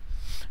দেখিয়ে দিই।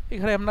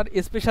 এখানে আপনার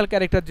স্পেশাল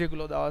ক্যারেক্টার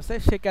যেগুলো দেওয়া আছে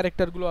সেই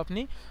ক্যারেক্টারগুলো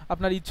আপনি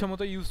আপনার ইচ্ছে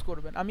মতো ইউজ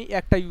করবেন। আমি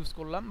একটা ইউজ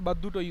করলাম বা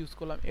দুটো ইউজ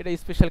করলাম, এটা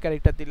স্পেশাল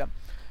ক্যারেক্টার দিলাম।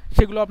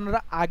 সেগুলো আপনারা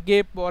আগে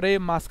পরে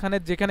মাঝখানে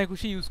যেখানে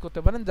খুশি ইউজ করতে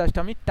পারেন, জাস্ট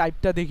আমি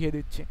টাইপটা দেখিয়ে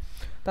দিচ্ছি।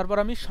 তারপর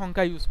আমি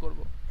সংখ্যা ইউজ করব,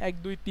 1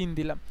 2 3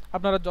 দিলাম।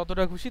 আপনারা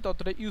যতটা খুশি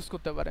ততটা ইউজ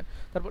করতে পারেন।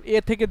 তারপর এ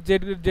থেকে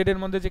জেডের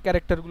মধ্যে যে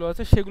ক্যারেক্টারগুলো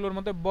আছে সেগুলোর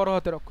মধ্যে বড়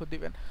হাতের অক্ষর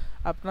দিবেন।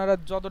 আপনারা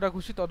যতটা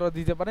খুশি ততটা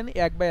দিতে পারেন,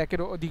 1 বা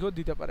 1-এর অধিকও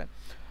দিতে পারেন।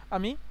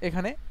 আমি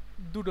এখানে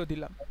দুটো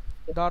দিলাম।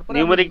 দেওয়ার পরে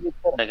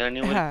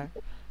হ্যাঁ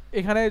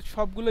এখানে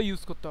সবগুলো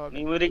ইউজ করতে হবে।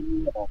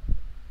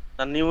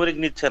 নিউমেরিক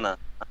নিচ্ছে না,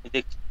 আমি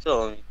দেখছি তো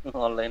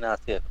অনলাইনে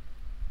আছি এখন।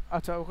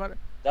 আচ্ছা ওখানে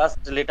জাস্ট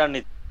লেটার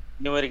নিচ্ছে,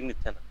 নিউমেরিক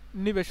নিচ্ছে না।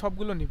 নিবে,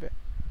 সবগুলো নিবে।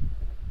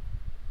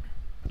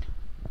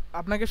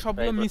 আপনাকে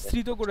সবগুলো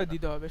মিশ্রিত করে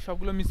দিতে হবে,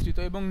 সবগুলো মিশ্রিত।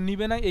 এবং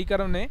নিবে না এই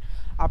কারণে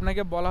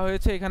আপনাকে বলা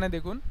হয়েছে এখানে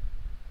দেখুন,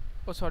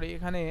 ও সরি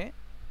এখানে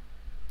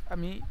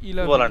আমি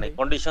 11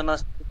 কন্ডিশন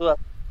আছে,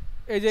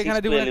 এই যে এখানে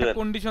দেখুন একটা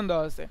কন্ডিশন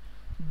দেওয়া আছে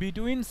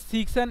বিটুইন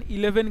 6 and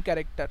 11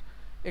 ক্যারেক্টার।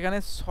 এখানে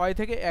 6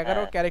 থেকে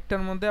 11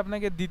 ক্যারেক্টার মধ্যে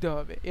আপনাকে দিতে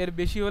হবে, এর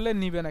বেশি হলে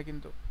নিবে না।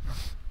 কিন্তু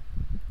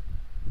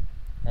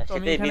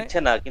সেটাই নিচ্ছে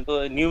না, কিন্তু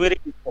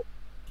নিউমেরিক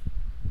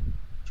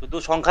শুধু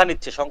সংখ্যা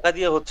নিচ্ছে, সংখ্যা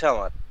দিয়ে হচ্ছে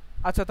আমার।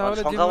 আচ্ছা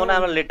তাহলে সংখ্যা মানে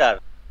আমার লেটার,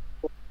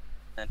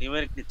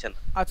 নিউমেরিক নিচ্ছে না।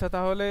 আচ্ছা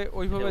তাহলে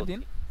ওইভাবে দিন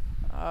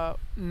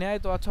নেয়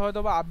তো। আচ্ছা হয়তো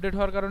বা আপডেট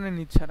হওয়ার কারণে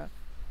নিচ্ছে না।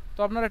 তো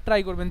আপনারা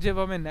ট্রাই করবেন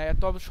যেভাবে নেয়,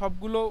 তবে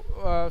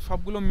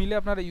সবগুলো মিলে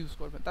আপনারা ইউজ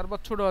করবেন। তারপর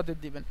ছোট হাতের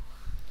দিবেন।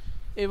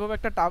 এইভাবে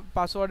একটা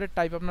পাসওয়ার্ডের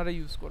টাইপ আপনারা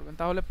ইউজ করবেন,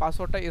 তাহলে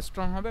পাসওয়ার্ডটা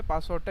স্ট্রং হবে,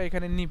 পাসওয়ার্ডটা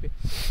এখানে নিবে।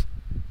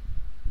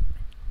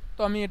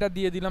 তো আমি এটা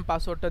দিয়ে দিলাম,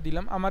 পাসওয়ার্ডটা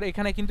দিলাম। আমার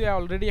এখানে কিন্তু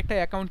অলরেডি একটা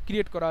অ্যাকাউন্ট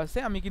ক্রিয়েট করা আছে।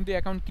 আমি কিন্তু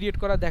অ্যাকাউন্ট ক্রিয়েট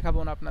করা দেখাবো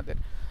না আপনাদের,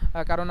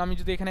 কারণ আমি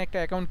যদি এখানে একটা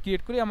অ্যাকাউন্ট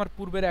ক্রিয়েট করি আমার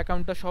পূর্বের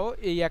অ্যাকাউন্টটা সহ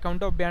এই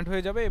অ্যাকাউন্টটাও ব্যান্ড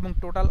হয়ে যাবে এবং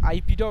টোটাল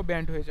আইপিটাও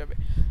ব্যান্ড হয়ে যাবে।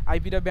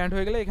 আইপিটা ব্যান্ড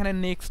হয়ে গেলে এখানে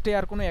নেক্সটে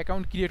আর কোনো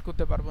অ্যাকাউন্ট ক্রিয়েট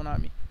করতে পারবো না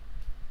আমি।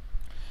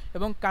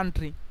 এবং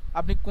কান্ট্রি,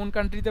 আপনি কোন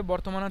কান্ট্রিতে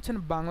বর্তমান আছেন,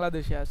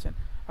 বাংলাদেশে আছেন,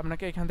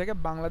 আপনাকে এখান থেকে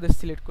বাংলাদেশ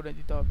সিলেক্ট করে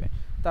দিতে হবে।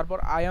 তারপর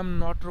আই অ্যাম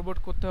নট রোবট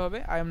করতে হবে,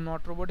 আই অ্যাম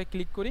নট রোবটে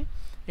ক্লিক করি,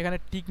 এখানে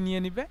টিক নিয়ে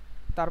নিবে।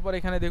 তারপর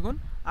এখানে দেখুন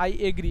আই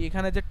এগ্রি,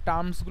 এখানে যে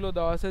টার্মসগুলো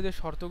দেওয়া আছে, যে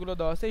শর্তগুলো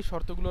দেওয়া আছে, এই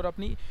শর্তগুলোর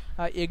আপনি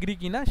এগ্রি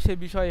কিনা সে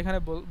বিষয়ে এখানে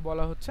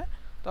বলা হচ্ছে।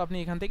 তো আপনি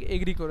এখান থেকে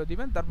এগ্রি করে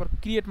দিবেন। তারপর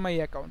ক্রিয়েট মাই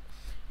অ্যাকাউন্ট,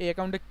 এই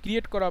অ্যাকাউন্টে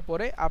ক্রিয়েট করার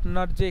পরে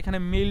আপনার যে এখানে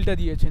মেইলটা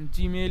দিয়েছেন,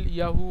 জিমেল,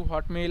 ইয়াহু,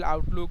 হটমেইল,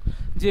 আউটলুক,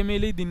 যে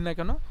মেইলেই দিন না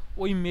কেন,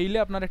 ওই মেইলে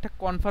আপনার একটা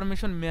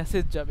কনফার্মেশন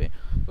মেসেজ যাবে।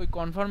 ওই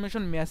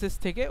কনফার্মেশন মেসেজ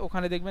থেকে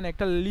ওখানে দেখবেন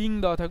একটা লিঙ্ক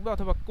দেওয়া থাকবে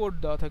অথবা কোড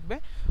দেওয়া থাকবে।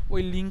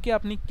 ওই লিঙ্কে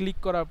আপনি ক্লিক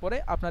করার পরে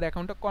আপনার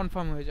অ্যাকাউন্টটা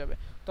কনফার্ম হয়ে যাবে।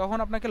 তখন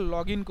আপনাকে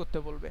লগ ইন করতে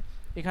বলবে।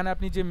 এখানে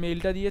আপনি যে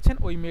মেইলটা দিয়েছেন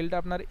ওই মেইলটা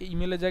আপনার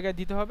ইমেলের জায়গায়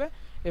দিতে হবে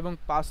এবং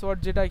পাসওয়ার্ড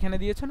যেটা এখানে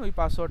দিয়েছেন ওই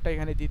পাসওয়ার্ডটা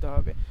এখানে দিতে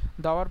হবে।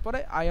 দেওয়ার পরে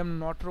আই অ্যাম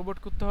নট রোবট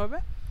করতে হবে,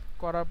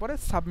 করার পরে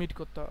সাবমিট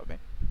করতে হবে।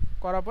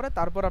 করার পরে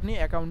তারপর আপনি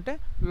অ্যাকাউন্টে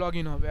লগ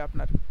ইন হবে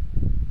আপনার।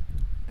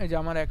 এই যে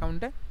আমার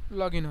অ্যাকাউন্টে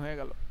লগ ইন হয়ে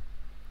গেল।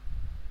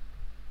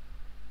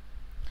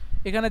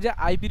 এখানে যে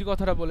আইপির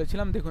কথাটা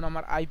বলেছিলাম, দেখুন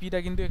আমার আইপিটা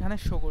কিন্তু এখানে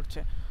শো করছে।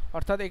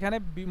 অর্থাৎ এখানে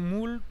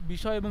মূল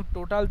বিষয় এবং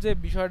টোটাল যে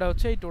বিষয়টা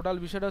হচ্ছে, এই টোটাল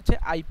বিষয়টা হচ্ছে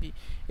আইপি।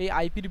 এই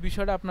আইপির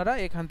বিষয়টা আপনারা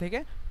এখান থেকে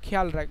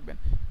খেয়াল রাখবেন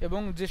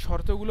এবং যে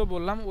শর্তগুলো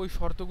বললাম ওই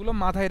শর্তগুলো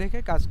মাথায় রেখে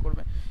কাজ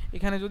করবেন।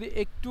 এখানে যদি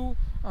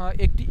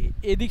একটি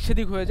এদিক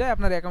সেদিক হয়ে যায়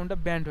আপনার অ্যাকাউন্টটা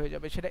ব্যান্ড হয়ে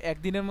যাবে। সেটা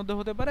একদিনের মধ্যে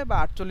হতে পারে বা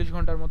 48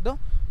 ঘন্টার মধ্যেও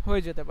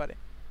হয়ে যেতে পারে।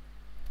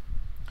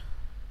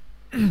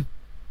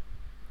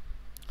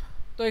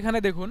 তো এখানে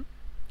দেখুন,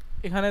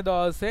 এখানে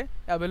দেওয়া আছে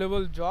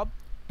available job,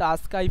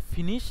 task I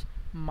finish,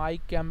 my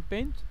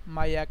campaigns,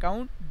 my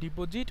account,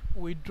 deposit,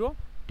 withdraw,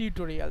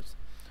 tutorials.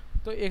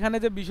 তো এখানে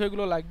যে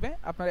বিষয়গুলো লাগবে,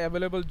 আপনার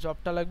অ্যাভেলেবল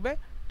জবটা লাগবে,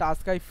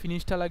 টাস্ক আই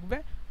ফিনিশটা লাগবে,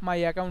 মাই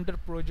অ্যাকাউন্টের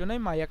প্রয়োজন নেই,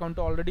 মাই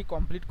অ্যাকাউন্টটা অলরেডি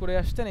কমপ্লিট করে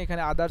আসছেন,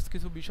 এখানে আদার্স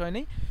কিছু বিষয়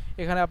নেই।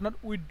 এখানে আপনার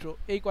উইথড্র,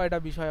 এই কয়টা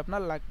বিষয়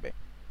আপনার লাগবে।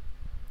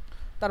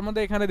 তার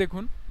মধ্যে এখানে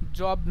দেখুন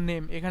জব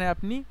নেম, এখানে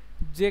আপনি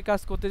যে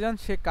কাজ করতে চান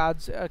সে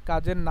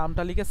কাজের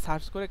নামটা লিখে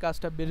সার্চ করে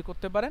কাজটা বের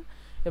করতে পারেন।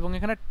 এবং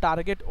এখানে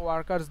টার্গেট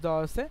ওয়ার্কার্স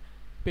দেওয়া আছে,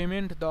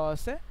 পেমেন্ট দেওয়া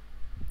আছে,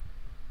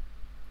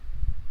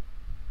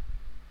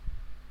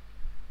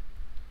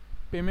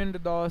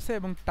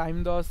 এবং টাইম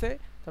দেওয়া আছে,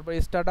 তারপর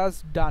স্ট্যাটাস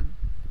ডান।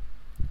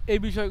 এই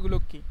বিষয়গুলো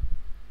কি?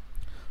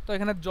 তো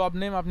এখানে জব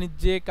নেম, আপনি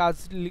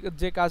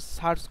যে কাজ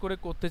সার্চ করে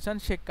করতে চান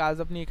সে কাজ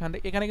আপনি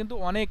এখানে কিন্তু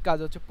অনেক কাজ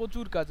আছে,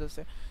 প্রচুর কাজ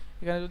আছে।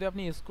 এখানে যদি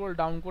আপনি স্ক্রল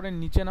ডাউন করে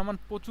নিচে নামান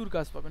প্রচুর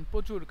কাজ পাবেন,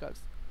 প্রচুর কাজ,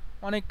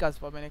 অনেক কাজ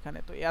পাবেন এখানে।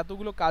 তো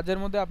এতগুলো কাজের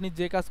মধ্যে আপনি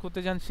যে কাজ করতে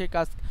চান সে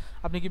কাজ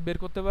আপনি কি বের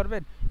করতে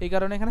পারবেন? এই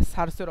কারণে এখানে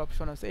সার্চের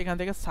অপশন আছে, এখান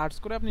থেকে সার্চ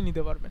করে আপনি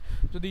নিতে পারবেন।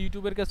 যদি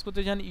ইউটিউবের কাজ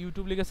করতে চান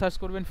ইউটিউব লিখে সার্চ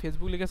করবেন,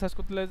 ফেসবুক লিখে সার্চ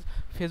করতে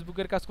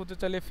ফেসবুকের কাজ করতে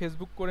চাইলে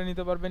ফেসবুক করে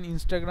নিতে পারবেন,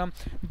 ইনস্টাগ্রাম,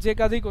 যে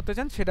কাজেই করতে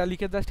চান সেটা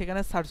লিখে জাস্ট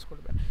এখানে সার্চ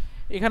করবেন।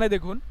 এখানে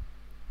দেখুন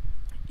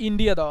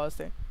ইন্ডিয়া দেওয়া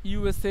আছে,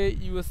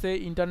 ইউএসএ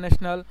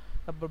ইন্টারন্যাশনাল,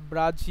 তারপর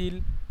ব্রাজিল,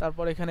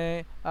 তারপর এখানে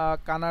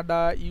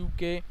কানাডা,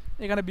 ইউকে,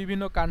 এখানে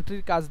বিভিন্ন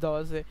কান্ট্রির কাজ দেওয়া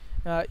আছে,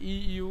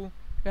 ইইউ,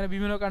 এখানে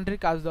বিভিন্ন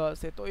কান্ট্রির কাজ দেওয়া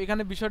আছে। তো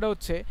এখানে বিষয়টা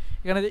হচ্ছে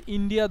এখানে যে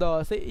ইন্ডিয়া দেওয়া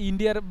আছে,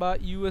 ইন্ডিয়ার বা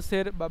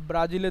ইউএসএর বা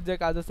ব্রাজিলের যে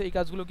কাজ আছে এই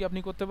কাজগুলো কি আপনি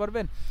করতে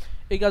পারবেন?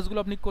 এই কাজগুলো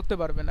আপনি করতে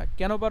পারবেন না।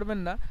 কেন পারবেন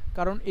না?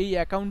 কারণ এই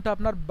অ্যাকাউন্টটা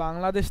আপনার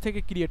বাংলাদেশ থেকে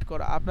ক্রিয়েট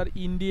করা। আপনার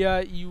ইন্ডিয়া,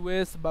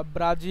 ইউএস বা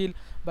ব্রাজিল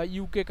বা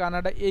ইউকে,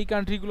 কানাডা এই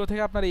কান্ট্রিগুলো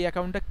থেকে আপনার এই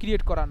অ্যাকাউন্টটা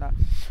ক্রিয়েট করা না।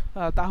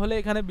 তাহলে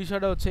এখানে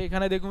বিষয়টা হচ্ছে,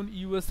 এখানে দেখুন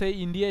ইউএসএ,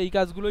 ইন্ডিয়া এই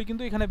কাজগুলোই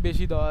কিন্তু এখানে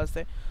বেশি দেওয়া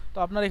আছে। তো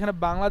আপনার এখানে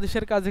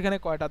বাংলাদেশের কাজ এখানে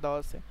কয়টা দেওয়া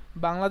আছে?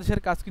 বাংলাদেশের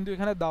কাজ কিন্তু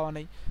এখানে দেওয়া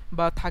নেই,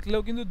 বা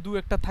থাকলেও কিন্তু দু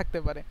একটা থাকতে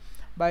পারে।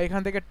 বা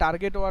এখান থেকে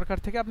টার্গেট ওয়ার্কার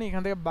থেকে আপনি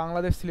এখান থেকে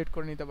বাংলাদেশ সিলেক্ট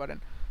করে নিতে পারেন।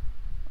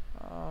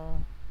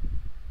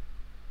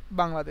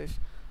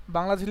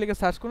 বাংলাদেশ লিখে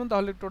সার্চ করুন,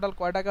 তাহলে টোটাল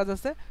কয়টা কাজ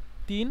আছে?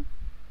 3,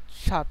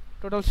 7,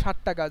 টোটাল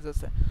 7টা কাজ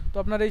আছে। তো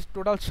আপনার এই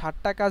টোটাল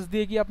 7টা কাজ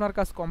দিয়ে কি আপনার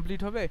কাজ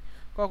কমপ্লিট হবে?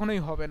 কখনোই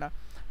হবে না।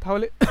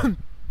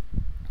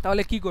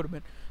 তাহলে কি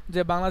করবেন?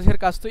 যে বাংলাদেশের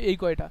কাজ তো এই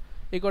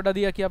কয়টা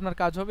দিয়ে কি আপনার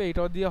কাজ হবে?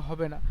 এইটাও দিয়ে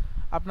হবে না।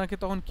 আপনাকে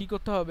তখন কি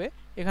করতে হবে?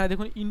 এখানে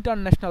দেখুন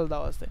ইন্টারন্যাশনাল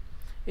দেওয়া আছে,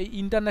 এই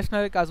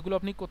ইন্টারন্যাশনালের কাজগুলো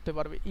আপনি করতে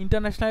পারবেন।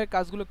 ইন্টারন্যাশনালের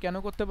কাজগুলো কেন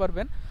করতে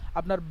পারবেন?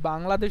 আপনার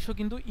বাংলাদেশও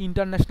কিন্তু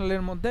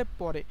ইন্টারন্যাশনালের মধ্যে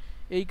পড়ে,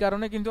 এই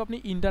কারণে কিন্তু আপনি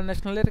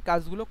ইন্টারন্যাশনালের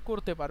কাজগুলো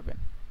করতে পারবেন।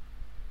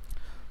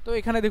 তো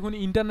এখানে দেখুন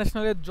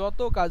ইন্টারন্যাশনালের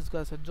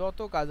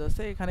যত কাজ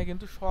আছে এখানে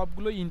কিন্তু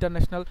সবগুলো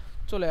ইন্টারন্যাশনাল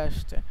চলে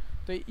আসছে।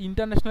 তো এই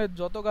ইন্টারন্যাশনালের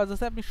যত কাজ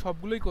আছে আপনি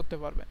সবগুলোই করতে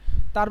পারবেন।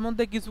 তার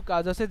মধ্যে কিছু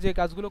কাজ আছে যে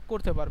কাজগুলো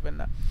করতে পারবেন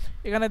না।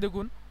 এখানে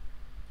দেখুন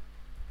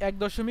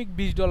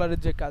 $1.20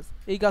 যে কাজ,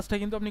 এই কাজটা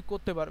কিন্তু আপনি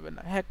করতে পারবেন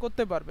না। হ্যাঁ,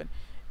 করতে পারবেন।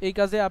 এই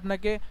কাজে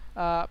আপনাকে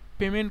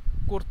পেমেন্ট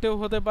করতেও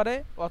হতে পারে,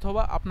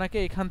 অথবা আপনাকে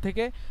এখান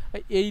থেকে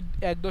এই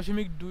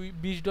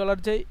 $1.20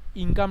 যে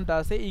ইনকামটা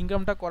আছে,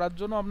 ইনকামটা করার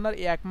জন্য আপনার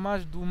 1 মাস,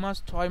 2 মাস,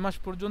 6 মাস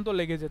পর্যন্ত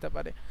লেগে যেতে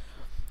পারে।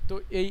 তো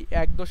এই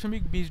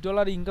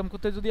 $1.20 ইনকাম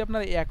করতে যদি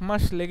আপনার 1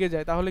 মাস লেগে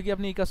যায়, তাহলে কি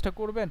আপনি এই কাজটা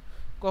করবেন?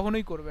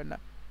 কখনোই করবেন না।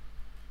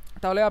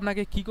 তাহলে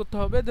আপনাকে কি করতে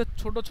হবে? যে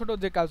ছোট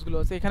যে কাজগুলো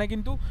আছে, এখানে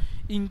কিন্তু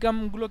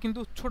ইনকামগুলো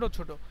কিন্তু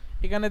ছোট।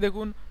 এখানে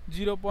দেখুন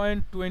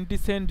 0.20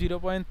 Saint,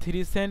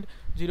 0.3 Saint,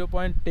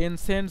 0.10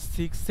 Saint,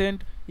 6 Saint,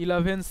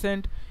 11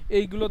 Saint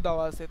এইগুলো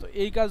দেওয়া আছে। তো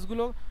এই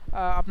কাজগুলো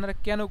আপনারা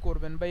কেন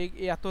করবেন, বা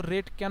এত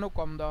রেট কেন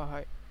কম দেওয়া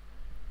হয়?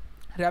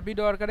 র্যাপিড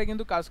ওয়ার্কারে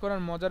কিন্তু কাজ করার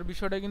মজার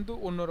বিষয়টা কিন্তু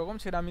অন্যরকম,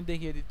 সেটা আমি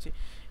দেখিয়ে দিচ্ছি।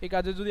 এই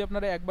কাজে যদি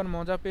আপনারা একবার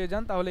মজা পেয়ে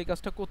যান তাহলে এই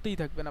কাজটা করতেই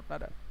থাকবেন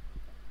আপনারা।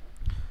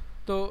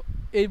 তো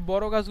এই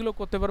বড় কাজগুলো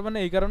করতে পারবেন না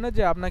এই কারণে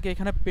যে আপনাকে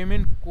এখানে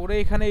পেমেন্ট করে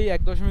এখানে এই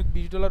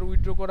 $1.20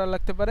 উইথড্র করা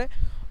লাগতে পারে,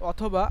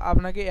 অথবা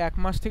আপনাকে 1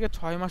 মাস থেকে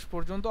 6 মাস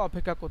পর্যন্ত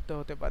অপেক্ষা করতে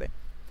হতে পারে।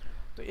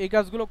 তো এই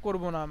কাজগুলো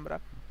করব না আমরা,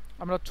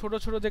 আমরা ছোট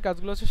ছোট যে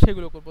কাজগুলো আছে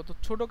সেগুলো করব। তো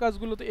ছোট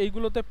কাজগুলোতে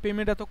এইগুলোতে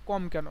পেমেন্ট এত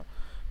কম কেন?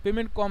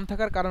 পেমেন্ট কম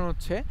থাকার কারণ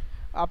হচ্ছে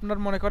আপনার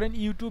মনে করেন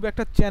ইউটিউব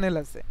একটা চ্যানেল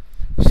আছে,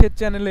 সে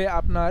চ্যানেলে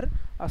আপনার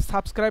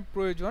সাবস্ক্রাইব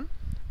প্রয়োজন,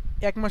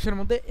 1 মাসের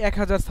মধ্যে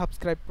 1000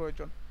 সাবস্ক্রাইব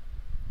প্রয়োজন।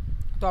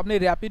 তো আপনি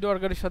র্যাপিড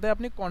ওয়ার্কারের সাথে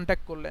আপনি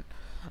কন্ট্যাক্ট করলেন,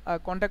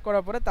 কন্ট্যাক্ট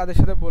করার পরে তাদের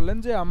সাথে বললেন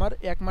যে আমার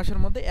 1 মাসের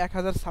মধ্যে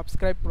 1000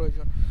 সাবস্ক্রাইব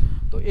প্রয়োজন।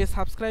 তো এই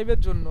সাবস্ক্রাইবের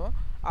জন্য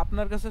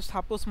আপনার কাছে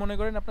সাপোজ মনে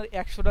করেন আপনার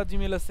 100টা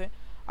জিমেল আছে,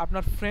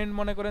 আপনার ফ্রেন্ড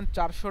মনে করেন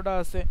 400টা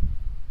আছে।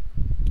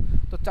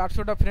 তো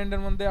 400টা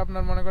ফ্রেন্ডের মধ্যে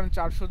আপনার মনে করেন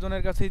 400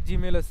 জনের কাছেই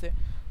জিমেল আছে।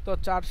 তো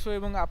 400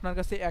 এবং আপনার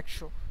কাছে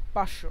 100,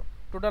 500,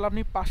 টোটাল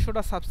আপনি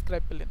 500টা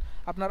সাবস্ক্রাইব পেলেন,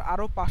 আপনার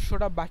আরও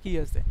 500টা বাকি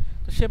আছে।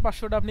 তো সে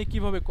 500টা আপনি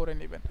কিভাবে করে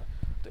নেবেন?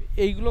 তো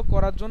এইগুলো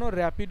করার জন্য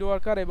র্যাপিড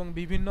ওয়ার্কার এবং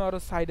বিভিন্ন আরও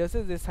সাইট আছে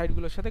যে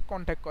সাইটগুলোর সাথে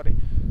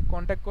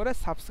কন্ট্যাক্ট করে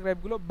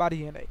সাবস্ক্রাইবগুলো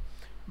বাড়িয়ে নেয়।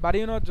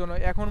 বাড়িয়ে নেওয়ার জন্য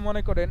এখন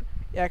মনে করেন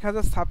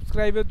 1000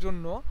 সাবস্ক্রাইবের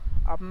জন্য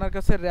আপনার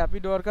কাছে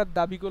র্যাপিড ওয়ার্কার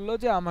দাবি করলো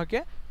যে আমাকে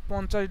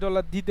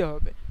 $50 দিতে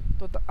হবে।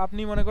 তো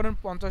আপনি মনে করেন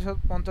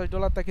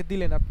 $50 তাকে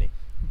দিলেন, আপনি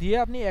দিয়ে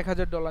আপনি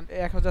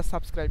 $1000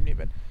 সাবস্ক্রাইব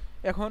নেবেন।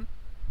 এখন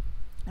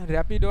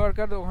র্যাপিড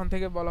ওয়ার্কার ওখান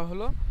থেকে বলা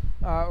হলো,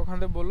 ওখান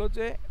থেকে বললো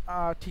যে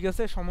ঠিক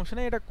আছে সমস্যা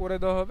নেই, এটা করে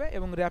দেওয়া হবে।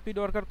 এবং র্যাপিড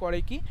ওয়ার্কার করে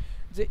কি,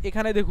 যে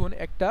এখানে দেখুন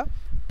একটা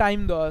টাইম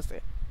দেওয়া আছে,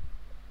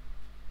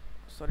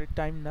 সরি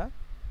টাইম না,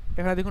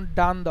 এখানে দেখুন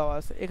ডান দেওয়া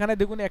আছে, এখানে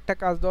দেখুন একটা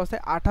কাজ দেওয়া আছে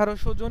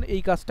 1800 জন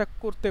এই কাজটা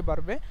করতে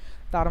পারবে,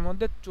 তার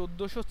মধ্যে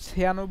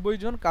 1496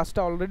 জন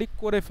কাজটা অলরেডি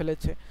করে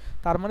ফেলেছে,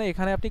 তার মানে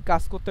এখানে আপনি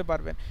কাজ করতে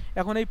পারবেন।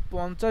 এখন এই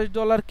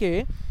 $50কে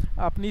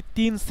আপনি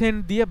 3 সেন্ট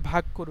দিয়ে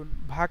ভাগ করুন,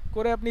 ভাগ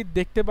করে আপনি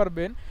দেখতে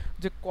পারবেন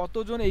যে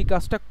কতজন এই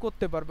কাজটা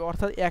করতে পারবে,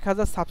 অর্থাৎ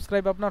 1000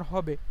 সাবস্ক্রাইব আপনার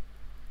হবে।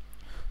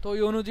 তো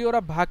ওই অনুযায়ী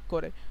ওরা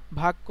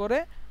ভাগ করে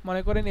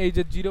মনে করেন এই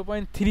যে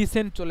 0.3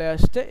 সেন্ট চলে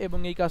আসছে, এবং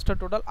এই কাজটা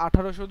টোটাল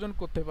 1800 জন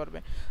করতে পারবে,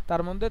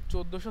 তার মধ্যে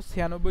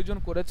 1496 জন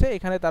করেছে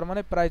এখানে, তার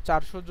মানে প্রায়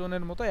 400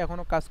 জনের মতো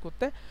এখনও কাজ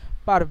করতে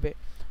পারবে।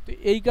 তো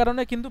এই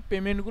কারণে কিন্তু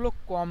পেমেন্টগুলো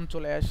কম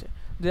চলে আসে,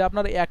 যে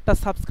আপনার একটা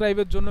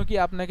সাবস্ক্রাইবের জন্য কি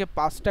আপনাকে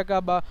 5 টাকা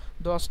বা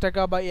 10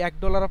 টাকা বা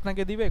 $1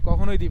 আপনাকে দিবে?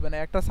 কখনোই দিবে না।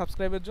 একটা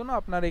সাবস্ক্রাইবের জন্য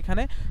আপনার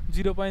এখানে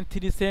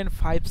 0.3 সেন্ট,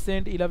 5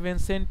 সেন্ট, 11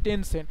 সেন্ট,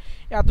 10 সেন্ট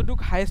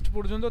এতটুকু হাইয়েস্ট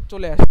পর্যন্ত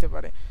চলে আসতে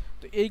পারে।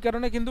 তো এই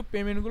কারণে কিন্তু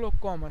পেমেন্টগুলো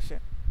কম আসে।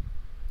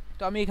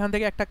 তো আমি এখান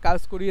থেকে একটা কাজ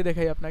করিয়ে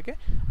দেখাই আপনাকে,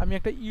 আমি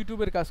একটা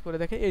ইউটিউবের কাজ করে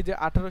দেখাই। এই যে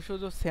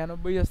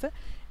 1896 আছে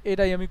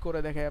এটাই আমি করে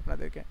দেখাই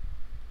আপনাদেরকে।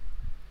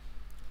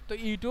 তো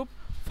ইউটিউব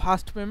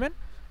ফার্স্ট পেমেন্ট,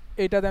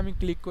 এটাতে আমি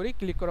ক্লিক করি,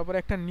 ক্লিক করার পরে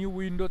একটা নিউ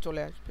উইন্ডো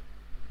চলে আসবে।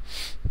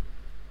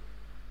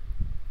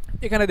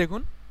 এখানে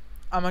দেখুন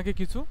আমাকে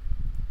কিছু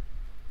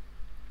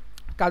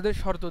কাজের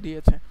শর্ত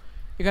দিয়েছে,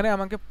 এখানে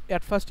আমাকে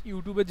অ্যাট ফার্স্ট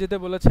ইউটিউবে যেতে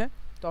বলেছে।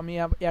 তো আমি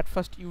অ্যাট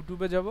ফার্স্ট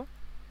ইউটিউবে যাব,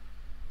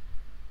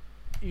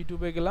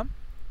 ইউটিউবে গেলাম,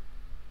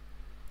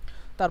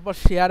 তারপর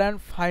share and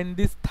find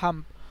this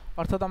thumb,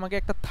 অর্থাৎ আমাকে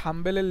একটা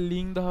থাম্বনেলের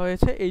লিঙ্ক দেওয়া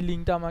হয়েছে, এই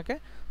লিঙ্কটা আমাকে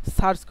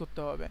সার্চ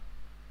করতে হবে।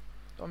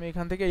 তো আমি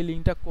এখান থেকে এই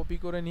লিঙ্কটা কপি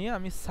করে নিয়ে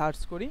আমি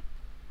সার্চ করি।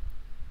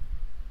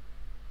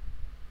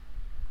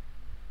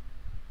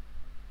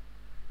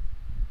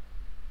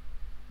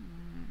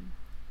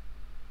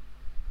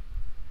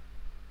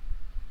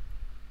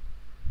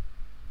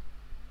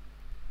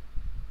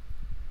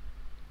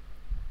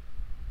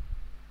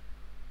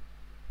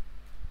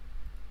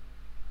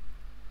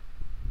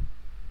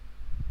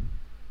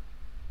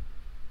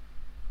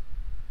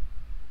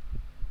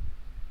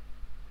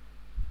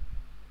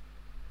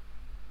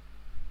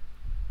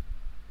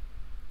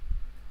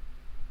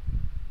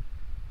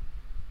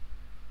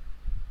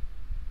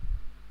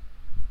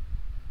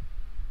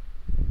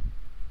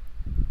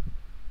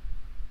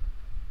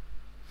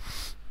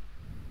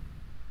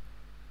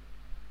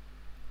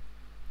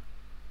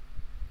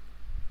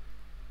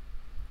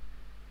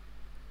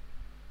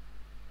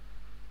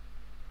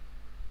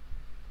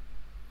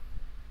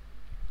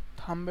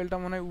 থাম্বনেলটা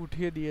মনে হয়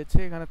উঠিয়ে দিয়েছে,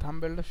 এখানে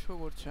থাম্বনেলটা শো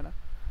করছে না।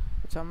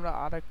 আচ্ছা আমরা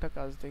আর একটা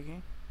কাজ দেখি।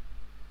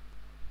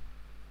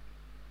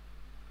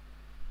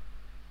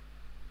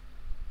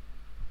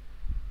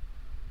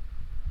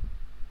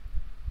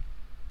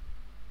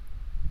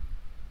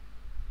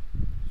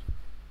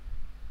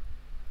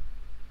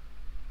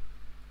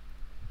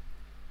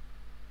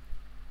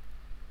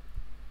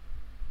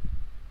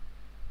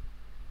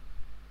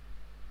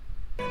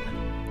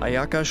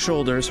 Ayaka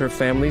shoulders her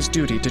family's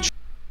duty to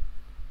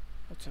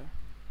আচ্ছা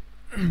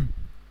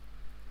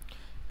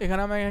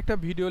এখানে আমাকে একটা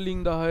ভিডিও লিঙ্ক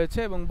দেওয়া হয়েছে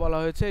এবং বলা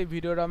হয়েছে এই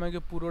ভিডিওটা আমাকে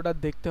পুরোটা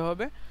দেখতে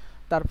হবে।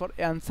 তারপর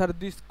অ্যান্সার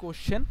দিস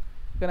কোশ্চেন,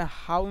 এখানে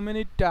how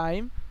many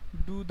time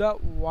do the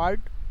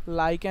word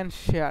like and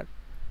share,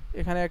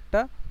 এখানে একটা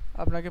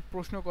আপনাকে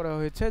প্রশ্ন করা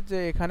হয়েছে যে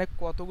এখানে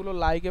কতগুলো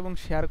লাইক এবং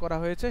শেয়ার করা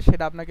হয়েছে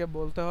সেটা আপনাকে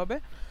বলতে হবে।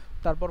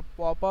 তারপর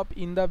pop up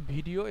in the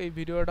video, এই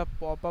ভিডিওটা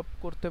পপ আপ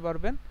করতে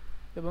পারবেন,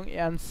 এবং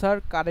answer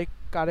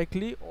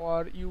correctly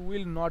or you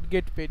will not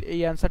get paid, এই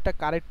অ্যান্সারটা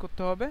কারেক্ট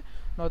করতে হবে,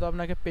 নয়তো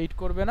আপনাকে পেইড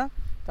করবে না।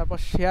 তারপর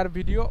share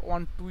video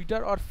on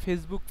Twitter or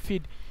Facebook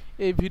feed,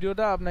 এই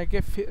ভিডিওটা আপনাকে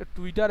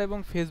টুইটার এবং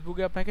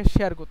ফেসবুকে আপনাকে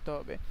শেয়ার করতে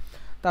হবে।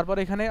 তারপর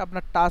এখানে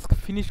আপনার টাস্ক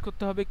ফিনিশ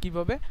করতে হবে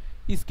কিভাবে,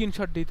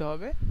 স্ক্রিনশট দিতে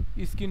হবে,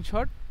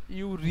 screenshot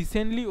you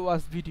recently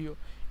watch video,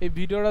 এই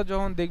ভিডিওটা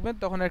যখন দেখবেন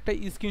তখন একটা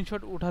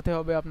স্ক্রিনশট উঠাতে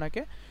হবে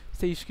আপনাকে,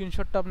 সেই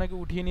স্ক্রিনশটটা আপনাকে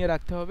উঠিয়ে নিয়ে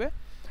রাখতে হবে।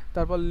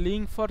 তারপর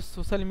link for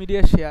social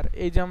media share,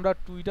 এই যে আমরা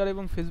টুইটার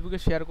এবং ফেসবুকে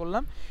শেয়ার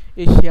করলাম,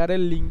 এই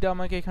শেয়ারের লিঙ্কটা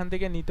আমাকে এখান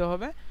থেকে নিতে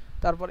হবে।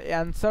 তারপর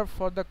answer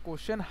for the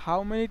question how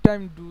many time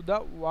do the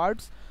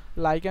words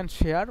like and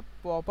share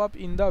pop up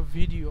in the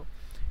video,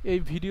 এই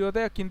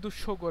ভিডিওতে কিন্তু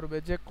শো করবে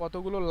যে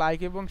কতগুলো লাইক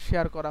এবং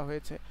শেয়ার করা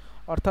হয়েছে,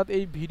 অর্থাৎ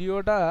এই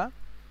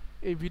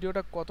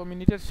ভিডিওটা কত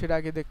মিনিটের সেটা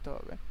আগে দেখতে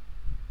হবে।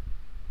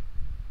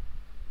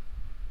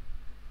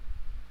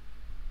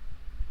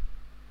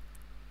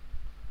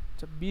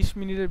 আচ্ছা 20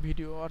 মিনিটের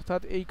ভিডিও,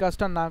 অর্থাৎ এই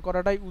কাজটা না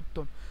করাটাই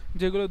উত্তম,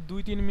 যেগুলো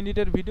 2-3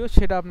 মিনিটের ভিডিও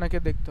সেটা আপনাকে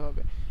দেখতে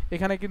হবে।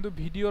 এখানে কিন্তু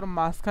ভিডিওর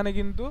মাঝখানে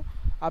কিন্তু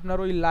আপনার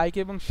ওই লাইক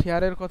এবং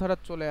শেয়ারের কথাটা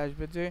চলে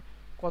আসবে যে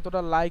কতটা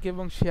লাইক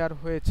এবং শেয়ার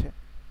হয়েছে,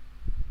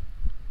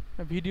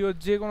 ভিডিওর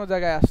যে কোনো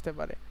জায়গায় আসতে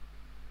পারে।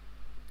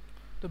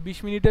 তো 20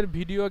 মিনিটের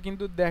ভিডিও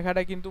কিন্তু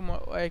দেখাটা কিন্তু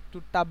একটু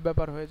টাফ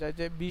ব্যাপার হয়ে যায়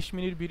যে 20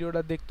 মিনিট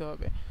ভিডিওটা দেখতে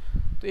হবে,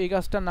 তো এই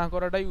কাজটা না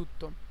করাটাই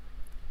উত্তম।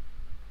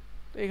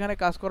 তো এখানে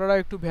কাজ করাটা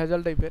একটু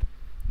ভেজাল টাইপের,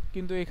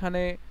 কিন্তু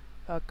এখানে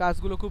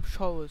কাজগুলো খুব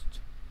সহজ।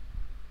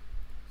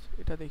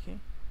 এটা দেখি,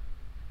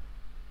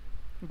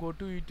 go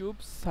to YouTube,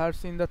 search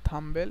in the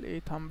thumbnail, এই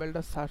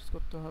থাম্বনেলটা সার্চ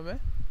করতে হবে।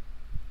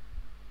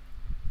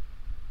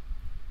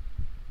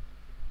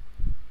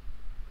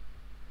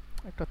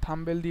 একটা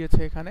থাম্বনেল দিয়েছে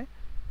এখানে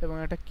এবং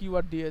একটা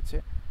কিওয়ার্ড দিয়েছে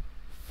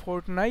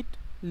ফোর্টনাইট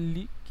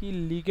কি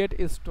লিগেট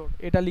স্টোর,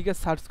 এটা লিখে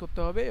সার্চ করতে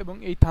হবে এবং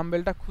এই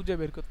থাম্বনেলটা খুঁজে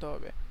বের করতে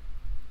হবে।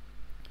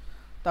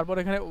 তারপর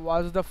এখানে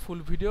watch the full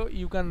video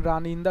you can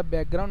run in the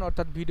background,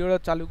 অর্থাৎ ভিডিওটা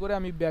চালু করে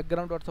আমি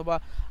ব্যাকগ্রাউন্ড অথবা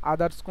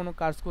আদার্স কোনো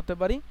কাজ করতে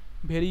পারি।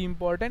 Very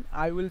important,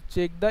 I will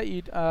check the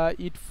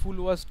it full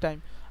watch time,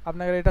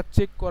 আপনাকে এটা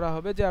চেক করা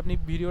হবে যে আপনি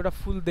ভিডিওটা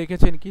ফুল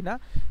দেখেছেন কি না।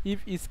 ইফ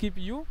স্কিপ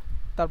ইউ,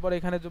 তারপর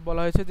এখানে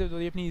বলা হয়েছে যে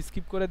যদি আপনি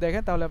স্কিপ করে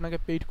দেখেন তাহলে আপনাকে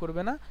পেইড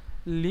করবে না।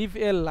 লিভ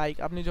এ লাইক,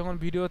 আপনি যখন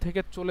ভিডিও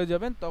থেকে চলে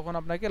যাবেন তখন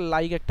আপনাকে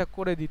লাইক একটা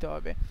করে দিতে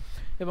হবে।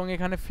 এবং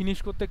এখানে ফিনিশ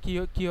করতে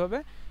কি হবে,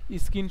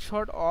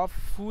 স্ক্রিনশট অফ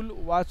ফুল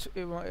ওয়াচ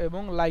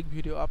এবং লাইক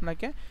ভিডিও,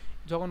 আপনাকে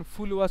যখন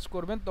ফুল ওয়াচ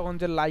করবেন তখন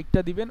যে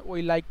লাইকটা দিবেন ওই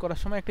লাইক করার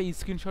সময় একটা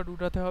স্ক্রিনশট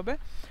উঠাতে হবে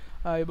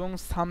এবং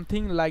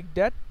সামথিং লাইক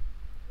দ্যাট,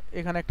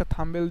 এখানে একটা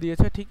থাম্বনেল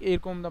দিয়েছে ঠিক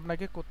এরকম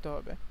আপনাকে করতে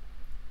হবে।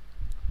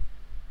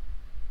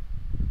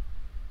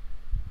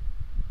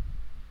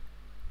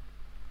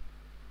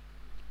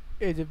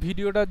 এই যে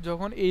ভিডিওটা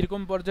যখন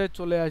এইরকম পর্যায়ে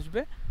চলে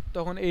আসবে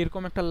তখন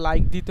এইরকম একটা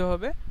লাইক দিতে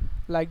হবে,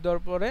 লাইক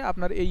দেওয়ার পরে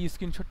আপনার এই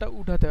স্ক্রিনশটটা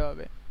উঠাতে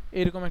হবে,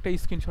 এরকম একটা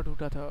স্ক্রিনশট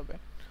উঠাতে হবে,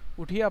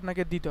 উঠিয়ে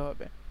আপনাকে দিতে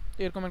হবে।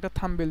 এরকম একটা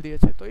থাম্বনেল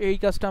দিয়েছে, তো এই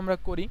কাজটা আমরা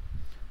করি।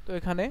 তো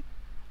এখানে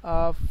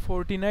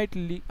ফোর্টনাইট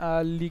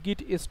লিগিট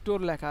স্টোর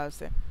লেখা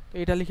আছে, তো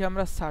এটা লিখে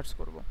আমরা সার্চ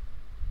করব।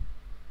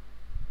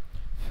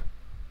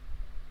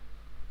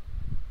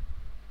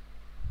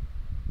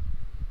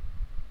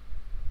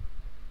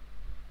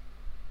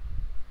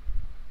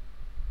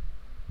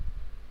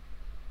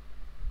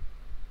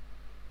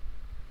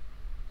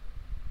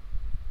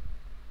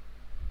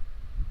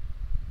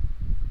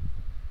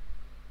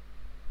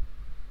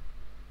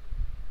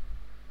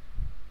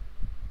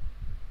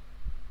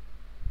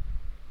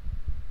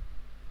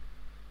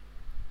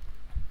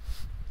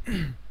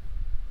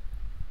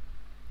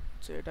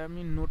 এটা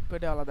আমি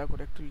নোটপ্যাডে আলাদা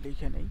করে একটু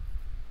লিখে নেই,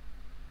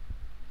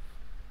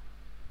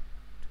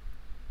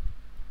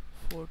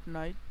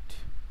 ফোর্টনাইট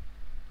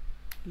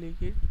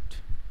লিগিট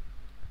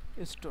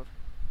স্টোর,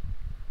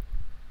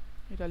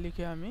 এটা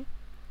লিখে আমি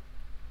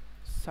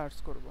সার্চ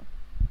করব।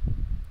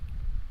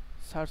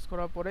 সার্চ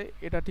করার পরে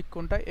এটা ঠিক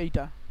কোনটা,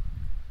 এইটা,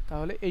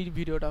 তাহলে এই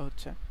ভিডিওটা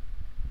হচ্ছে,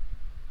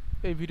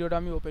 এই ভিডিওটা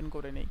আমি ওপেন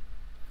করে নেই।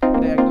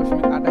 এটা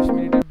 1.28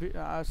 মিনিটের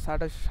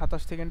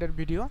 27 সেকেন্ডের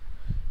ভিডিও,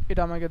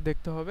 এটা আমাকে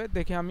দেখতে হবে,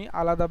 দেখে আমি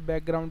আলাদা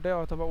ব্যাকগ্রাউন্ডে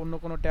অথবা অন্য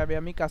কোনো ট্যাবে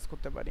আমি কাজ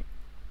করতে পারি।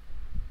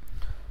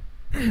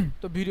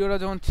 তো ভিডিওটা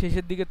যখন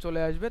শেষের দিকে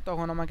চলে আসবে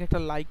তখন আমাকে একটা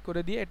লাইক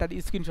করে দিয়ে এটার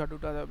স্ক্রিনশট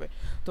উঠাতে হবে।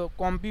 তো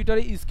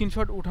কম্পিউটারে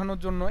স্ক্রিনশট উঠানোর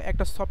জন্য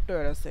একটা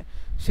সফটওয়্যার আছে,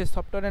 সে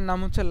সফটওয়্যারের নাম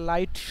হচ্ছে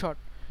লাইট শট।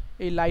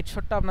 এই লাইট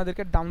শটটা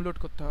আপনাদেরকে ডাউনলোড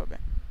করতে হবে,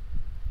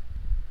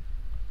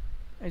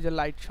 এই যে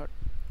লাইট শট,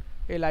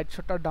 এই লাইট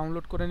শটটা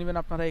ডাউনলোড করে নেবেন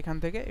আপনারা এখান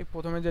থেকে। এই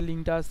প্রথমে যে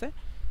লিঙ্কটা আছে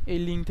এই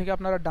লিঙ্ক থেকে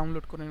আপনারা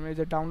ডাউনলোড করে নেবেন, এই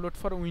যে ডাউনলোড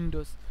ফর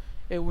উইন্ডোজ,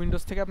 এই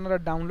উইন্ডোজ থেকে আপনারা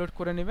ডাউনলোড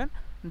করে নেবেন।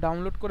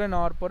 ডাউনলোড করে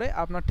নেওয়ার পরে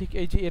আপনার ঠিক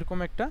এই যে এরকম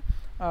একটা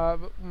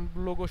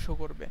লোগো শো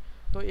করবে,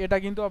 তো এটা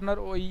কিন্তু আপনার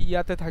ওই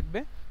ইয়াতে থাকবে,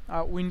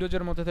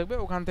 উইন্ডোজের মধ্যে থাকবে,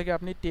 ওখান থেকে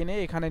আপনি টেনে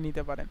এখানে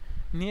নিতে পারেন,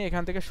 নিয়ে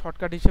এখান থেকে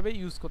শর্টকাট হিসেবে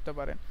ইউজ করতে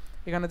পারেন।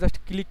 এখানে জাস্ট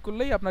ক্লিক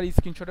করলেই আপনার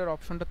স্ক্রিনশটের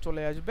অপশনটা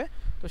চলে আসবে,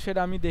 তো সেটা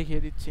আমি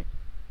দেখিয়ে দিচ্ছি।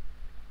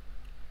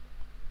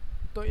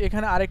 তো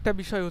এখানে আরেকটা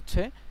বিষয়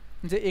হচ্ছে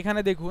যে এখানে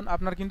দেখুন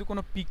আপনার কিন্তু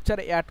কোনো পিকচার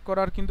অ্যাড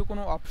করার কিন্তু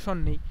কোনো অপশন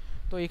নেই,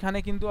 তো এখানে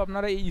কিন্তু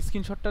আপনারা এই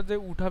স্ক্রিনশটটা যে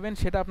উঠাবেন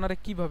সেটা আপনারা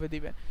কিভাবে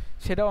দিবেন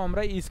সেটাও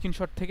আমরা এই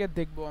স্ক্রিনশট থেকে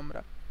দেখব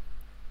আমরা।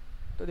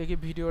 তো দেখি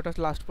ভিডিওটা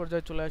লাস্ট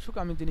পর্যায়ে চলে আসুক,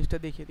 আমি জিনিসটা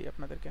দেখিয়ে দিই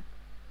আপনাদেরকে।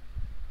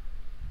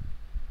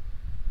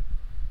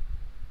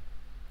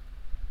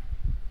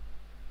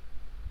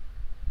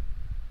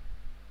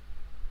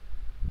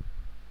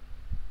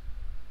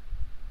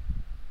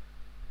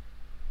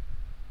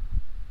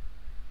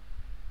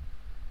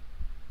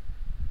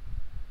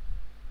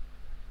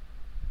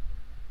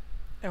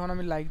 এখন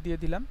আমি লাইক দিয়ে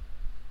দিলাম,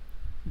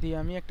 দিয়ে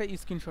আমি একটা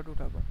স্ক্রিনশট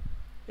উঠাবো।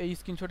 এই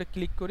স্ক্রিনশটে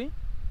ক্লিক করি,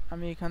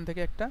 আমি এখান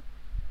থেকে একটা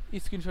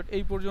স্ক্রিনশট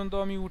এই পর্যন্ত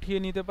আমি উঠিয়ে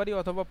নিতে পারি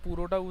অথবা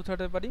পুরোটা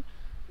উঠাতে পারি,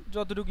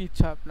 যতটুকু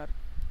ইচ্ছা আপনার।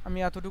 আমি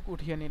এতটুকু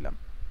উঠিয়ে নিলাম,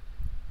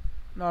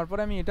 নেওয়ার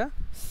পরে আমি এটা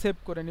সেভ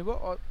করে নিব।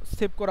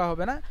 সেভ করা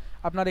হবে না,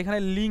 আপনার এখানে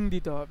লিঙ্ক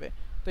দিতে হবে।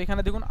 তো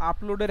এখানে দেখুন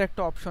আপলোডের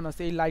একটা অপশন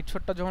আছে। এই লাইট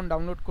শটটা যখন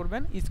ডাউনলোড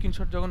করবেন,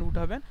 স্ক্রিনশট যখন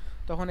উঠাবেন,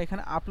 তখন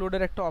এখানে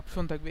আপলোডের একটা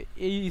অপশন থাকবে।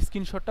 এই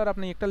স্ক্রিনশটটার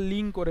আপনি একটা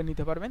লিঙ্ক করে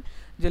নিতে পারবেন,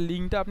 যে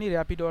লিঙ্কটা আপনি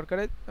র্যাপিড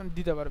ওয়ার্কারে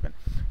দিতে পারবেন।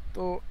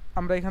 তো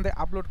আমরা এখান থেকে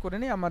আপলোড করে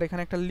নিই, আমার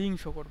এখানে একটা লিঙ্ক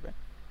শো করবে।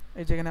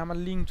 এই যেখানে আমার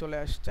লিঙ্ক চলে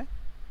আসছে,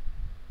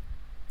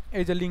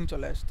 এই যে লিঙ্ক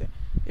চলে আসছে,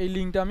 এই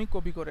লিঙ্কটা আমি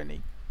কপি করে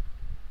নিই।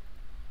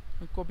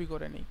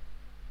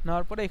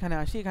 নেওয়ার পরে এখানে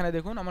আসি, এখানে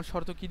দেখুন আমার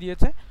শর্ত কি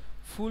দিয়েছে,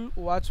 ফুল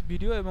ওয়াচ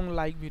ভিডিও এবং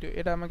লাইক ভিডিও,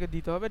 এটা আমাকে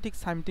দিতে হবে ঠিক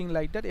সামথিং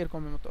লাইক দ্যাট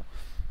এরকমের মতো।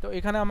 তো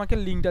এখানে আমাকে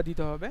লিঙ্কটা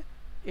দিতে হবে।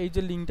 এই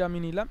যে লিঙ্কটা আমি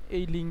নিলাম,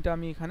 এই লিঙ্কটা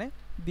আমি এখানে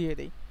দিয়ে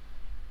দিই।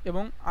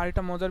 এবং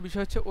আরেকটা মজার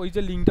বিষয় হচ্ছে, ওই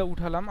যে লিঙ্কটা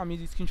উঠালাম, আমি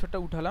যে স্ক্রিনশটটা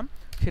উঠালাম,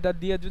 সেটা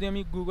দিয়ে যদি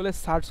আমি গুগলে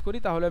সার্চ করি,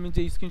 তাহলে আমি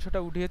যে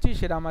স্ক্রিনশটটা উঠিয়েছি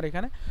সেটা আমার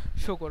এখানে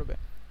শো করবে।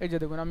 এই যে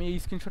দেখুন আমি এই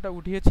স্ক্রিনশটটা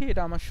উঠিয়েছি,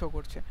 এটা আমার শো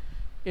করছে।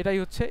 এটাই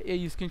হচ্ছে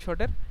এই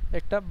স্ক্রিনশটের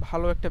একটা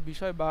ভালো একটা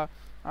বিষয় বা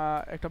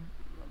একটা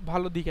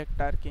ভালো দিক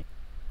একটা আর কি।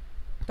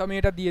 তো আমি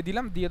এটা দিয়ে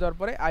দিলাম, দিয়ে দেওয়ার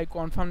পরে I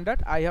confirm that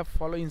I have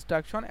follow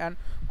instruction and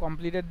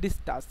completed this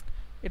task,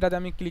 এটাতে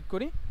আমি ক্লিক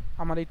করি,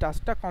 আমার এই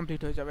টাস্কটা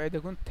কমপ্লিট হয়ে যাবে। এই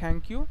দেখুন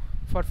thank you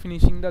for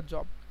finishing the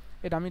job,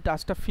 এটা আমি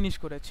টাস্কটা ফিনিশ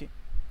করেছি।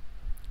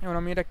 এখন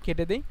আমি এটা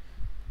কেটে দিই।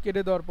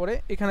 কেটে দেওয়ার পরে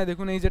এখানে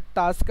দেখুন এই যে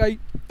টাস্ক আই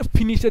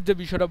ফিনিশের যে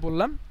বিষয়টা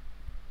বললাম,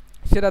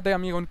 সেটাতে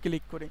আমি এখন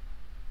ক্লিক করি।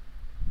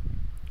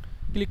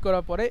 ক্লিক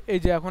করার পরে এই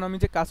যে এখন আমি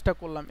যে কাজটা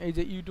করলাম, এই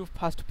যে ইউটিউব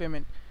ফার্স্ট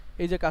পেমেন্ট,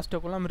 এই যে কাজটা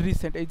করলাম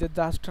রিসেন্ট, এই যে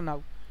জাস্ট নাও,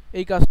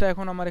 এই কাজটা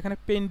এখন আমার এখানে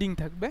পেন্ডিং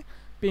থাকবে।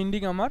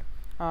 পেন্ডিং আমার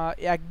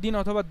 1 দিন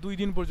অথবা 2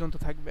 দিন পর্যন্ত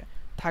থাকবে।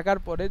 থাকার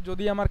পরে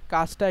যদি আমার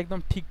কাজটা একদম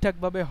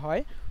ঠিকঠাকভাবে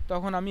হয়,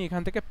 তখন আমি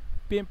এখান থেকে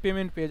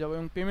পেমেন্ট পেয়ে যাবো।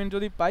 এবং পেমেন্ট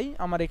যদি পাই,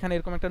 আমার এখানে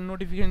এরকম একটা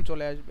নোটিফিকেশন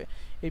চলে আসবে,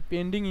 এই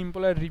পেন্ডিং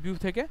এমপ্লয়ার রিভিউ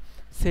থেকে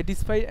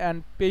স্যাটিসফাই অ্যান্ড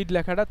পেইড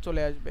লেখাটা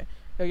চলে আসবে।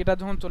 এটা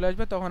যখন চলে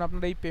আসবে, তখন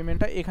আপনার এই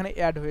পেমেন্টটা এখানে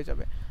অ্যাড হয়ে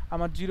যাবে।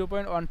 আমার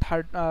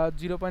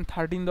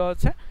 0.13 দেওয়া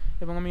আছে,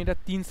 এবং আমি এটা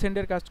 3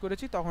 সেন্টের কাজ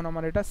করেছি, তখন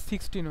আমার এটা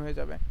 16 হয়ে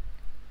যাবে।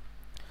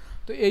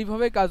 তো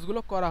এইভাবে কাজগুলো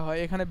করা হয়।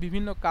 এখানে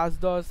বিভিন্ন কাজ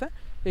দেওয়া আছে,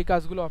 এই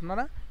কাজগুলো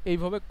আপনারা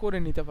এইভাবে করে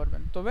নিতে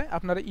পারবেন। তবে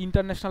আপনারা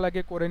ইন্টারন্যাশনাল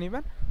আগে করে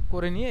নেবেন,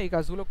 করে নিয়ে এই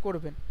কাজগুলো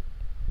করবেন।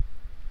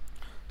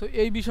 তো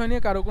এই বিষয়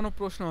নিয়ে কারো কোনো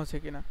প্রশ্ন আছে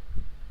কিনা?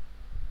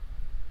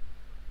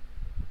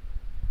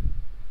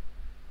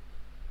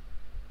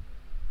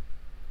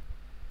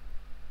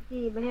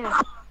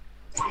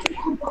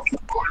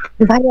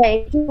 ভাইয়া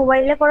এটা কি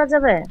মোবাইলে করা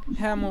যাবে?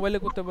 হ্যাঁ, মোবাইলে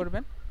করতে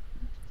পারবেন।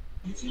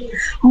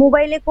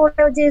 মোবাইলে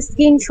করে যে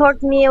স্ক্রিনশট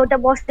নিয়ে ওটা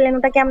বসালেন,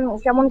 ওটা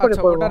কেমন করে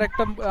আচ্ছা, করব? ওটার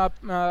একটা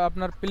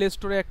আপনার প্লে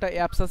স্টোরে একটা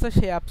অ্যাপস আছে,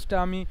 সেই অ্যাপসটা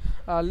আমি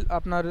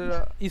আপনার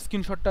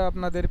স্ক্রিনশটটা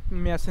আপনাদের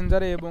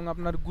মেসেঞ্জারে এবং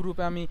আপনার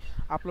গ্রুপে আমি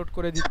আপলোড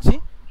করে দিচ্ছি।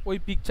 ওই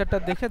পিকচারটা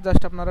দেখে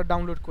জাস্ট আপনারা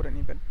ডাউনলোড করে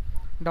নেবেন।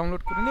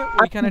 ডাউনলোড করে নিয়ে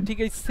ওইখানে ঠিক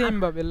এই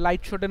সেমভাবে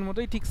লাইট শটের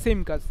মতোই ঠিক সেম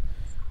কাজ,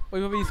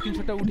 ওইভাবে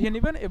স্ক্রিনশটটা উঠিয়ে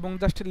নেবেন এবং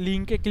জাস্ট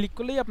লিঙ্কে ক্লিক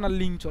করলেই আপনার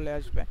লিঙ্ক চলে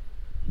আসবে।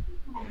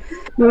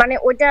 মানে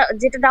ওইটা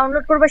যেটা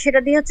ডাউনলোড করবে সেটা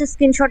দিয়ে হচ্ছে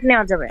স্ক্রিনশট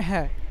নেওয়া যাবে?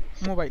 হ্যাঁ,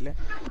 মোবাইলে।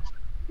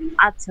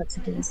 আচ্ছা আচ্ছা,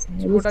 ঠিক আছে।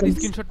 ওটার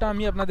স্ক্রিনশটটা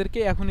আমি আপনাদেরকে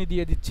এখনই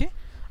দিয়ে দিচ্ছি,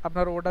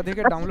 আপনারা ওটা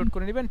থেকে ডাউনলোড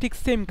করে নেবেন, ঠিক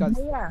সেম কাজ।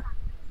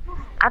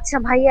 আচ্ছা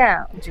ভাইয়া,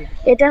 জি,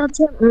 এটা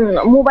হচ্ছে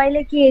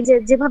মোবাইলে কি এই যে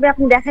যেভাবে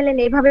আপনি দেখালেন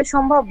এইভাবে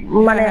সম্ভব?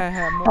 মানে হ্যাঁ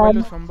হ্যাঁ,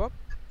 মোবাইলে সম্ভব।